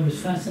 But I was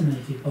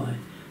fascinated by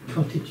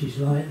cottages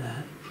like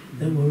that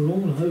were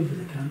all over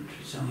the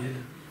countryside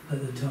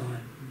at the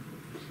time.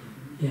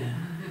 Yeah.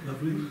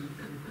 Lovely.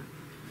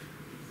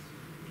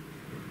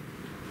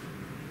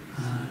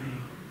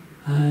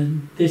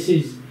 And this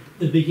is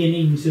the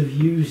beginnings of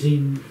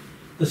using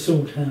the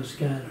Salthouse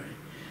Gallery.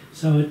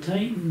 So I'd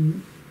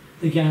taken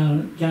the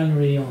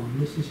gallery on.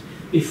 This is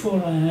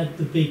before I had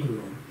the big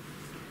room.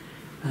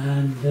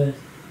 And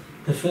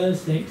the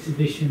first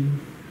exhibition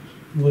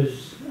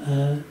was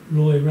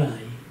Roy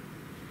Ray,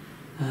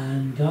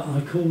 and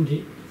I called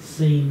it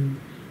Scene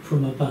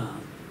from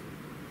Above.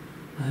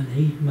 And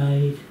he'd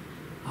made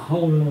a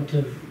whole lot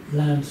of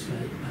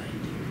landscape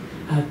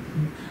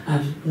painting,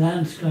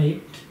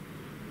 landscaped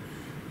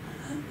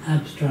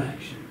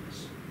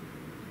abstractions,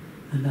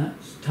 and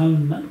that's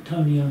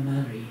Tony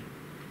O'Malley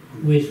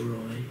with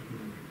Roy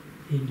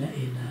in that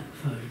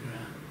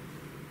photograph.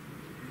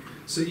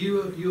 So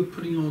you were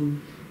putting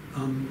on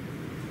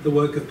the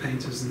work of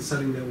painters and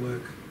selling their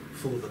work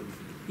for them.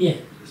 Yeah.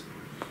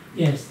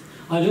 Yes.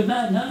 I don't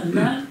know, and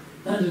that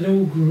had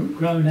all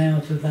grown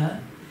out of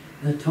that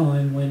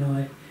time when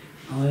I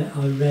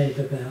read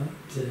about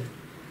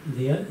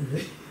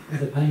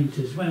the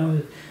painters when I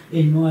was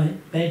in my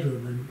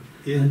bedroom and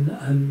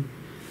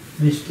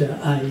Mr.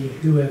 A,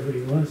 whoever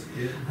he was,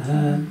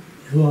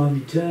 who I'm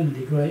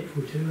eternally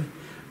grateful to,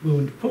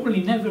 will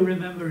probably never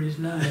remember his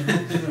name,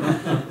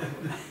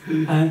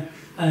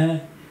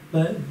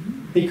 but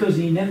because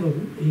he never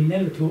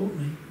taught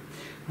me,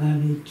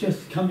 and he'd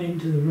just come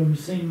into the room,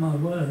 seen my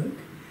work,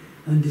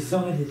 and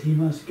decided he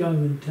must go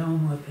and tell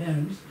my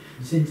parents,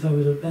 since I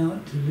was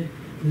about to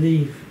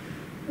leave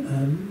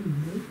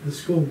the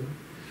school,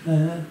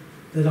 that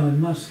I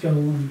must go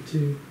on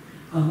to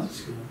art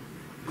school.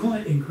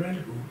 Quite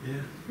incredible.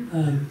 Yeah.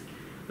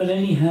 But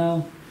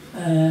anyhow,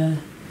 I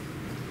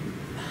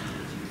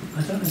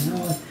don't know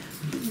how I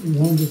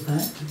wandered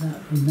back to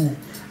that from there.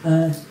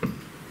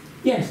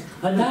 Yes,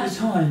 at that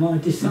time I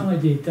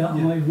decided that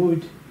I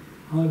would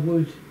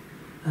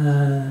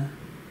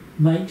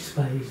make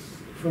space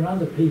for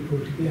other people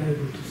to be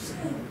able to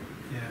sell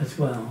as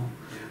well.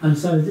 And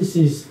so this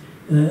is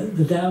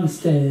the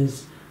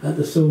downstairs at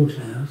the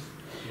Salthouse,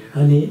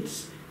 and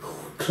it's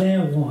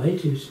Claire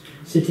White, who's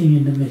sitting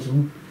in the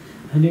middle,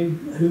 and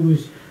who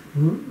was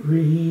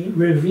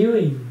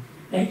reviewing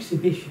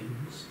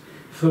exhibitions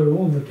for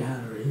all the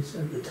galleries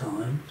at the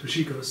time. So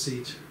she got a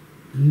seat.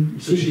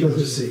 She got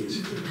a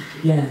seat.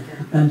 Yeah,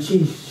 and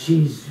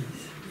she's in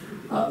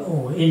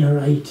her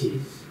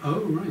 80s.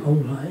 Oh right. Oh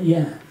right,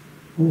 yeah.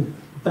 Oh,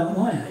 about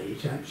my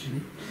age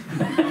actually.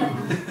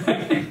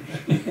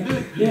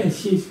 Yeah,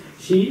 she's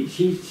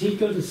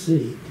got a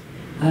seat,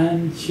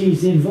 and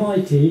she's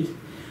invited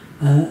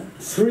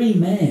 3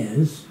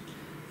 mayors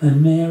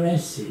and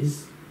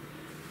mayoresses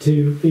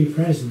to be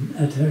present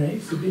at her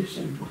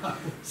exhibition. Wow.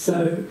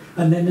 So,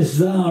 and then there's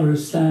Zara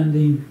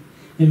standing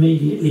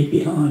immediately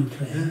behind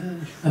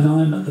Claire, and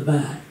I'm at the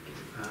back.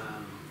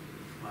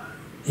 Wow.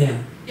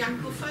 Yeah.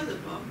 Yankel Feather,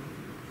 Bob.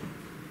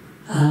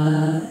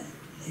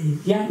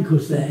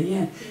 Yankel's there,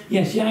 yeah.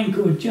 Yes,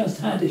 Yankel had just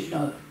had a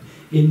show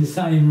in the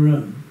same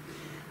room,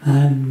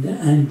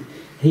 and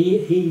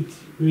he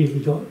really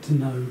got to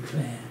know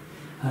Claire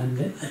and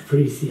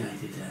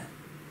appreciated her.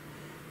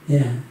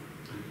 Yeah.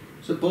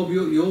 So Bob,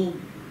 you're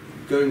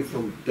going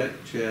from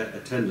deck chair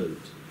attendant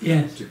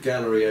to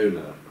gallery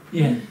owner.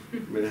 Yeah. I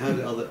mean, how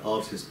did other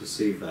artists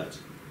perceive that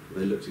when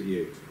they looked at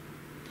you?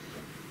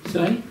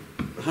 Sorry?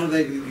 How do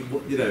they,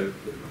 you know,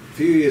 a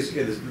few years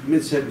ago, the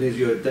mid-70s,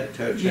 you were a deck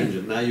chair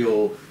attendant. Now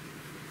you're,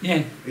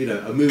 you know,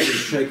 a mover and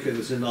shaker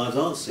that's in Ives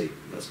artsy.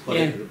 That's quite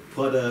an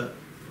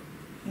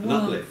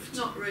uplift.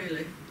 Not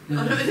really.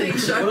 I don't think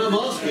so. Well, I'm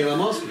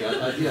asking.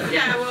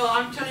 Yeah, well,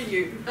 I'm telling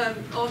you,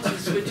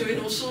 artists were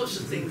doing all sorts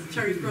of things.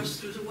 Terry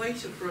Brust was a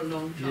waiter for a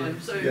long time,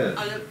 so I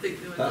don't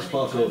think there was that's any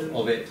part kind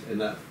of it in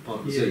that part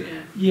of the scene.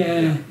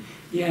 Yeah.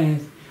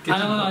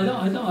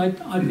 And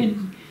I've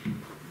been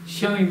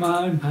showing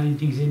my own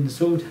paintings in the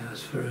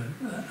Salthouse for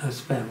a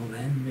spell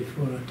then,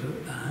 before I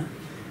took that.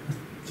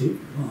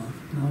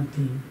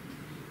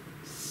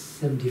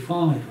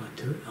 1975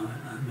 I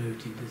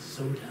moved into the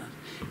Salthouse.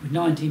 It was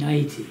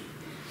 1980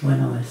 when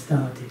I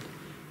started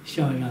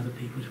showing other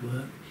people's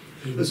work.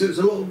 So it's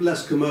a lot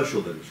less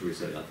commercial then, should we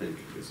say, I think.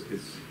 It's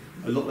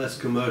a lot less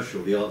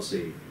commercial, the art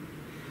scene.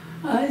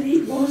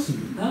 It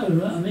wasn't,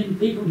 no. I mean,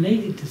 people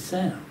needed to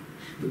sell.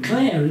 But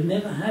Claire had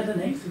never had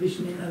an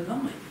exhibition in her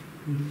life.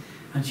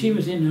 And she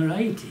was in her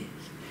 80s.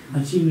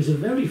 And she was a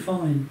very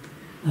fine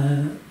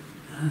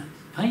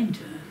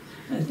painter,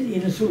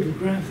 in a sort of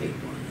graphic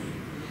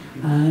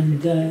way.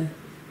 And it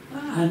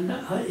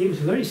was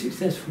a very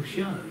successful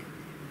show.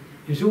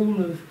 It was all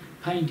of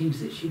paintings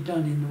that she'd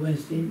done in the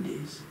West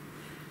Indies,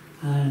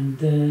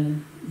 and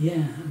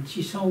yeah, and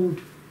she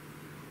sold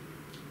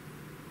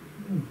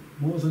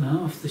more than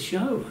half the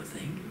show, I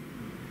think,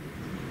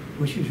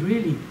 which was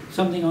really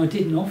something I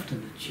didn't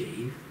often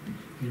achieve,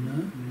 you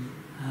know.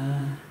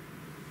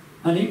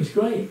 And it was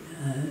great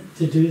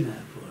to do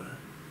that for her,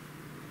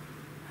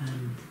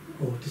 and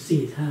or to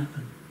see it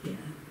happen. Yeah.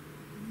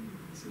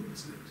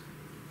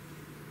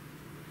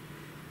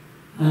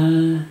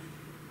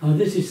 Oh,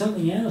 this is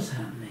something else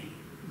happening,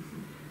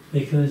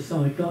 because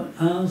I got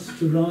asked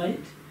to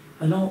write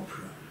an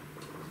opera.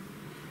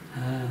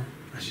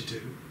 As you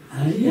do.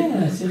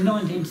 Yes, in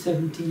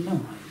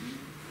 1979.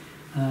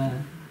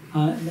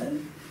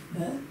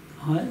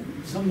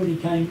 Somebody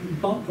came,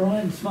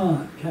 Brian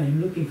Smart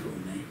came looking for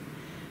me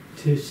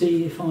to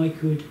see if I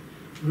could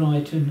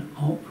write an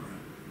opera.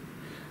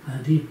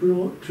 And he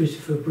brought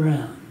Christopher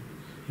Brown,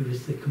 who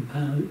was the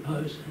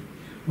composer,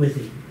 with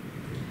him.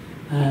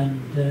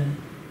 And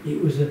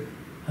it was an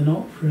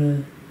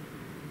opera.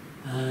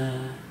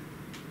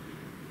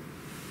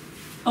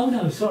 Oh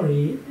no,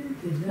 sorry.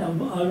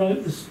 I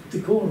wrote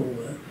the Cornwall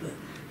work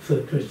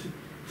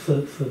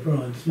for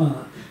Brian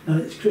Smart. Now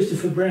it's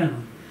Christopher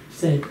Brown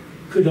said,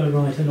 could I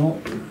write an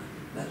opera?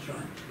 That's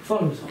right.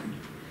 Follows on.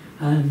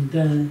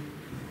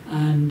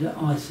 And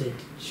I said,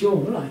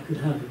 sure, I could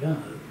have a go.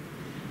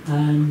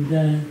 And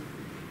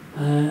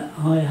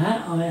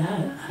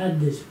I had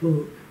this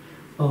book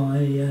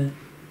by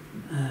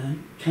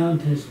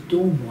Countess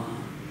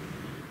Dormois,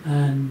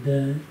 and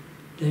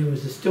there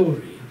was a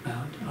story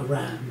about a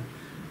ram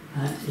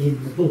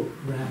in the book,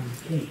 Ram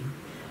King,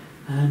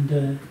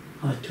 and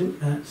I took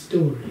that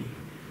story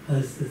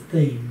as the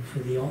theme for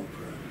the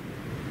opera.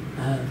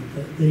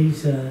 That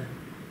these,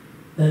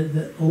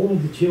 that all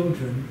the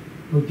children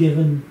were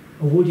given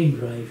a wood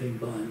engraving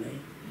by me,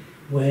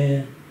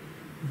 where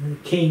the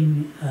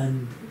king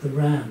and the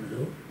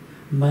ram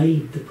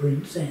made the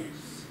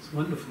princess. It's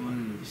wonderful.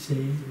 You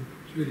see?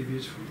 It's really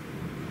beautiful.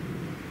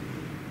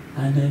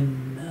 And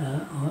then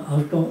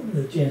I've got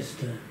the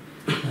jester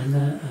and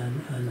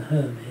the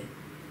hermit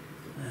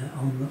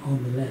on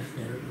the left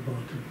there at the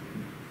bottom,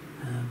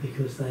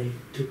 because they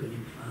took an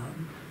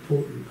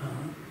important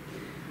part.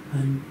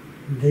 And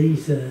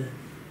these are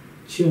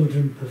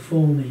children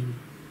performing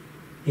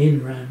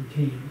in Ram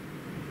King.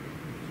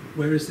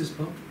 Where is this,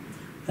 Bob?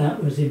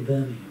 That was in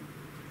Birmingham.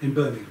 In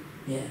Birmingham?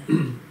 Yeah.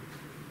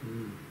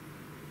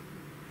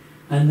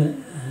 And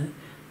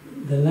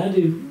the lad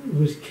who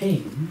was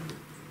king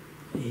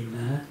in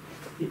that,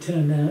 it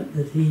turned out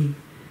that he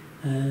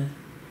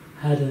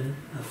had a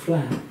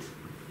flat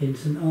in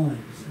St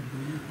Ives.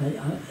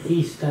 And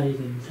he stayed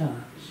in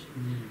touch.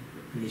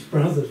 And his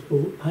brothers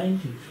bought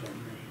paintings from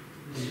me.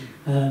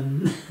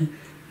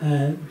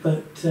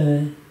 But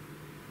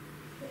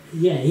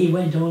yeah, he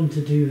went on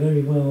to do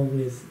very well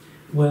with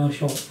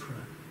Welsh opera.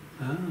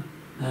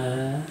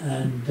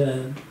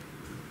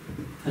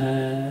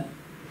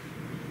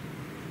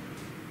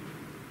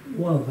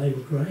 Well, they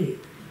were great,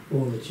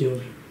 all the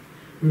children.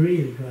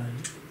 Really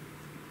great.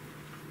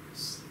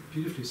 It's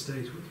beautifully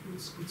staged.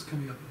 What's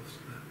coming up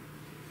after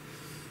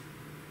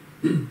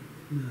that?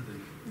 No,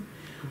 then.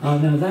 Oh,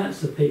 now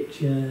that's a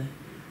picture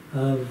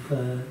of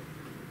a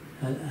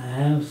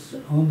house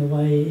on the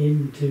way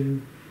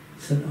into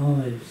St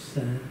Ives,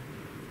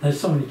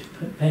 sorry,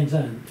 to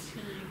Penzance,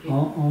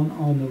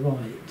 on the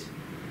right.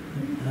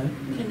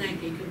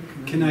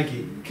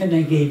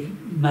 Carnegie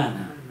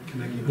Manor.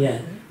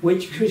 Yeah,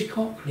 which Chris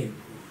Copley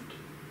bought.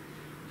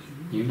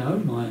 You know,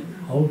 my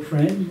old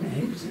friend,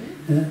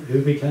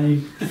 who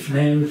became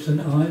mayor of St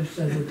Ives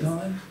several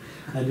times,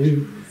 and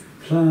who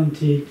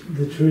planted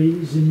the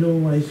trees in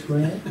Norway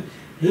Square.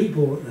 He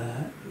bought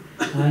that,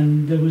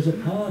 and there was a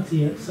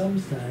party at some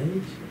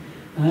stage,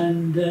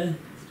 and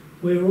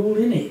we were all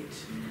in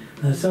it.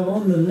 So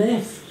on the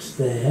left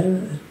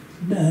there,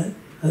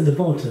 at the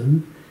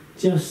bottom,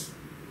 just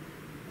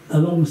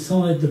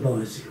alongside the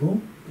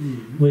bicycle,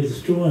 with a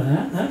straw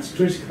hat, that's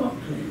Chris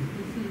Copley.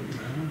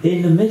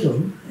 In the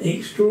middle,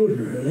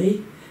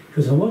 extraordinarily,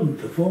 because I wasn't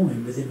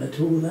performing with him at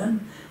all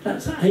then,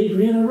 that's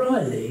Adrian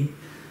O'Reilly,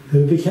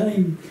 who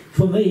became,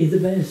 for me, the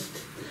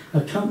best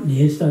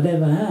accompanist I'd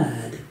ever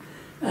had.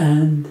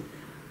 And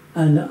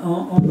on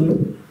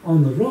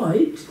the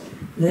right,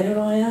 there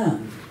I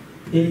am,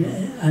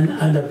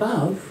 and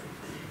above,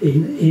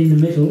 in the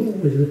middle,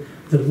 with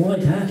the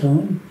white hat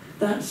on,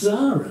 that's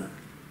Zara,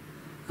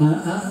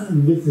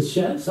 with the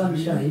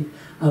sunshade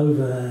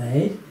over her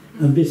head,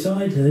 and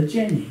beside her,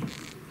 Jenny.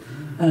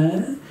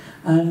 And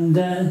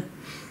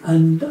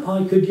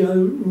I could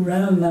go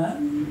round that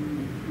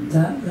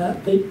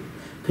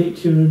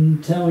picture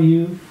and tell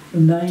you the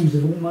names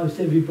of almost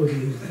everybody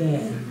who's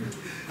there.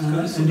 It's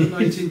got a sort of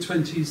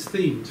 1920s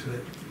theme to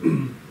it.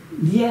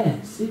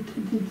 Yes,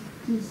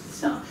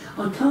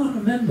 I can't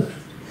remember,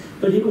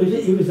 but it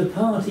was a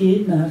party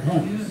in that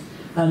house,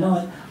 and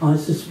I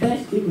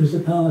suspect it was a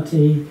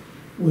party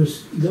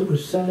that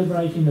was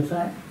celebrating the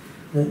fact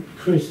that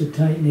Chris had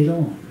taken it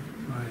on.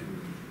 Right.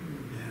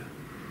 Yeah.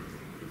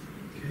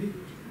 Okay.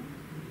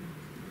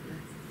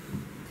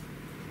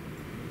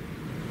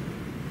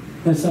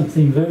 That's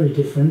something very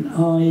different.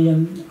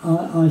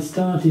 I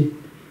started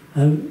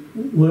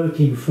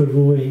working for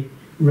Roy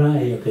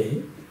Ray a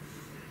bit,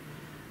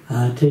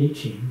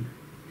 teaching,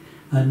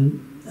 and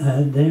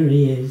there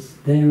he is,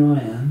 there I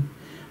am,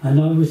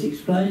 and I was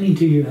explaining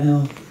to you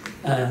how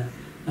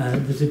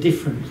there's a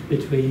difference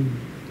between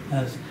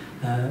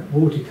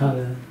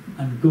watercolour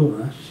and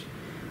gouache.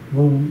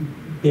 Well,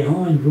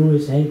 behind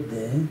Roy's head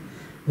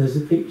there's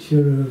a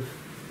picture of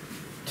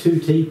 2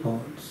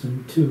 teapots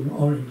and 2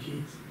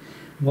 oranges.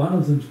 One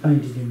of them's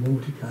painted in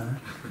watercolour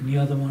and the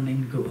other one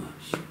in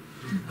gouache.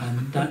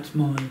 And that's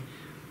my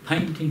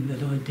painting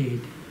that I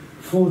did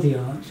for the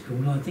art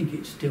school. I think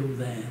it's still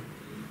there,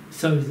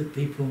 so that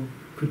people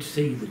could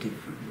see the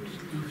difference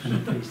and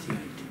appreciate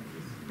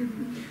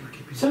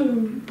it. So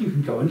you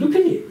can go and look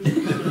at it.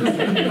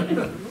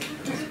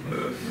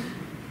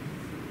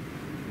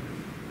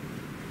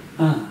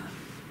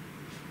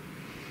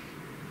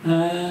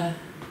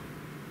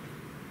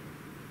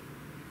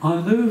 I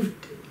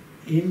moved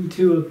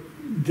into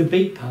the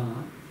big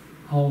part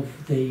of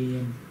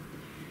the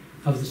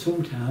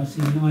Salthouse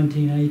in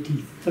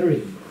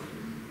 1983,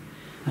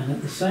 and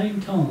at the same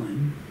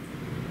time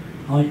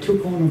I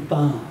took on a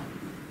barn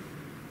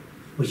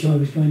which I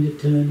was going to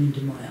turn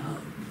into my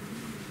home,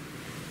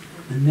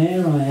 and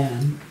there I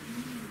am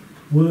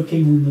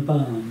working on the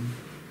barn,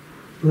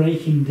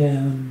 breaking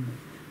down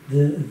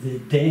the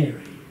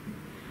dairy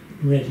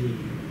ready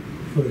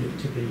for it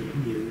to be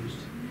used.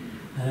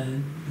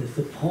 There's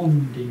the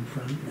pond in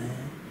front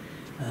there,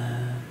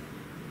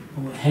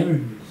 or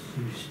herons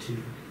used to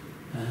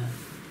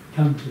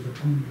come to the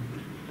pond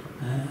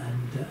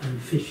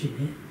and fish in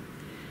it.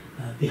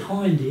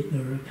 Behind it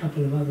there are a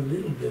couple of other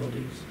little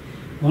buildings.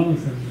 One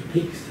of them, the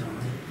pigsty,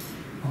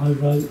 I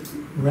wrote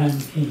Ram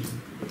King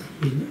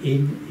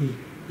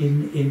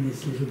in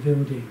this little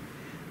building,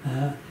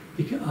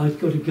 because I've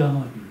got a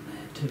garden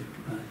there too,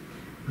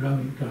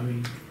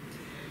 growing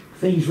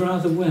things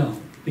rather well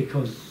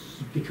because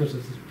of the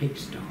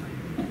pigsty.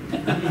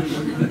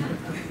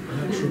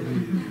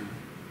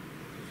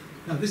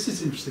 Now this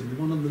is interesting, the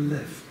one on the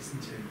left,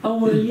 isn't it? Oh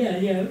well,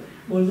 yeah.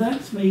 Well,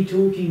 that's me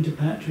talking to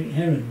Patrick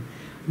Heron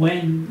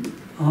when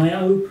I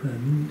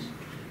opened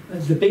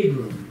the big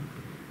room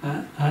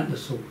at the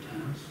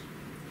Salthouse,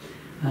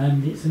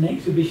 and it's an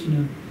exhibition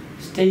of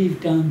Steve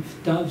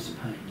Dove's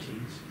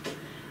paintings,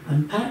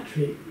 and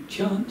Patrick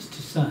chanced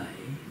to say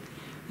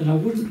that I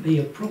wouldn't be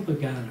a proper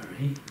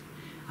gallery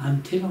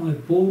until I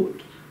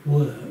bought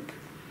work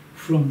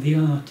from the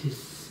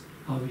artists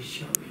I was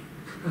showing.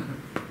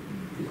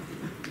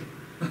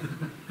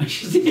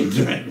 Which is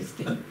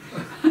interesting.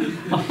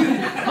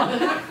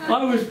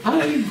 I was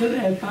paying for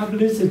their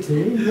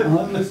publicity, I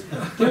was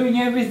doing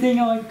everything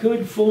I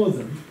could for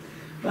them,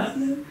 but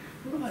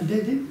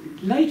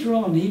later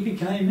on he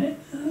became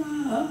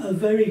a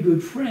very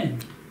good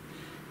friend,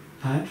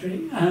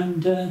 Patrick,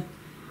 and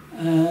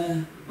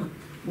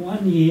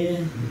one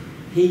year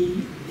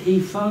he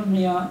phoned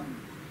me up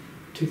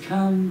to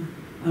come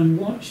and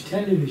watch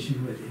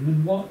television with him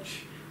and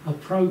watch a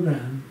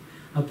programme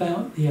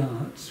about the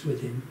arts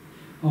with him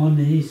on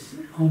his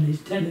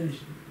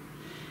television.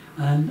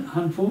 And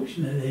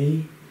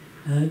unfortunately,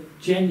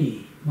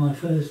 Jenny, my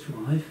first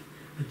wife,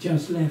 had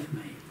just left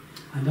me,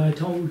 and I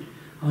told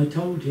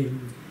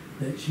him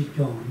that she'd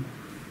gone,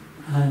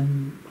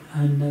 and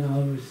that I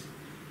was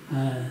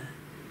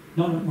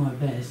not at my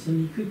best,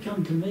 and he could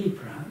come to me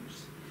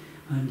perhaps,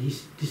 and he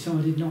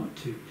decided not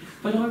to.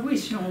 But I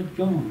wish I'd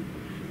gone.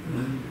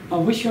 I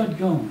wish I'd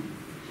gone.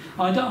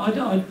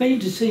 I'd been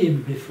to see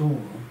him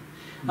before.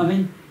 I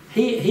mean,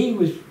 he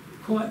was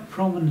quite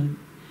prominent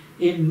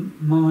in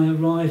my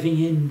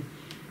arriving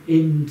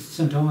in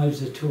St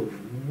Ives at all.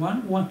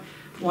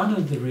 One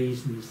of the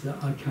reasons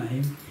that I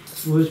came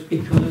was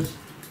because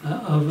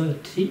of a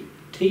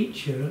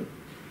teacher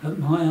at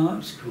my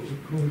art school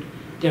called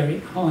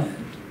Derek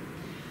Hyatt,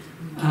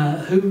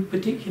 who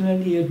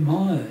particularly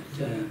admired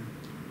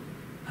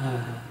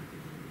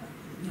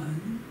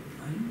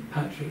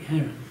Patrick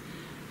Heron.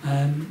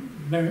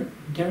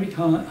 Derek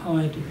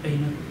Hyatt had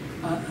been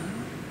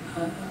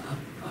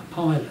a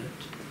pilot,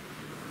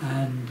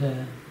 and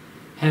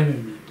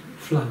Heron had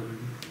flown,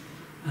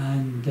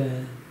 and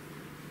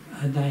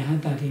they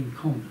had that in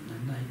common,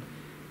 and they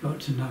got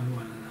to know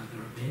one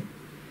another a bit.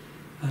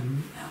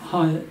 And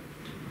Hyatt,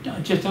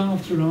 just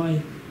after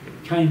I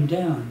came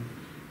down,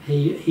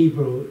 he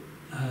brought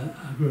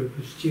a group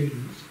of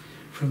students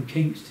from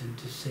Kingston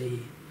to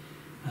see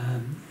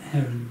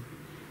Heron,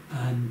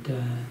 and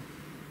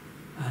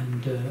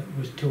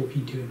was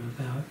talking to him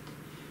about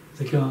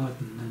the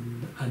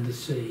garden and the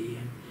sea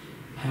and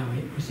how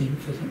it was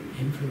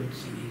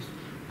influencing his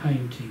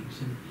paintings.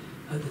 And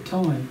at the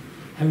time,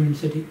 Heron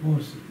said it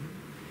wasn't.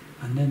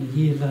 And then a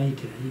year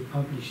later, he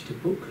published a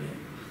booklet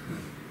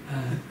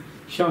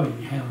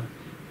showing how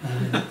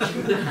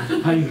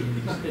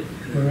paintings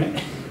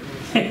were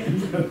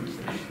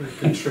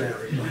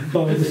contrary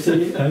by the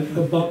sea,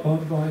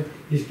 by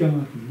his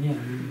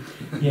garden.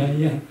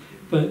 Yeah.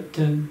 But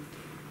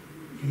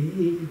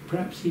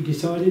perhaps he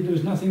decided there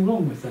was nothing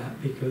wrong with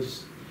that,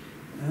 because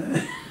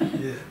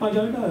I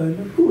don't know, and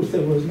of course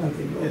there was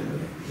nothing wrong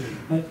with it.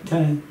 But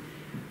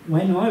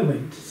when I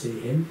went to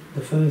see him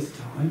the first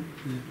time,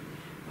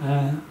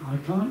 I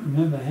can't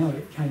remember how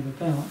it came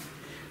about,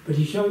 but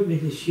he showed me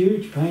this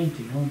huge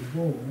painting on the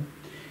wall,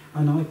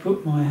 and I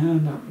put my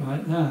hand up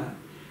like that,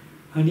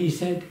 and he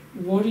said,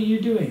 "What are you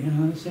doing?"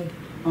 And I said,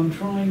 "I'm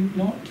trying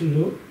not to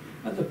look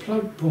at the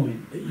plug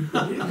point that you've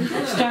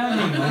been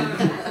standing on."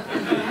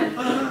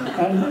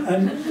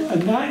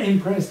 And that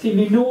impressed him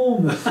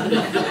enormously.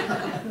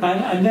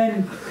 And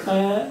then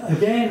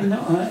again,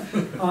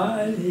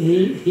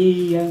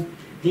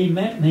 he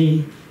met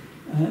me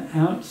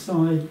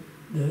outside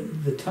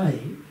the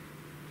tape,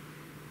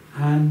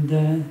 and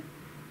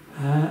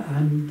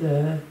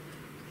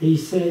he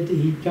said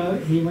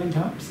he went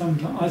up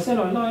sometime. I said,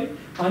 I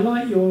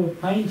like your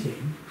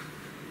painting,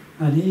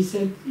 and he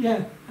said,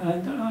 "Yeah,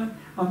 and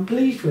I'm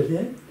pleased with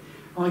it.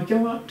 I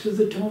go up to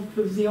the top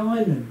of the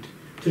island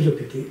to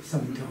look at it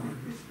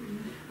sometimes."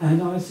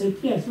 And I said,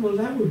 "Yes, well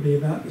that would be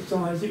about the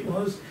size it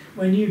was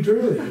when you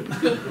drew it."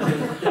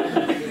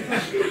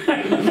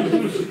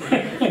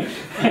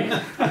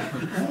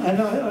 And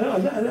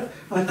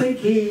I think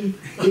he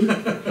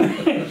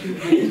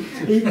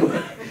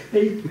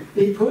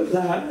put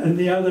that and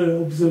the other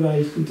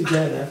observation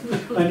together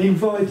and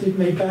invited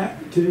me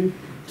back to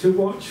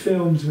watch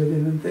films with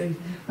him and things.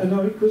 And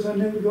because I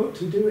never got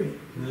to do it,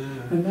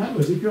 and that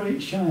was a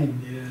great shame.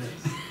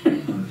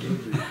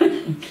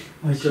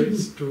 Great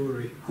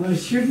story. I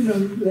shouldn't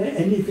have let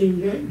anything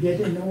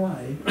get in the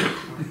way.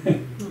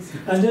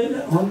 And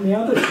then on the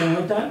other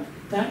side,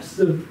 that's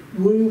the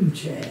room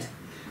chair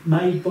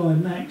made by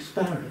Max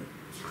Barrett,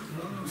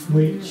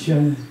 which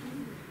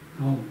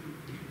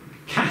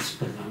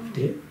Casper loved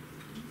it.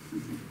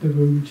 The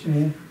room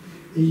chair.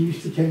 He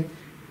used to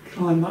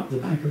climb up the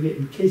back of it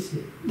and kiss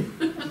it.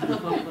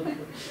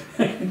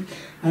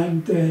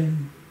 And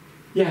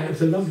yeah, it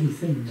was a lovely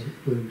thing, the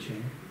room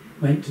chair.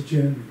 Went to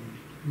Germany.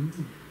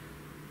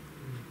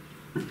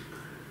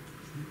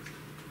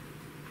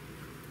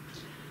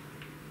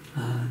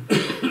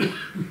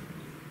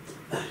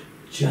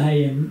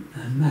 Jay and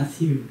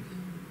Matthew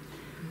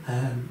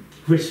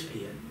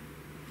Grispian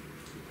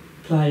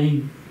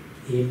playing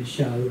in a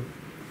show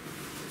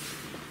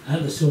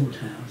at the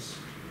Salthouse,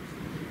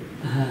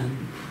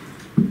 and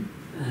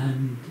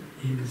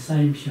in the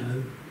same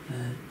show,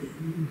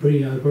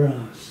 Brio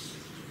Brass,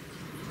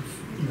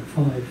 the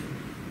 5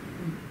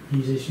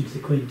 musicians, the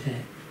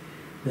quintet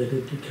that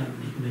had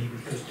accompanied me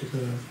with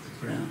Christopher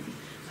Brown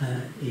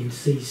in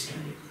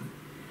Seascape.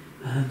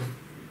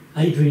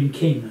 Adrian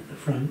King at the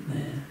front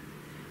there,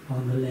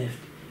 on the left,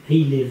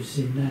 he lives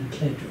in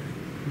Cledra,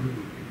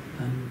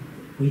 and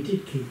we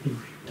did keep in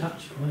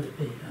touch quite a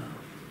bit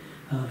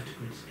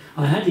afterwards.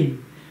 I had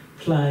him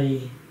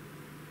play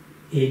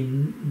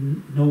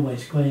in Norway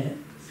Square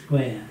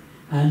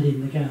and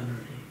in the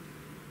gallery.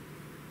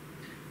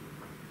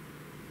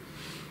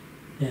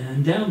 Yeah,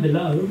 and down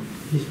below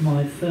is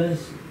my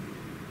first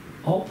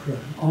opera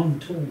on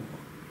tour,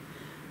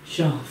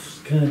 Shaft's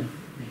König,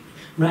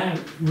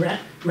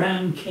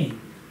 Ram King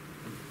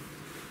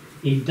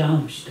in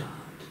Darmstadt.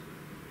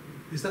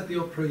 Is that the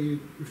opera you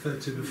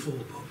referred to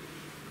before, Bob?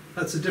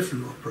 That's a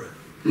different opera.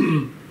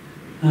 The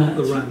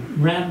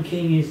Ram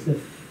King is the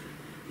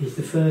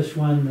first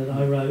one that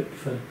I wrote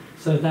for,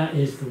 so that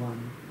is the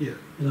one that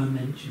I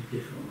mentioned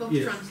before. Bob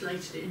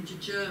translated it into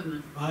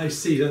German. I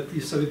see that.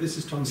 So this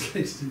is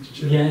translated into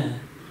German. Yeah,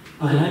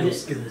 I had it.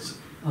 Skills.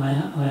 I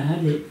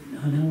had it.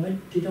 I know.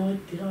 Did I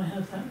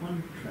have that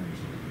one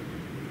translated?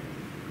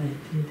 I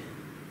did.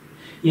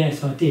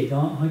 Yes, I did.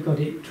 I got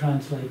it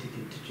translated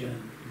into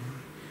German.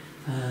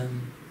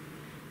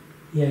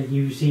 Yeah,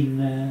 using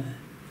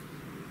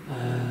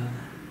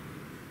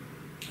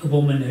a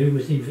woman who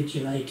was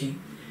invigilating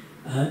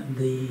at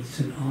the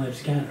St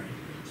Ives Gallery,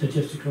 so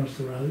just across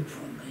the road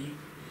from me,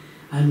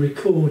 and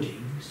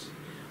recordings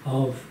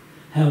of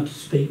how to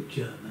speak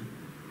German.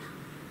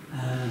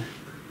 I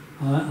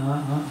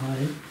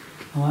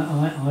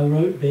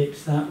wrote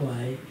bits that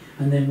way,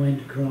 and then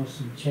went across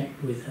and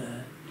checked with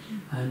her,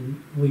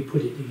 and we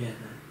put it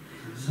together.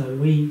 So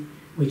we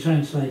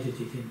translated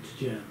it into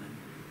German.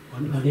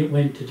 Wonderful. And it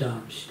went to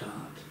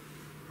Darmstadt.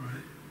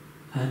 Right.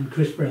 And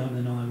Chris Brown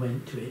and I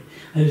went to it.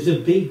 And it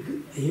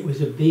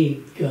was a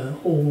big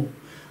hall,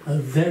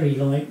 very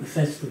like the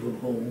festival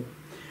hall.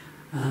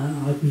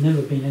 I've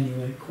never been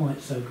anywhere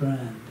quite so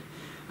grand,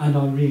 and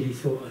I really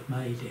thought I'd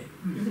made it.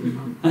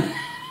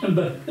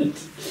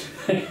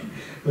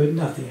 but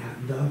nothing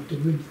happened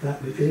afterwards.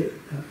 That was it.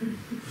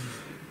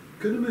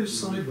 Going to move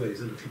sideways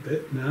a little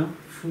bit now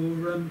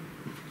for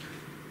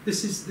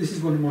this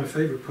is one of my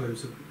favourite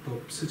poems of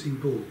Bob, Sitting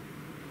Bull,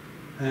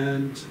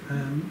 and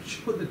you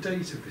should put the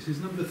date of this. It's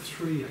number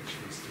 3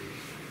 actually, Steve.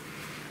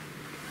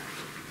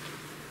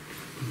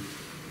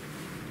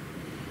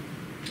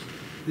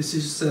 This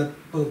is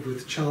Bob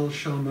with Charles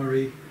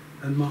Shaw-Murray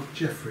and Mark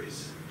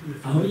Jeffries.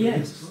 Oh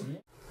yes.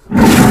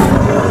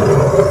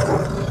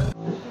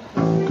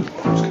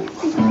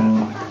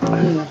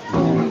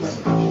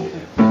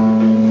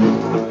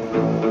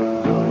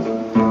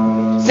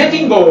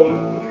 Sitting Bull.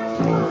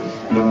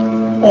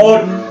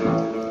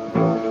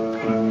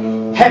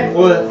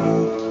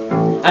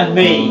 and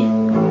me,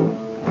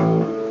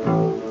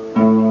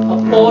 a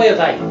boy of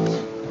 8,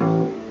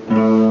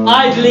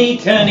 idly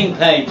turning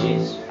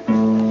pages,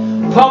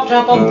 propped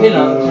up on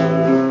pillows,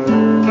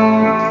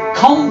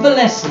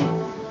 convalescing,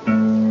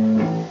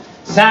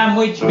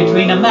 sandwiched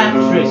between a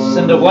mattress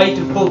and a weight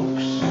of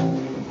books,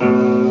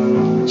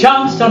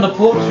 chanced on a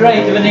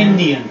portrait of an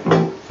Indian.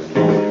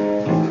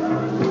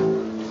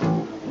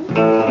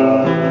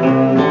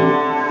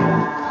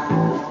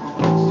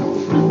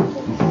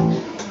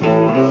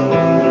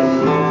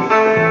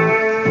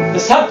 The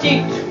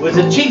subject was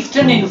a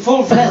chieftain in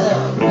full feather,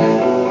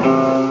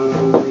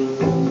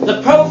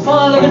 the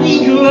profile of an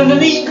eagle and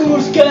an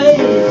eagle's gaze.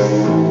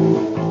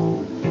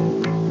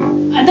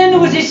 And then there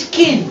was his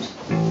skin,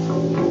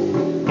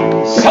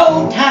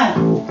 so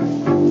tan,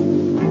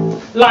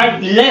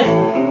 like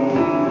leather,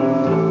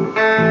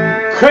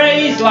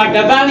 crazed like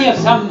the valley of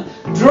some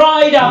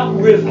dried up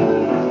river.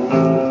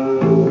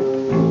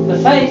 The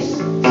face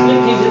slipped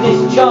into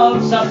this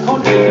child's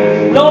subconscious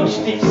and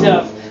lodged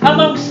itself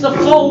amongst the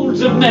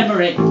folds of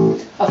memory,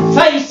 a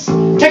face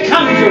to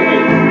conjure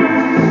with.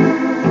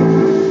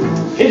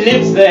 It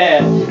lives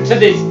there to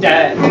this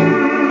day.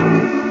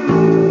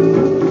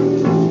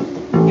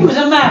 It was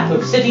a map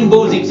of Sitting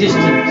Bull's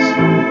existence,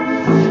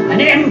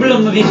 an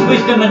emblem of his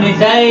wisdom and his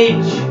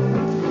age,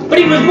 but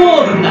it was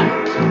more than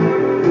that.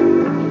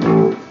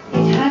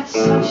 It had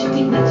such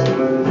dignity.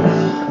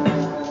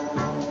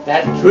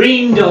 That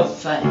dreamed of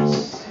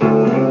face,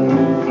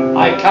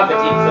 I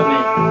coveted for me.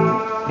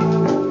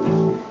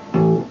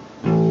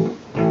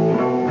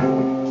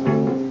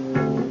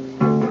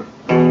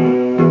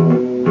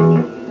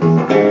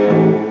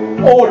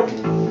 Auden.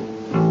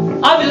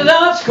 I was at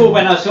art school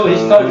when I saw his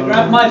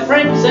photograph. My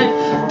friend said,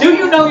 "Do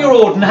you know your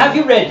Auden? Have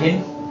you read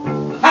him?"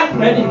 I hadn't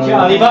read him,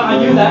 Charlie, but I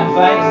knew that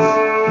face.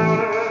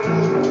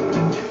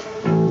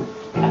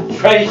 That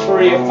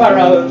tracery of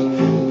furrows,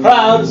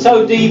 proud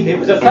so deep it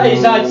was a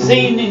face I'd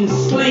seen in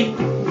sleep.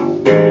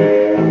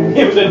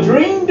 It was a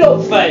dreamed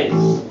of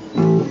face.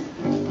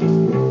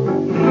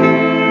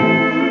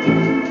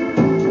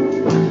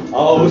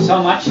 Oh,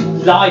 so much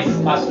life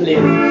must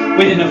live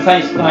within a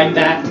face like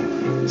that.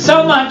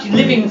 So much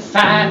living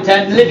fat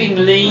and living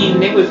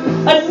lean. It was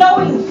a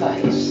knowing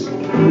face,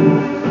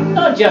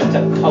 not just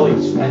a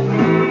poet's face.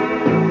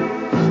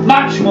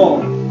 Much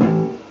more,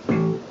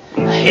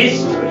 a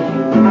history.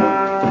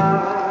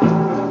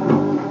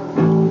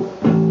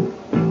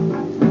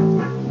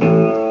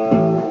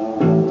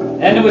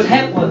 Then there was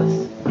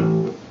Hepworth.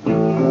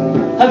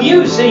 Have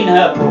you seen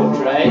her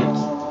portrait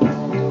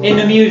in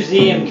the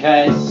museum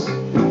case?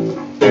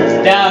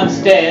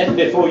 Downstairs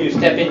before you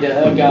step into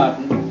her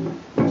garden.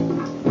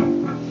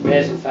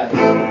 There's a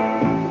face.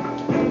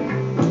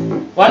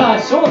 Well, I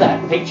saw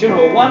that picture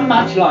or one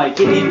much like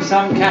it in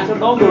some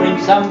catalogue or in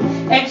some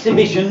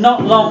exhibition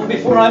not long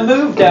before I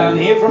moved down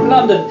here from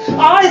London.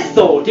 I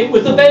thought it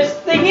was the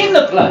best thing in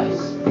the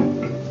place.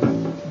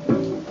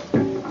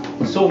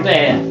 Salt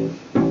air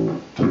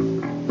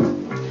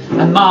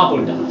and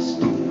marble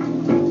dust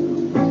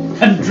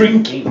and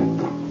drinking,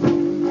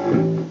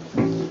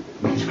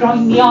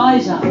 scrolling the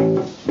eyes up,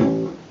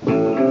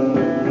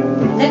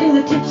 letting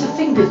the tips of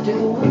fingers do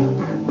the work,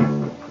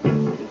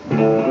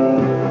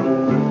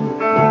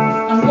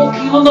 and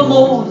walking on the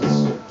moors,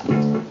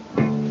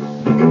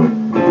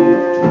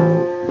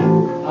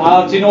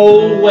 out in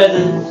all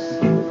weathers,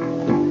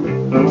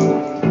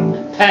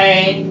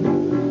 pain,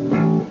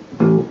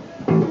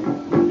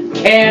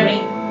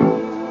 caring,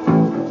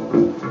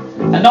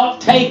 and not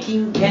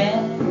taking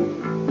care,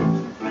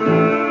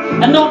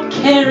 and not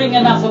caring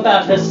enough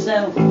about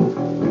herself.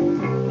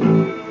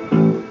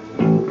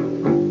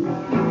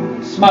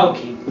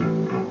 Smoking.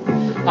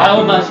 I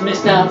almost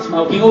missed out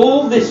smoking.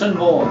 All this and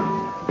more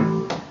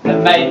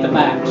that made the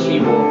map she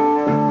wore.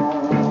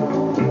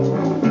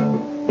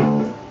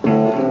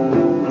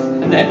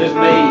 And then there's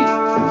me.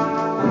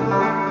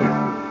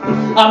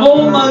 I'm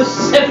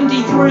almost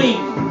 73.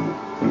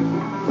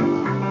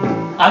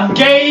 I'm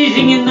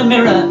gazing in the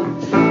mirror.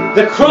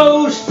 The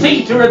crow's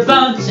feet are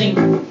advancing,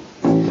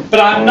 but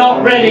I'm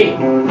not ready.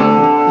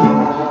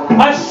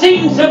 I've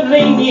seen some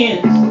lean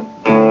years,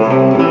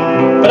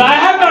 but I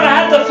have not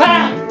had the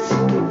facts.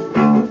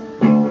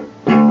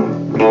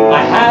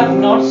 I have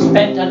not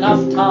spent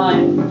enough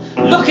time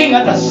looking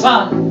at the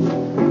sun.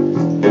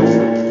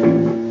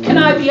 Can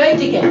I be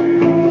 8 again?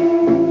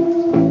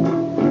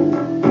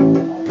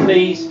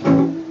 Please,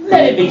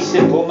 let it be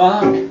simple,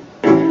 Mark.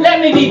 Let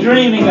me be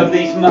dreaming of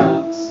these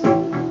marks.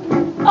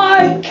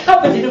 I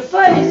coveted a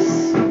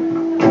face,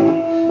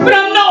 but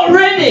I'm not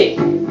ready.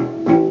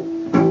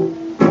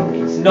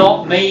 It's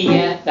not me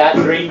yet, that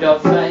dreamed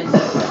of face.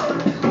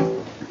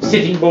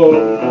 Sitting Bull,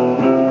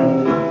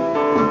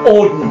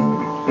 Auden,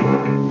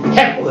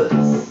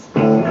 Hepworth,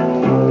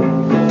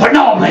 but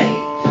not me,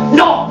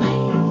 not me,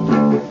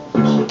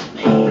 not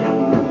me.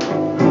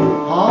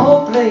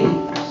 Oh, please.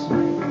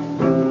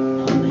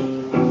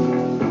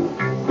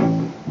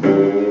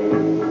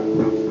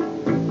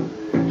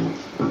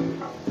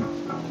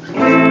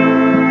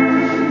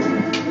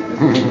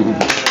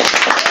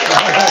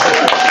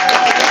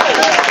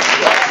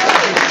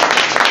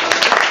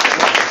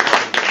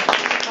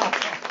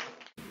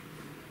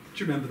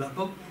 Do you remember that,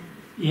 Bob?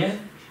 Yeah,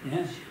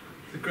 yeah.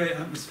 A great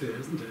atmosphere,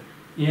 isn't it?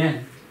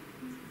 Yeah.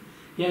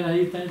 Yeah,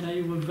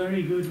 they were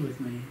very good with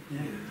me.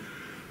 Yeah.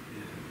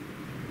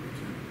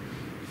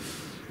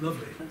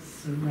 Lovely.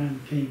 That's the Ram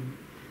King,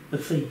 the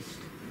feast.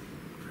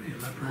 Very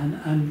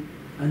elaborate.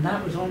 And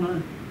that was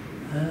on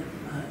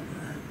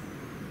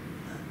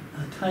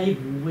a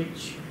table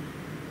which,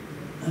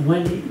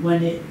 when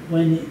it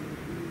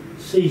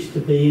ceased to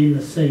be in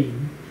the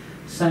scene,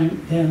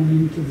 sank down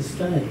into the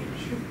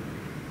stage.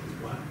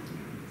 Wow.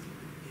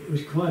 It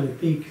was quite a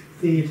big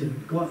theatre,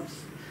 quite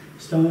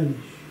stylish.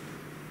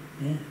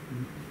 Yeah.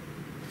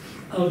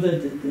 Oh,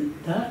 that's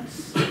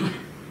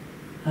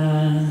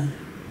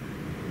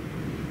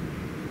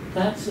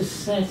a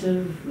set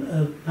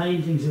of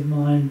paintings of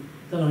mine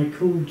that I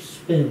called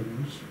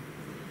Spills,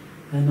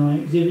 and I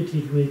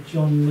exhibited with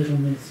John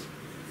Middlemith's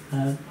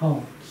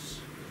Pots,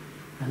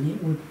 and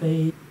it would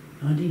be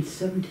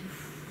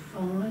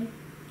 1975?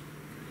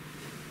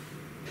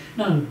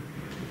 No,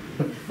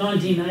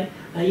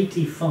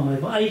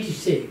 1985 or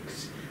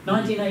 86.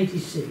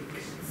 1986.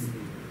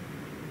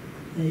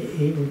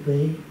 It would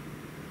be,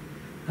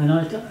 and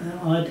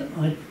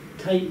I'd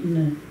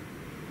taken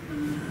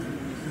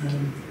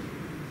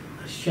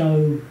a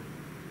show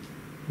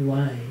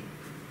away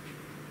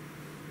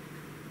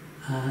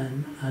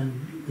and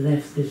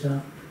left this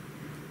up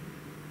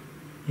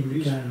in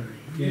the gallery.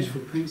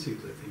 Beautiful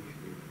paintings, I think.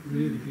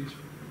 Really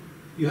beautiful.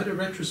 You had a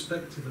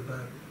retrospective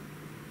about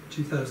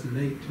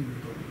 2008, didn't you,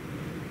 Bob?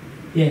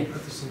 Yeah.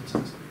 At the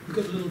Salthouse. We've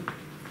got a little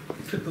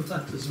clip of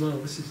that as well.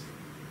 This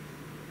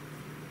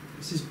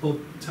is Bob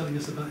telling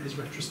us about his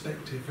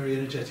retrospective very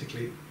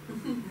energetically.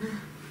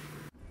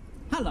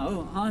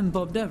 Hello, I'm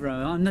Bob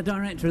Devereux. I'm the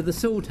director of the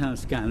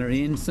Salthouse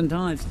Gallery in St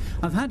Ives.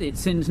 I've had it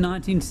since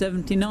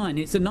 1979.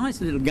 It's a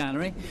nice little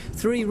gallery,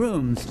 3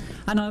 rooms,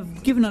 and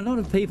I've given a lot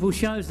of people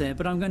shows there,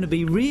 but I'm going to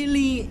be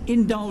really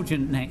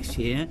indulgent next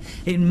year.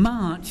 In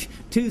March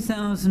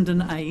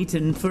 2008,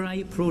 and for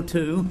April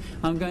too,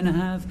 I'm going to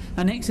have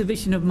an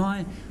exhibition of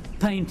my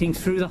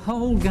paintings through the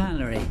whole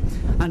gallery,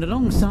 and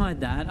alongside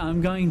that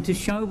I'm going to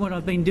show what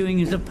I've been doing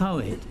as a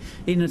poet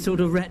in a sort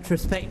of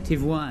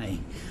retrospective way.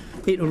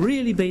 It'll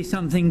really be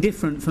something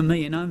different for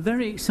me, and I'm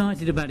very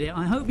excited about it.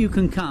 I hope you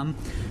can come.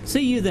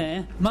 See you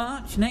there,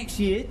 March next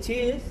year.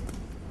 Cheers.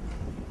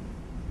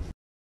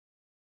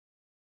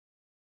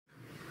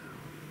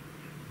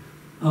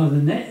 Oh,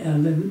 the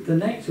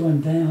next one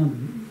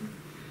down.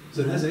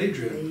 So there's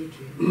Adrian.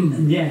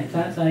 Yeah,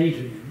 that's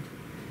Adrian.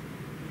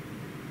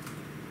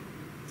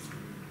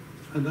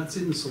 And that's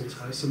in the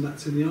Salthouse, and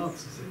that's in the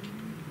Arts, is it?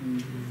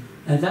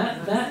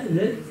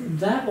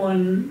 That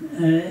one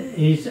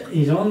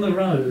is on the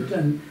road,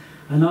 and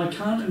I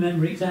can't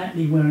remember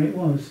exactly where it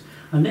was.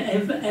 And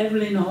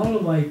Evelyn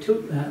Holloway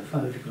took that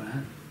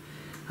photograph,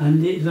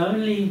 and it's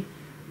only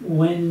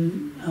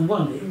when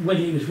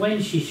it was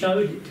when she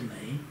showed it to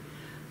me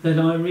that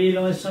I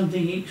realised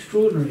something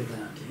extraordinary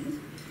about it,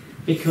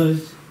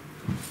 because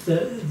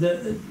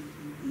the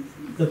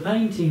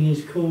painting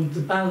is called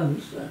The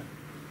Balancer,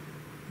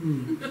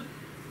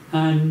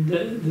 and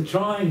the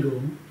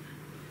triangle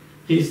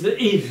is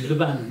the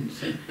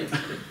balancer,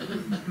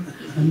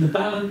 and the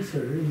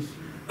balancer is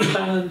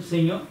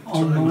balancing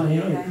on my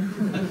head,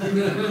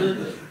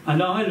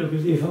 and I look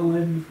as if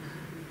I'm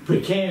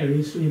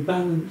precariously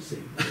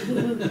balancing,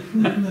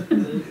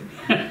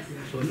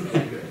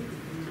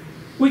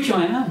 which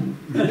I am,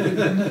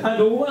 and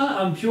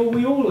I'm sure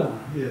we all are.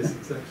 Yes,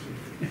 exactly.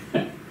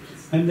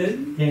 And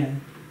then, yeah.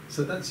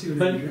 So that's you.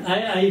 But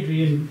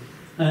Adrian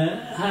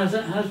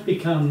has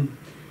become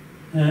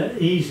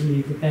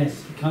easily the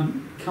best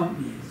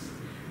companies,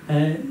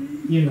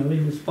 you know,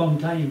 in the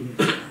spontaneous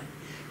way.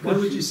 Why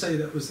would you say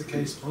that was the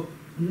case, Bob?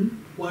 Hmm?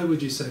 Why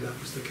would you say that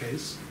was the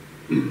case?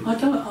 I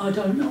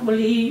don't know. Well,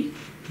 he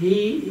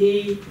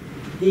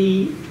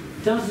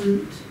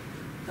doesn't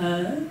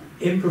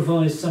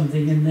improvise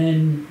something and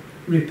then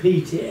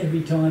repeat it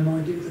every time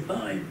I do the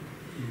poem.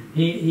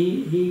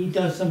 He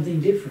does something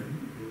different,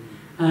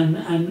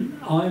 and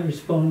I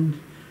respond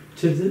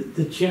to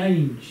the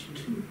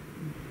changed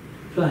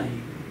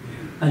playing,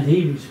 and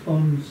he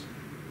responds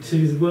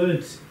to the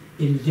words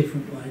in a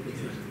different way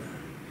because of that.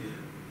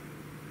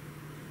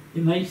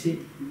 It makes it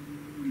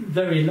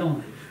very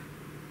live.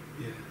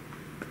 Yeah.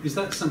 Is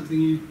that something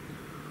you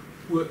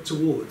work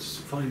towards,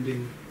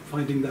 finding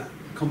that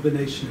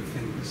combination of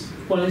things?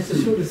 Well, it's the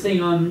sort of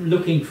thing I'm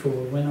looking for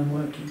when I'm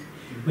working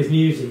with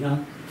music.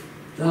 I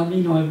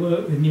mean, I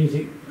work with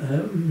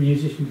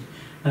musicians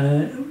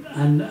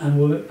and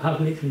work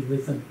publicly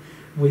with them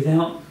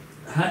without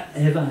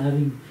ever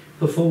having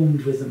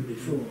performed with them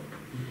before,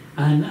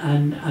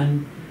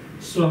 and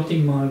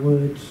slotting my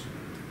words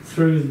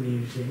through the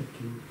music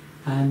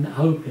and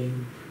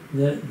hoping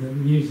that the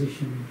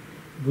musician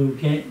will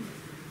get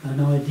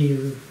an idea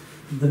of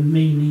the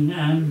meaning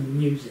and the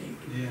music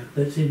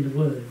that's in the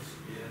words,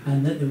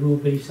 and that there will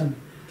be some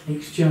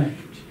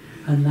exchange,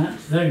 and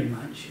that's very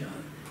much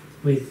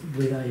with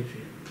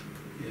Adrian.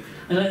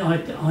 And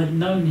I'd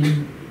known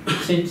him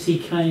since he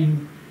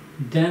came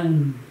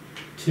down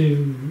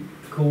to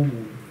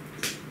Cornwall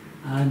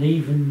and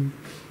even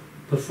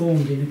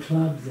performed in a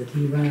club that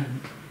he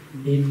ran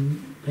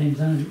in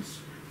Penzance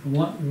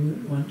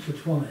once or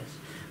twice.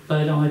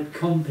 But I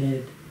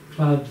compared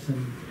clubs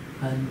and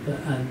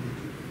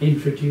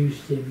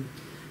introduced him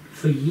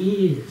for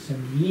years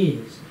and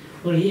years.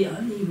 Well, he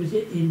was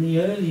in the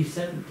early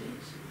 70s.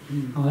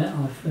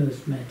 I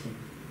first met him,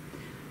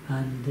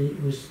 and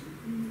it was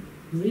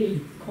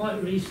really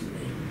quite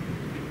recently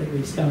that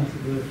we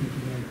started working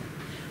together.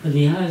 But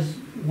he has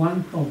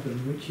one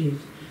problem, which is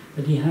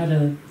that he had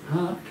a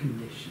heart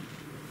condition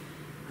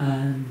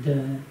and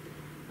a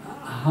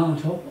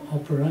heart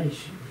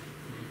operation,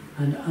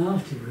 and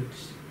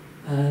afterwards,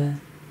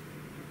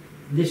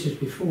 this was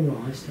before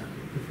I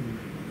started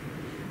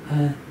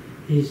performing,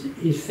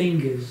 his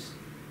fingers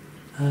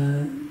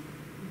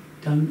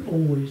don't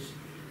always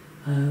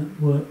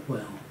work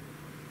well.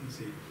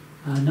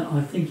 And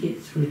I think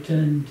it's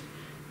returned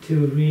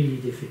to a really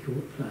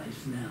difficult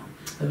place now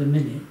at the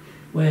minute,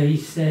 where he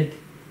said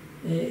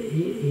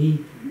he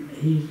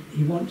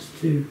wants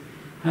to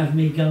have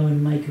me go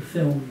and make a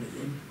film with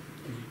him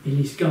in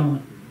his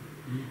garden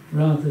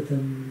rather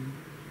than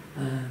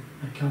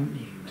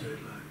accompanying me,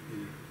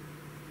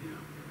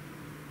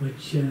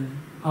 which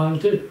I'll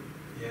do.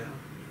 Yeah.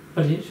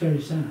 But it's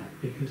very sad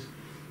because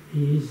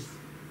he is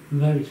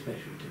very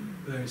special to me.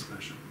 Very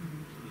special.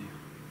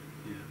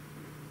 Yeah. Yeah.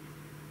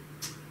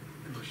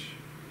 Gosh.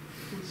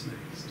 What's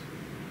next?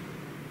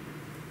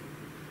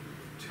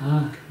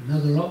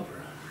 Another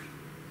opera,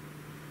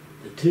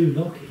 The Two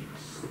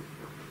Lockets.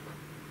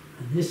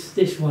 And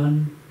this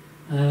one,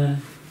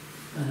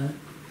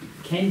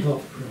 Kent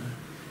Opera,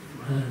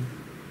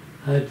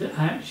 had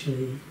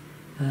actually,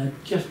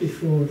 just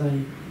before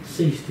they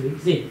ceased to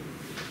exist,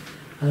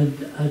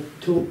 had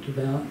talked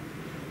about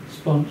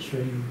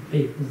sponsoring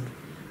people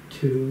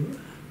to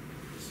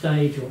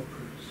stage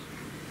operas,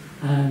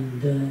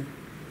 and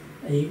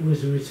it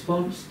was a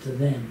response to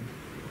them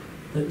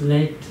that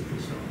led to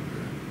this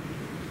opera,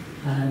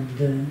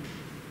 and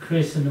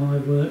Chris and I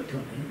worked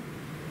on it,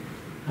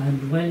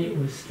 and when it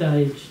was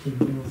staged in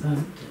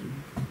Northampton,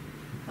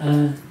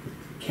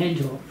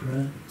 Kent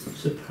Opera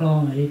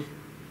supplied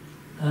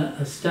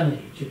a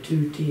stage, a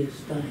two-tier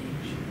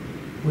stage,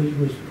 which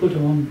was put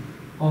on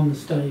the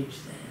stage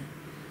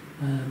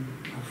there.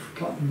 I've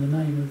forgotten the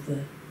name of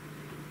it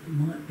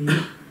might be, I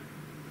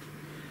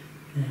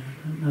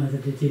don't know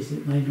that it is,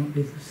 it may not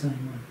be the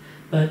same one.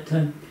 But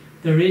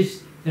there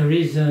is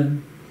a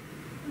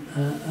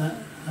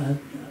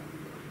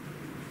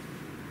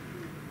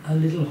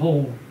little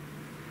hall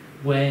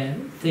where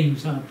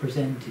things are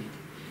presented,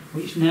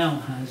 which now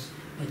has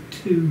a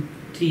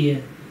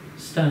two-tier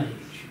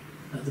stage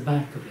at the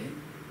back of it,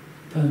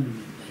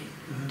 permanently,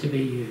 to be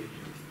used,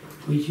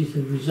 which is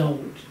a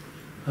result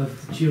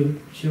of the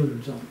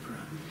children's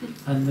opera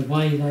and the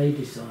way they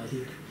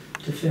decided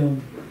to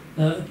film,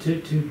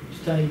 to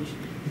stage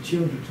the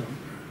children's opera.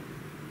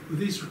 Were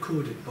these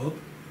recorded, Bob?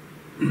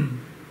 Do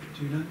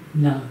you know?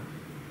 No,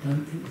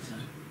 don't think so.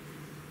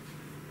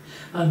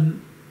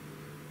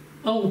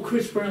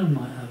 Chris Brown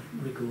might have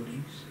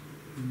recordings.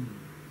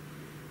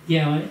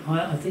 Yeah,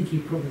 I think he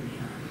probably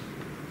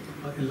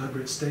has. Like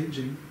elaborate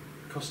staging,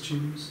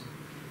 costumes.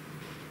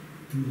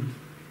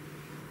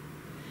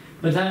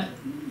 But that,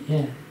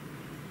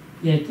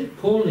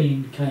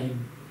 Pauline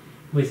came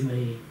with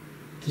me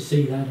to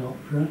see that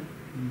opera,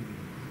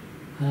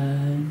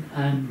 and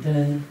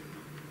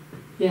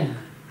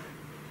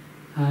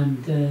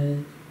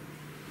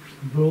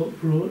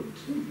brought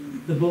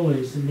the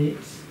boys, and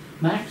it's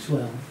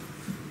Maxwell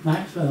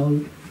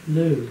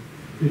Lou,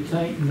 who'd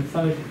taken the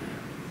photograph.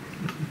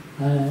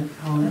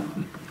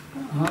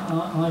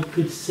 I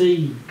could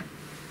see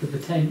the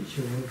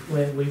potential of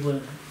where we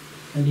were,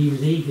 and he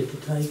was eager to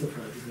take a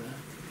photograph.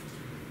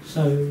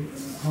 So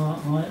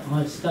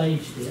I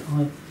staged it.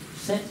 I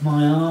set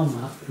my arm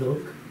up,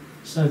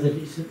 so that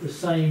it's at the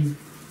same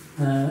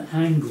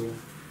angle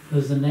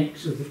as the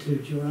necks of the two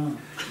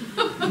giraffes.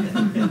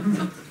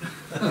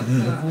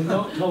 I've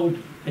not told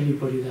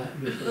anybody that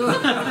before.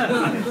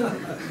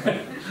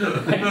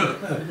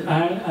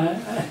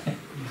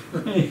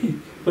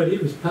 But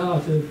it was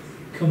part of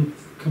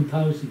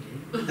composing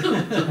it,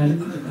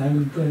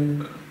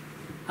 and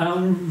I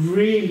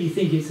really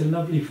think it's a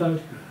lovely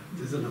photograph.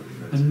 It is a lovely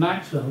photograph. And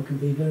Maxwell can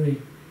be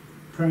very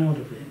proud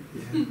of it.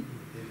 Yeah.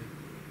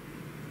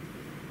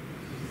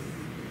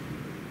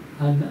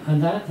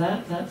 And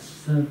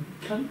that's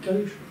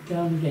go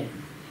down again.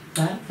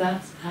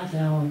 That's at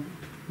our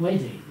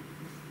wedding.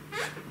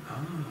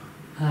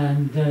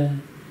 And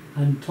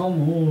Tom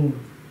Hall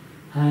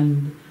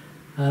and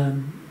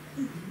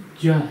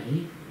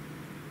Jay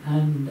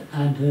and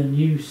her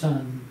new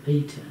son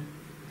Peter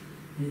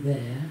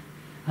there,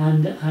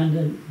 and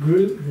a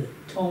group that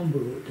Tom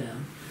brought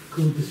down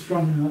called the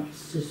Strung Up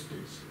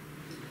Sisters.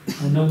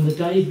 And on the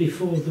day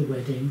before the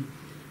wedding,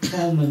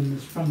 Tom and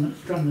the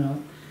Strung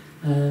Up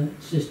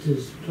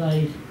Sisters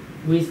played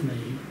with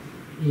me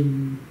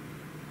in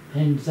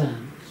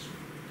Penzance.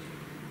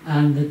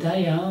 And the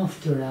day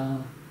after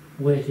our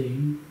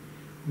wedding,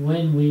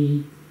 when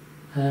we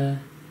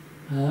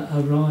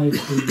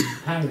arrived in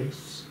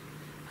Paris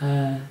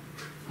on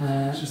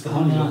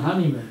our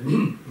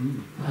honeymoon,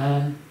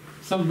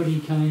 somebody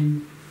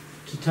came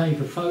to take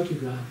a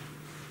photograph,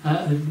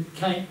 and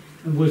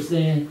was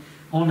there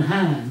on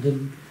hand,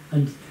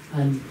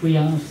 and we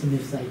asked them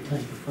if they'd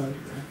take a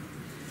photograph,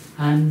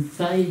 and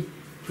they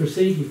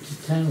proceeded to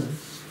tell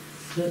us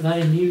that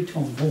they knew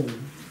Tom Hall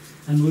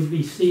and would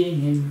be seeing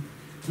him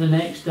the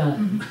next day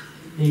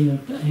in a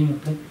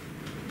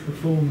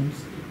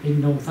performance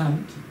in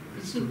Northampton.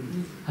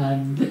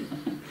 And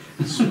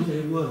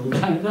small world.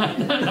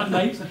 that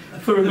makes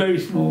for a very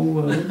small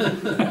world.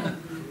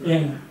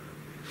 Yeah.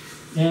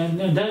 Yeah,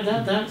 no,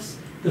 that's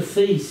the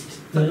feast.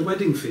 The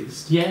wedding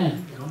feast? Yeah.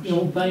 You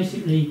know,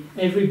 basically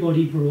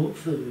everybody brought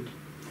food,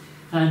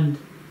 and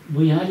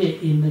we had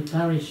it in the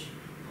parish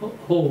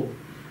hall,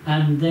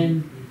 and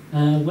then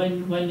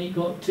when it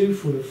got too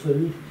full of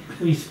food,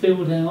 we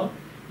spilled out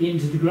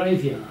into the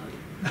graveyard,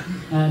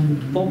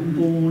 and Bob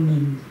Bourne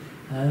and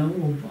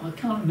I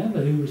can't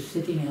remember who was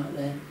sitting out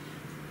there,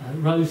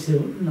 Rose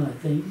Hilton, I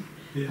think,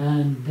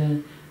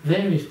 and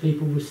various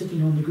people were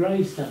sitting on the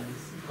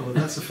gravestones. Oh,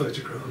 that's a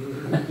photograph.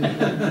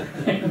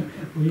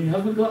 We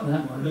haven't got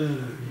that one.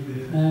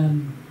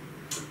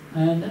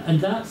 And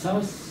that's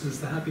us. That's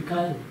the happy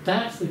couple.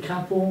 That's the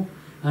couple,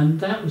 and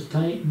that was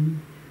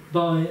taken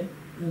by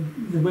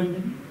the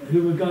women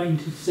who were going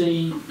to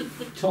see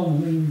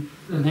Tom Hall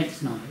the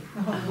next night.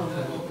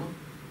 Oh,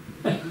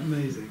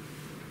 amazing.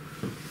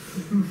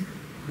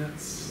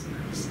 That's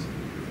next.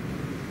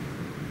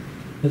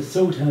 The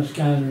Salthouse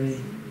Gallery,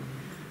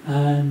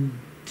 and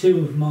two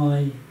of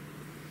my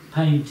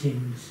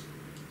paintings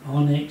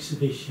on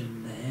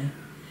exhibition there,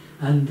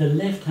 and the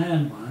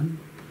left-hand one,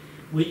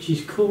 which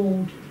is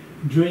called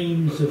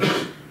Dreams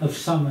of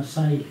Summer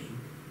Sailing,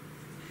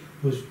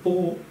 was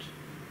bought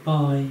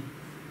by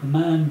a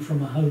man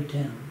from a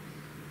hotel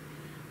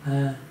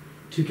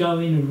to go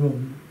in a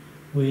room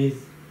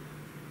with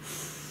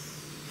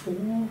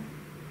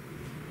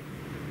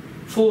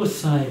four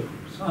sails.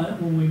 Well,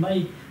 we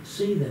may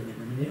see them in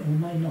a minute, or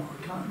may not.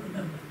 I can't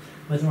remember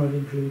whether I've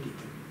included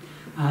them.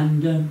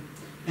 And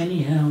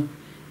anyhow,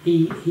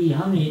 he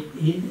hung it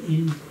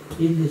in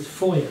this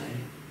foyer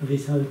of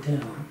his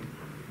hotel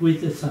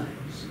with the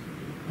sails,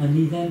 and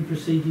he then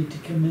proceeded to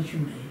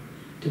commission me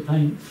to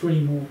paint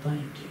 3 more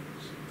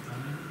paintings.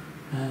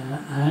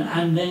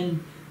 And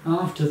then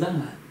after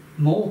that,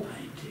 more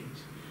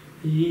paintings.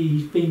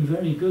 He's been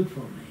very good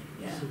for me.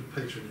 Yeah. Sort of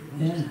patron you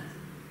want. Yeah.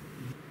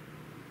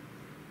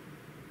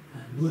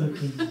 And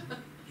working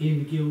in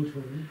the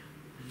Guildhall.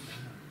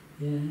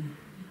 Yeah.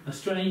 A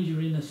stranger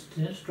in a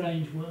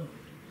strange world.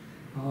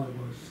 I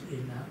was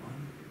in that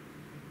one.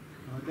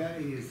 Oh,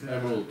 that is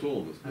Emerald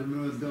Dawn, isn't it?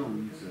 Emerald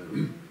Dawn.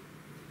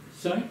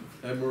 Sorry?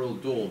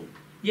 Emerald Dawn.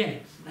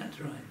 Yes, that's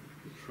right.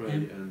 Trey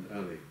and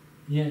Ali.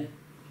 Yeah.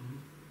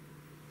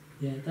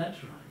 Yeah,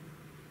 that's right.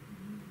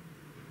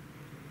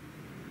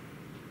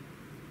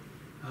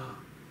 Ah,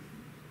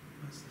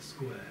 that's the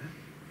square.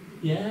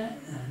 Yeah,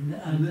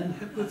 and then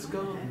Hepworth's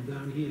Garden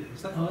down here.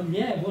 Is that? Oh,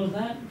 yeah. Well,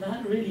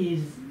 that really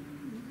is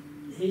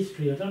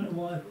history. I don't know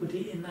why I put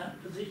it in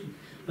that position,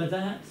 but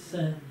that's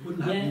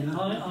wouldn't happen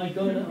now. I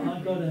got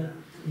a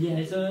yeah.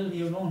 It's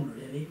earlier on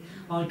really.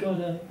 I got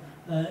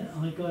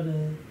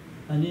an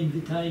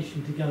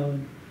invitation to go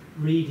and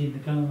read in the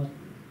garden,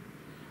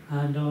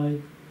 and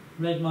I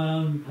read my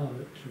own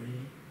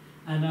poetry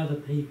and other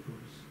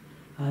people's,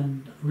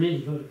 and really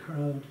got a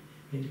crowd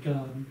in the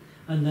garden,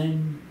 and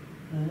then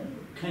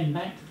came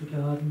back to the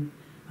garden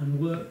and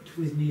worked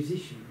with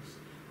musicians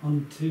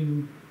on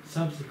 2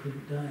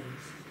 subsequent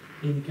days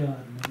in the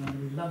garden, and I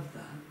loved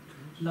that,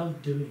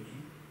 loved doing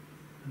it,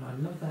 and I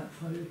love that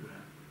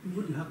photograph. It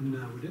wouldn't happen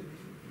now, would it?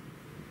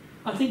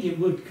 I think it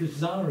would, because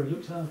Zara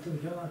looks after the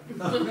garden.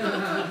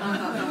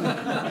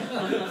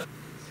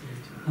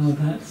 Oh,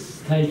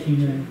 that's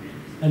taking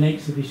an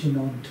exhibition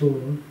on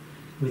tour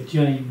with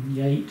Jane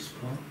Yates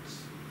pots.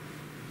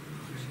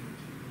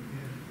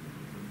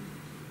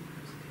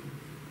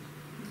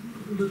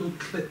 A little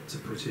clip to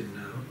put in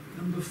now.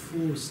 Number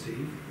 4,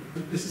 Steve.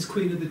 This is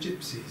Queen of the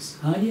Gypsies.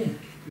 Oh, yeah.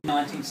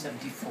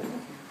 1974.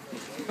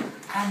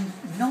 And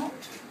not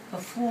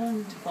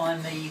performed by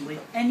me with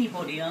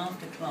anybody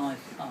after Clive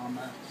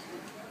Palmer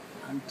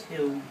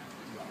until...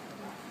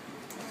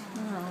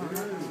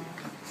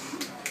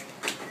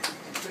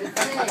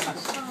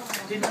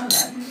 Did you know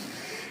that?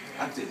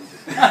 I didn't.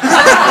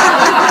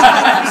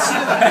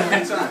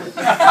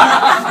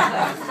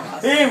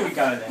 Here we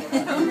go then.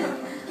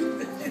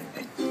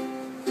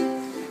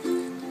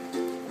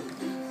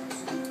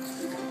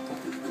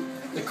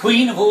 The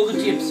Queen of all the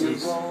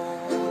Gypsies,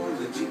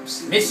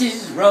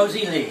 Mrs.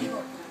 Rosie Lee,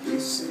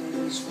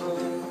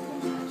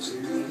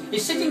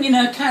 is sitting in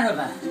her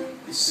caravan,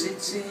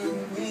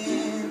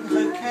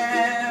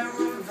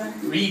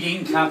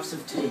 reading cups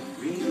of tea.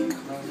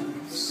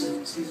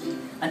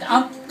 And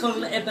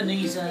Uncle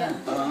Ebenezer,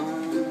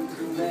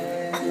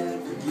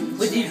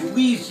 with his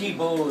Ouija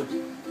board,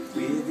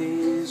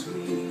 is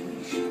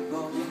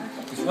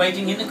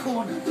waiting in the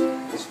corner.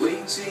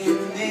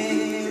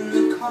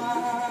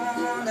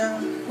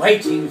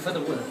 waiting for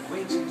the word.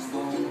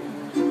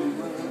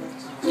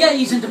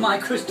 Gaze into my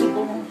crystal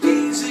ball.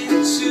 Gaze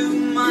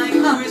into my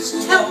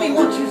crystal Tell me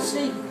ball. what you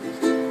see.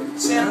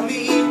 Tell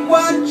me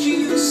what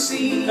you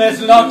see.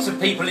 There's lots of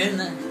people in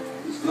there.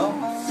 There's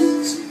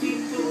lots of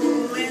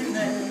people in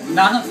there.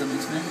 None of them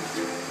is me.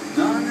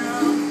 None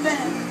of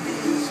them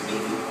is me.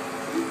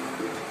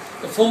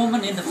 The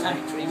foreman in the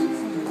factory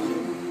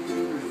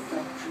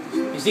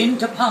is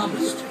into Palmer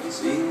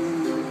Street.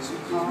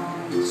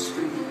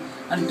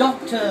 And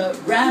Dr.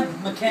 Rab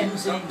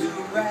Mackenzie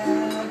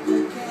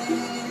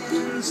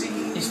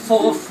is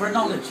for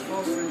phrenology.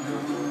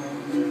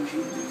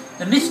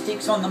 The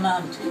mystics on the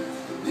mountain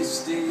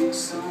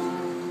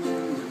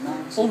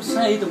all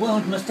say the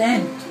world must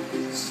end.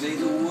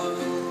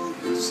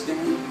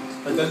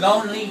 But the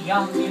lonely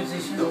young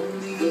musician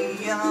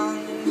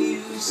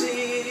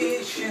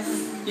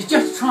is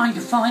just trying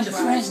to find a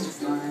friend.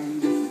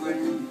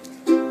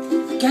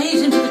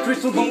 Gaze into the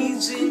crystal ball.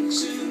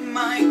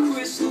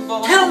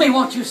 Tell me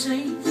what you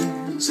see.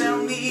 Tell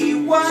me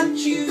what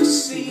you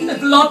see.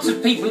 There's lots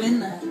of people in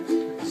there.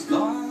 There's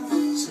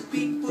lots of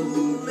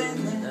people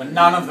in there. But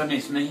none of them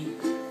is me.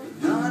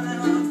 None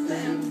of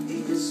them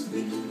is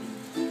me.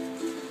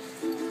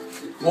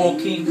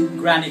 Walking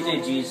granite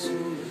edges,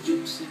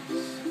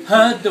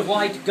 heard the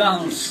white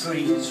gulls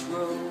scream,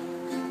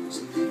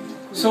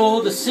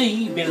 saw the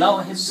sea below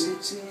him,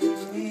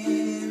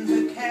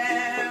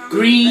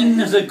 green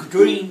as a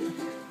dream,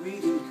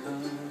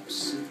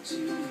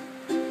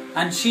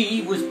 and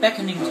she was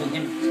beckoning to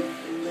him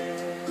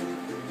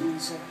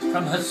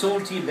from her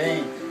salty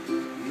bed.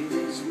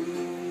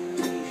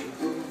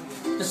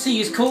 The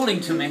sea is calling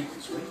to me.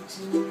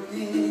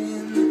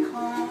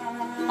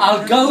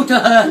 I'll go to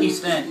her, he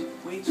said.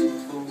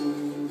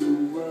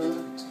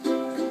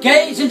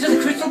 Gaze into the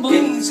crystal ball.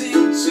 Gaze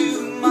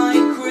into my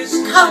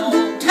crystal ball.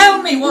 Come,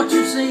 tell me what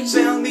you see.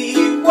 Tell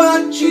me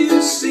what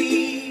you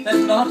see.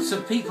 There's lots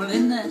of people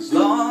in there. There's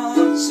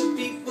lots of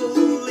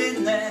people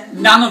in there.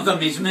 None of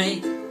them is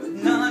me. But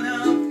none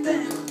of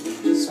them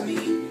is me.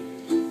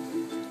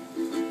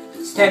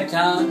 Stepped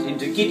out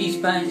into giddy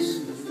space.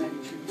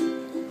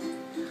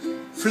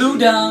 Flew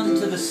down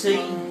to the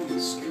sea.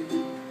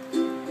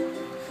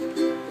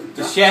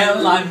 The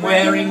shell I'm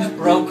wearing's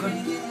broken.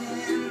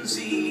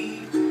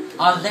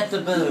 I'll let the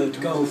bird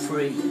go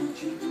free.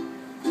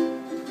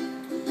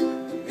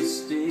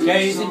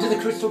 Gaze into the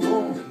crystal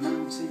ball.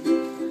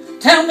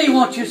 Tell me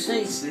what you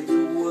see.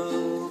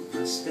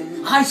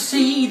 I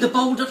see the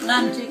bold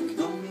Atlantic.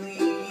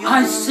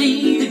 I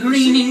see the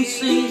greening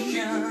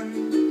sea.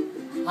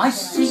 I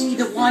see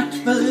the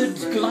white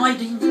birds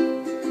gliding.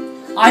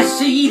 I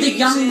see the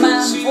young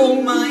man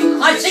fall.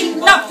 I see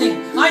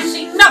nothing. I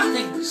see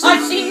nothing. I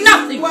see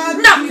nothing.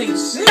 Nothing.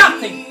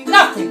 Nothing.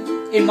 Nothing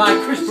in my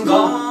crystal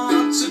ball.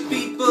 Lots of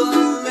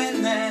people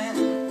in there.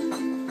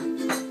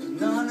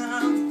 None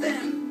of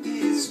them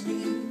is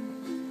me.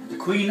 The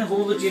queen of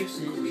all the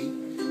gypsies,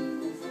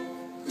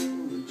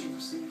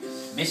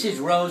 Mrs.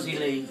 Rosie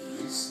Lee,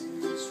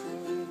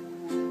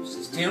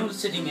 still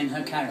sitting in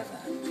her caravan.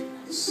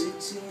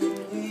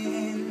 Sitting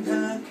in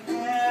her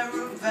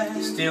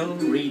caravan. Still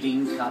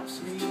reading cups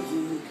of tea.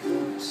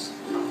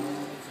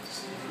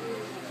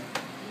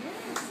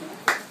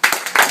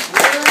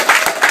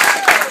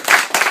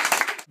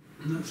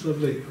 That's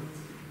lovely.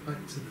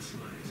 Back to the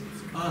slides.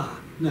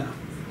 Now,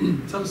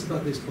 tell us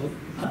about this, Bob.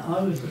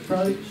 I was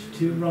approached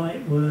to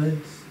write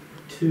words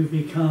to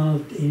be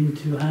carved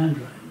into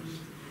handrails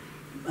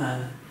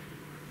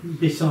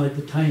beside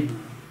the Tamar.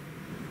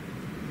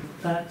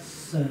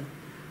 That's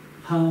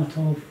part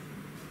of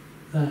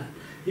that.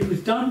 It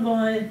was done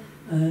by,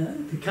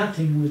 the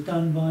cutting was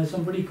done by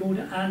somebody called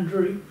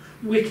Andrew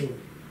Whittle.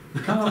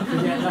 You can't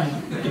forget that.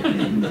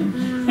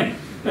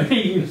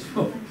 Very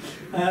useful.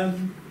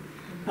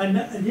 And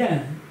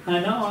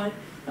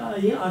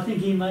I think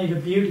he made a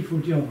beautiful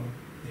job.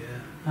 Yeah.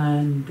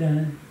 And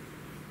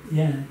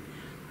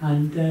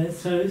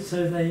so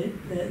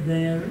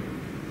they're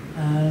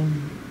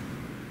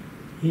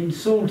in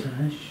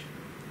Salthouse,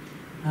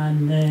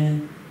 and they're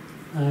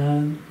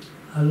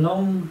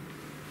along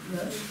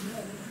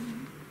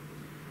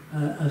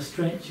a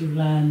stretch of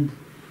land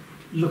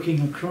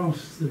looking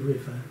across the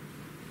river,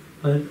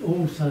 but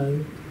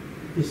also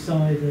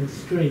beside a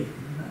stream.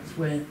 That's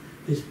where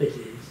this bit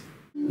is.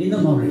 In the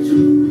Morris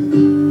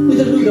room, with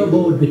a ludo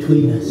board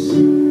between us,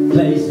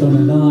 placed on a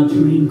large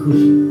green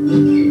cushion.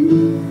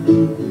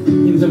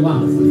 It was a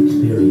wonderful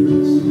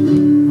experience.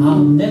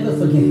 I'll never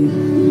forget.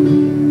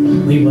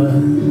 We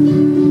were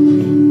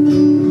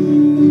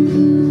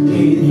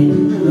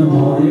in the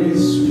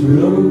Morris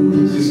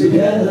room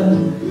together,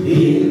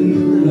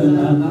 in the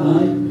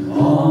lamplight,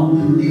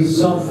 on the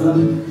sofa,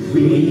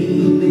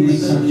 reading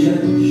such a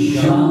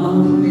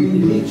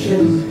charming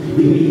picture.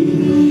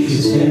 We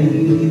should stay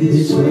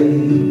this way.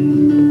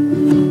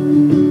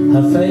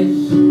 Her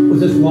face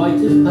was as white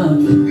as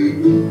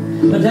parchment,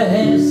 and her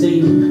hair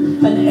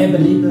seemed an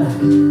ebony black.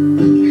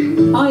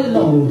 I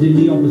lolled in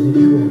the opposite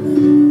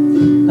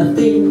corner, a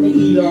thin,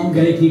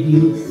 elongated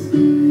youth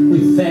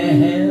with fair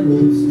hair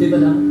all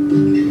stivered up,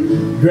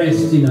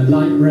 dressed in a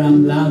light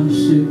brown lounge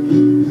suit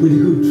with a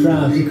good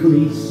trouser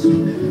crease,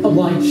 a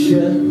white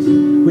shirt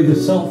with a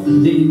soft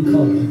linen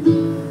collar,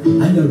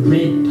 and a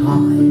red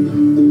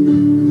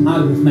tie.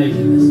 I was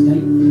making a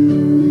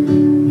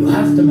statement. You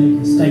have to make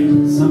a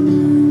statement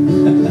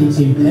sometime. It's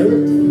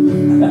imperative.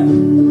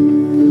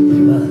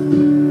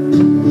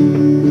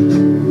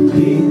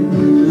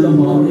 In the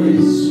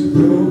Morris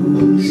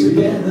rooms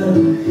together,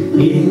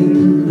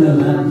 in the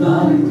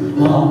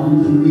lamplight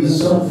on the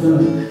sofa,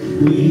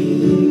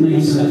 we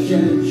made such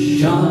a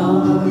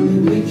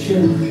charming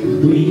picture.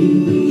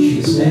 We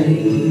should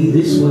stay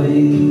this way.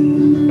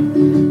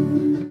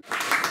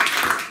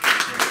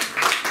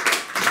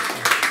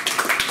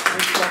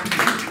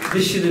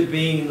 This should have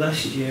been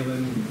last year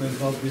when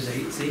Bob was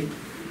 80,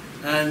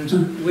 and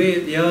we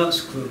at the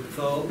Arts Club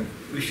thought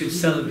we should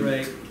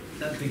celebrate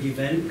that big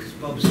event because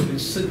Bob's been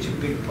such a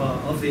big part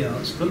of the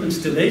Arts Club and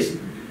still is.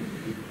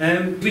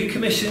 We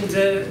commissioned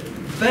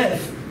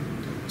Bev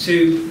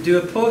to do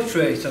a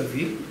portrait of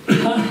you,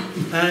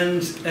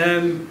 and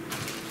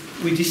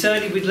we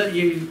decided we'd let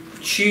you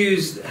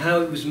choose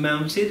how it was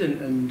mounted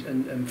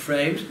and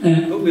framed,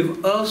 but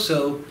we've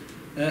also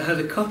had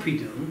a copy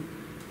done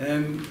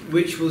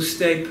which will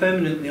stay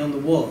permanently on the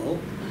wall.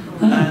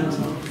 And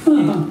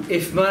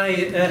if my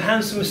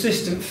handsome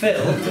assistant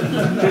Phil,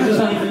 who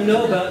doesn't even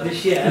know about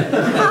this yet,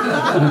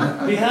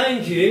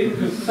 behind you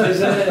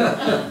is,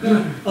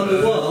 on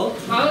the wall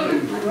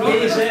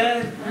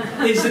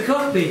is the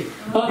copy.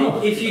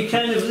 If you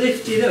kind of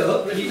lift it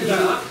up,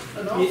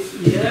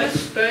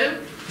 yes,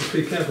 Ben.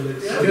 Be careful.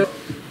 Yeah.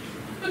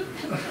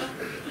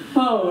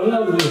 Oh,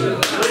 lovely.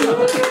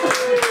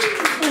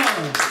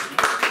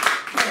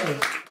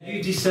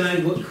 You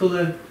decide what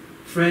colour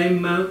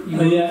frame mount you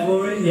want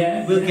for it.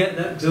 Yeah. We'll get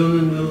that done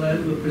and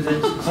we'll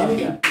present it to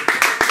you.